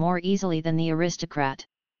salvation more easily than the aristocrat.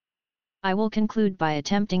 I will conclude by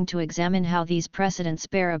attempting to examine how these precedents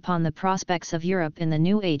bear upon the prospects of Europe in the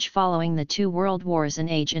new age following the two world wars, an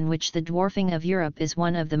age in which the dwarfing of Europe is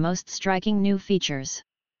one of the most striking new features.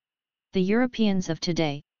 The Europeans of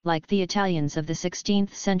today, like the Italians of the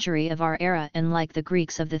 16th century of our era and like the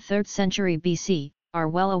Greeks of the 3rd century BC, are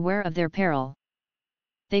well aware of their peril.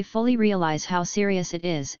 They fully realize how serious it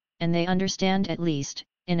is, and they understand at least,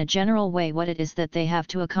 in a general way, what it is that they have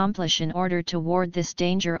to accomplish in order to ward this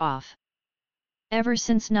danger off. Ever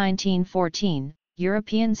since 1914,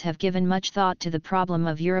 Europeans have given much thought to the problem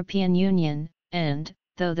of European Union, and,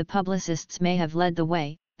 though the publicists may have led the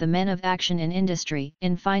way, the men of action in industry,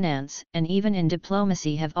 in finance, and even in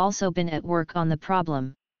diplomacy have also been at work on the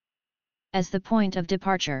problem. As the point of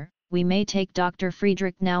departure, we may take Dr.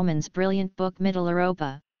 Friedrich Naumann's brilliant book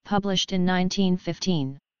Mitteleuropa, published in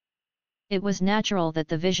 1915. It was natural that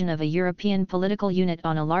the vision of a European political unit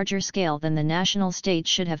on a larger scale than the national state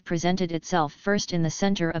should have presented itself first in the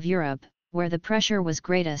center of Europe, where the pressure was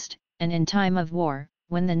greatest, and in time of war,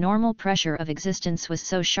 when the normal pressure of existence was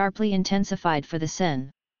so sharply intensified for the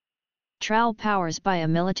Central powers by a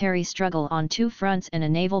military struggle on two fronts and a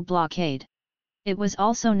naval blockade. It was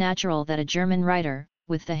also natural that a German writer,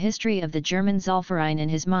 with the history of the German Zollverein in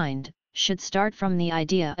his mind, should start from the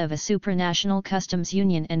idea of a supranational customs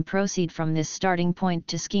union and proceed from this starting point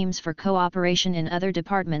to schemes for cooperation in other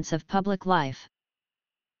departments of public life.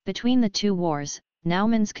 Between the two wars,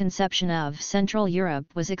 Naumann's conception of Central Europe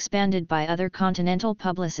was expanded by other continental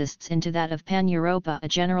publicists into that of Pan-Europa, a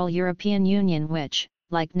general European Union which,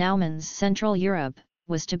 like Naumann's Central Europe,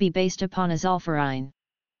 was to be based upon a Zollverein.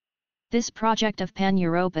 This project of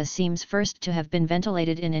Pan-Europa seems first to have been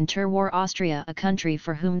ventilated in interwar Austria, a country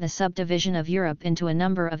for whom the subdivision of Europe into a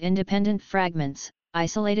number of independent fragments,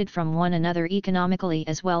 isolated from one another economically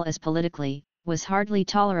as well as politically, was hardly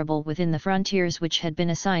tolerable within the frontiers which had been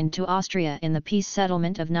assigned to Austria in the peace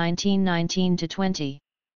settlement of 1919-20.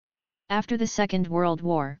 After the Second World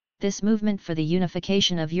War, this movement for the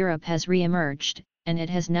unification of Europe has re-emerged, and it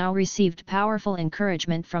has now received powerful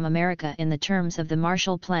encouragement from America in the terms of the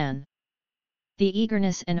Marshall Plan. The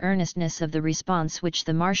eagerness and earnestness of the response which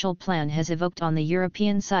the Marshall Plan has evoked on the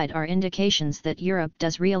European side are indications that Europe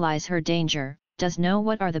does realize her danger, does know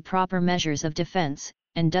what are the proper measures of defense,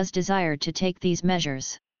 and does desire to take these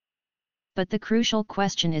measures. But the crucial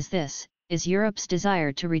question is this: is Europe's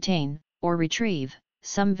desire to retain, or retrieve,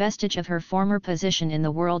 some vestige of her former position in the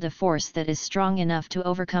world a force that is strong enough to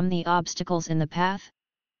overcome the obstacles in the path?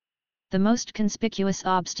 The most conspicuous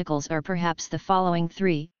obstacles are perhaps the following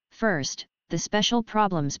three. First, the special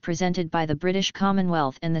problems presented by the British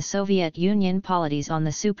Commonwealth and the Soviet Union polities on the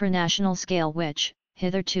supranational scale which,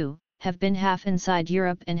 hitherto, have been half inside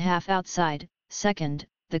Europe and half outside. Second,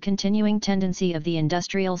 the continuing tendency of the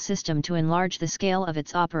industrial system to enlarge the scale of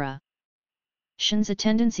its operations, a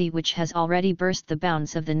tendency which has already burst the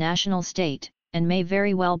bounds of the national state, and may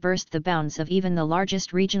very well burst the bounds of even the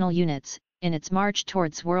largest regional units, in its march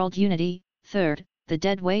towards world unity. Third, the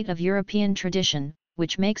dead weight of European tradition,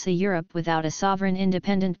 which makes a Europe without a sovereign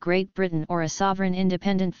independent Great Britain or a sovereign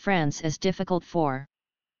independent France as difficult for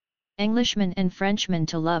Englishmen and Frenchmen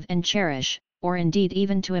to love and cherish, or indeed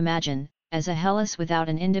even to imagine, as a Hellas without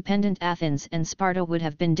an independent Athens and Sparta would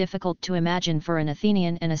have been difficult to imagine for an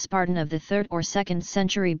Athenian and a Spartan of the 3rd or 2nd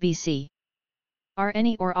century BC. Are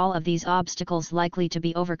any or all of these obstacles likely to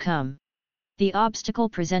be overcome? The obstacle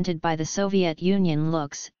presented by the Soviet Union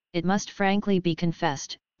looks, it must frankly be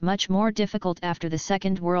confessed, much more difficult after the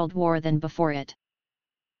Second World War than before it.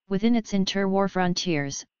 Within its interwar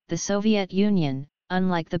frontiers, the Soviet Union,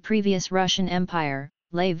 unlike the previous Russian Empire,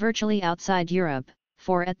 lay virtually outside Europe,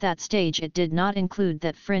 for at that stage it did not include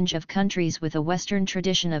that fringe of countries with a Western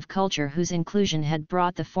tradition of culture whose inclusion had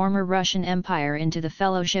brought the former Russian Empire into the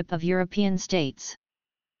fellowship of European states.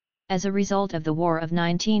 As a result of the War of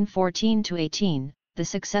 1914–18, the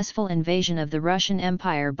successful invasion of the Russian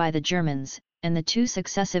Empire by the Germans, and the two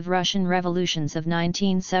successive Russian revolutions of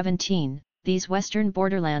 1917, these western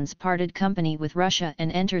borderlands parted company with Russia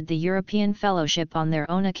and entered the European fellowship on their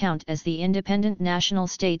own account as the independent national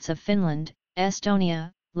states of Finland,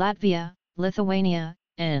 Estonia, Latvia, Lithuania,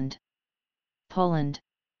 and Poland.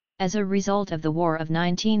 As a result of the War of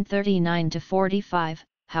 1939–45,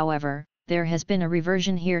 however, there has been a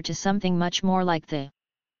reversion here to something much more like the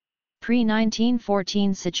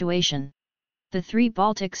pre-1914 situation. The three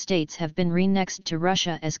Baltic states have been renexed to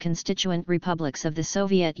Russia as constituent republics of the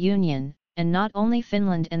Soviet Union, and not only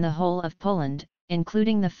Finland and the whole of Poland,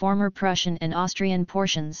 including the former Prussian and Austrian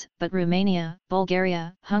portions, but Romania,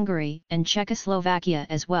 Bulgaria, Hungary, and Czechoslovakia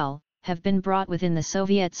as well, have been brought within the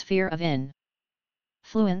Soviet sphere of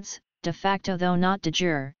influence, de facto though not de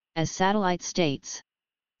jure, as satellite states.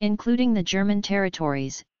 Including the German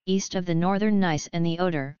territories, east of the northern Gneiss and the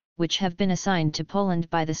Oder, which have been assigned to Poland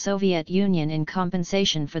by the Soviet Union in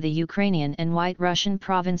compensation for the Ukrainian and White Russian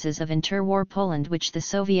provinces of interwar Poland which the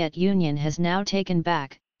Soviet Union has now taken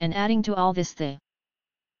back, and adding to all this the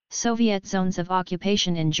Soviet zones of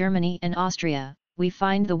occupation in Germany and Austria, we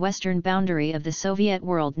find the western boundary of the Soviet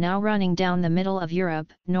world now running down the middle of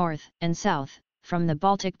Europe, north and south, from the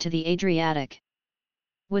Baltic to the Adriatic.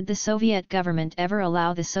 Would the Soviet government ever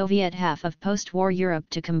allow the Soviet half of post-war Europe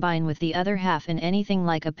to combine with the other half in anything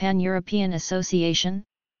like a pan-European association?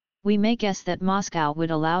 We may guess that Moscow would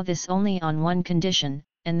allow this only on one condition,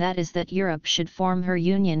 and that is that Europe should form her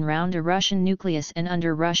union round a Russian nucleus and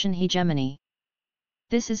under Russian hegemony.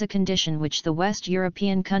 This is a condition which the West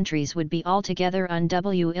European countries would be altogether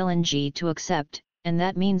unwilling to accept, and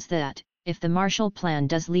that means that, if the Marshall Plan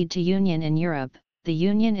does lead to union in Europe, the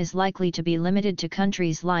Union is likely to be limited to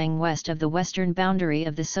countries lying west of the western boundary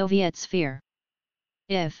of the Soviet sphere.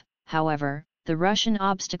 If, however, the Russian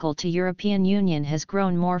obstacle to European Union has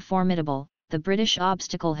grown more formidable, the British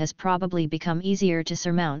obstacle has probably become easier to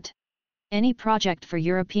surmount. Any project for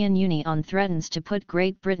European union threatens to put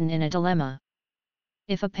Great Britain in a dilemma.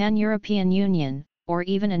 If a pan-European Union, or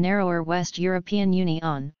even a narrower West European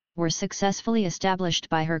Union, were successfully established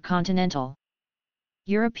by her continental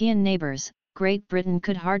European neighbours, Great Britain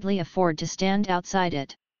could hardly afford to stand outside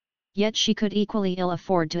it. Yet she could equally ill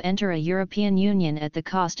afford to enter a European Union at the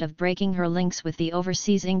cost of breaking her links with the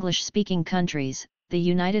overseas English-speaking countries, the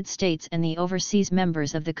United States and the overseas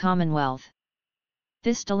members of the Commonwealth.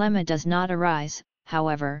 This dilemma does not arise,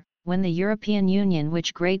 however, when the European Union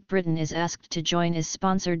which Great Britain is asked to join is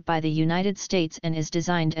sponsored by the United States and is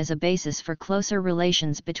designed as a basis for closer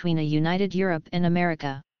relations between a united Europe and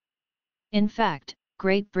America. In fact,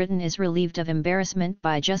 Great Britain is relieved of embarrassment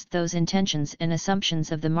by just those intentions and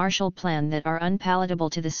assumptions of the Marshall Plan that are unpalatable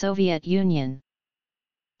to the Soviet Union.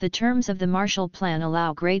 The terms of the Marshall Plan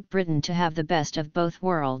allow Great Britain to have the best of both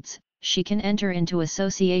worlds. She can enter into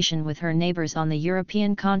association with her neighbours on the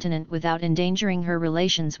European continent without endangering her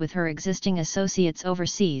relations with her existing associates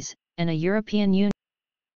overseas, and a European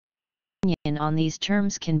Union on these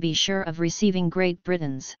terms can be sure of receiving Great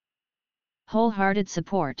Britain's wholehearted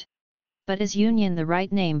support. But is union the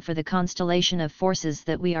right name for the constellation of forces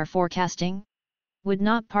that we are forecasting? Would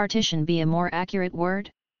not partition be a more accurate word?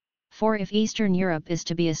 For if Eastern Europe is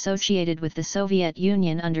to be associated with the Soviet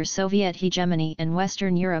Union under Soviet hegemony and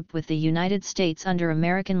Western Europe with the United States under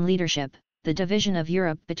American leadership, the division of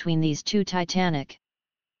Europe between these two titanic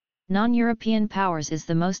non-European powers is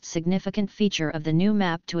the most significant feature of the new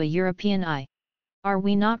map to a European eye. Are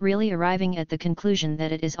we not really arriving at the conclusion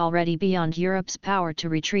that it is already beyond Europe's power to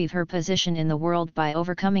retrieve her position in the world by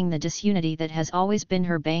overcoming the disunity that has always been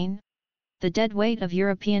her bane? The dead weight of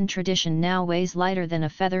European tradition now weighs lighter than a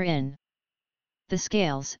feather in the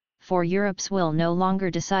scales, for Europe's will no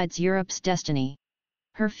longer decides Europe's destiny.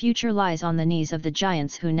 Her future lies on the knees of the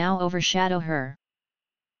giants who now overshadow her.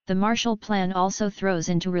 The Marshall Plan also throws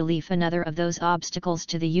into relief another of those obstacles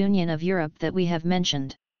to the union of Europe that we have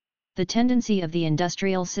mentioned. The tendency of the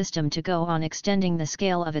industrial system to go on extending the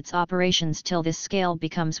scale of its operations till this scale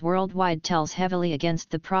becomes worldwide tells heavily against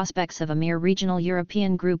the prospects of a mere regional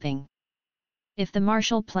European grouping. If the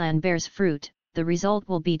Marshall Plan bears fruit, the result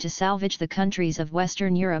will be to salvage the countries of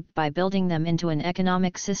Western Europe by building them into an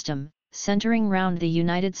economic system, centering round the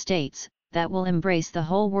United States, that will embrace the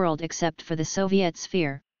whole world except for the Soviet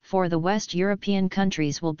sphere, for the West European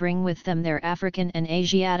countries will bring with them their African and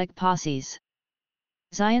Asiatic posses.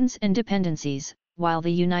 Zion's independencies, while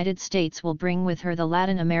the United States will bring with her the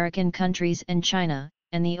Latin American countries and China,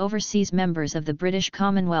 and the overseas members of the British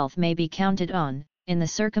Commonwealth may be counted on, in the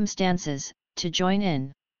circumstances, to join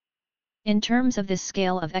in. In terms of this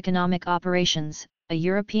scale of economic operations, a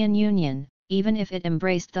European Union, even if it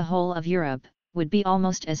embraced the whole of Europe, would be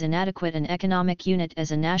almost as inadequate an economic unit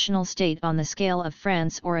as a national state on the scale of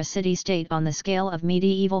France or a city-state on the scale of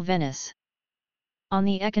medieval Venice. On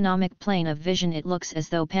the economic plane of vision it looks as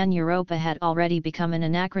though Pan-Europa had already become an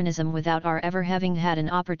anachronism without our ever having had an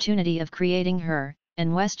opportunity of creating her,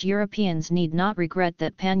 and West Europeans need not regret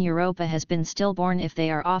that Pan-Europa has been stillborn if they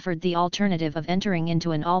are offered the alternative of entering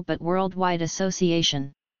into an all but worldwide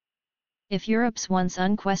association. If Europe's once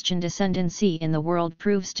unquestioned ascendancy in the world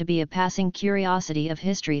proves to be a passing curiosity of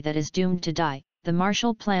history that is doomed to die, the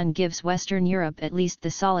Marshall Plan gives Western Europe at least the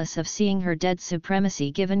solace of seeing her dead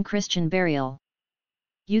supremacy given Christian burial.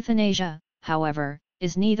 Euthanasia, however,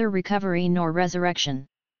 is neither recovery nor resurrection.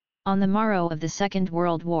 On the morrow of the Second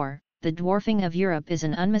World War, the dwarfing of Europe is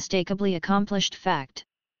an unmistakably accomplished fact.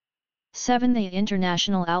 7. The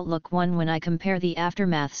international outlook. When I compare the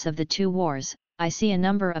aftermaths of the two wars, I see a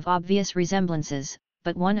number of obvious resemblances,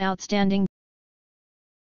 but one outstanding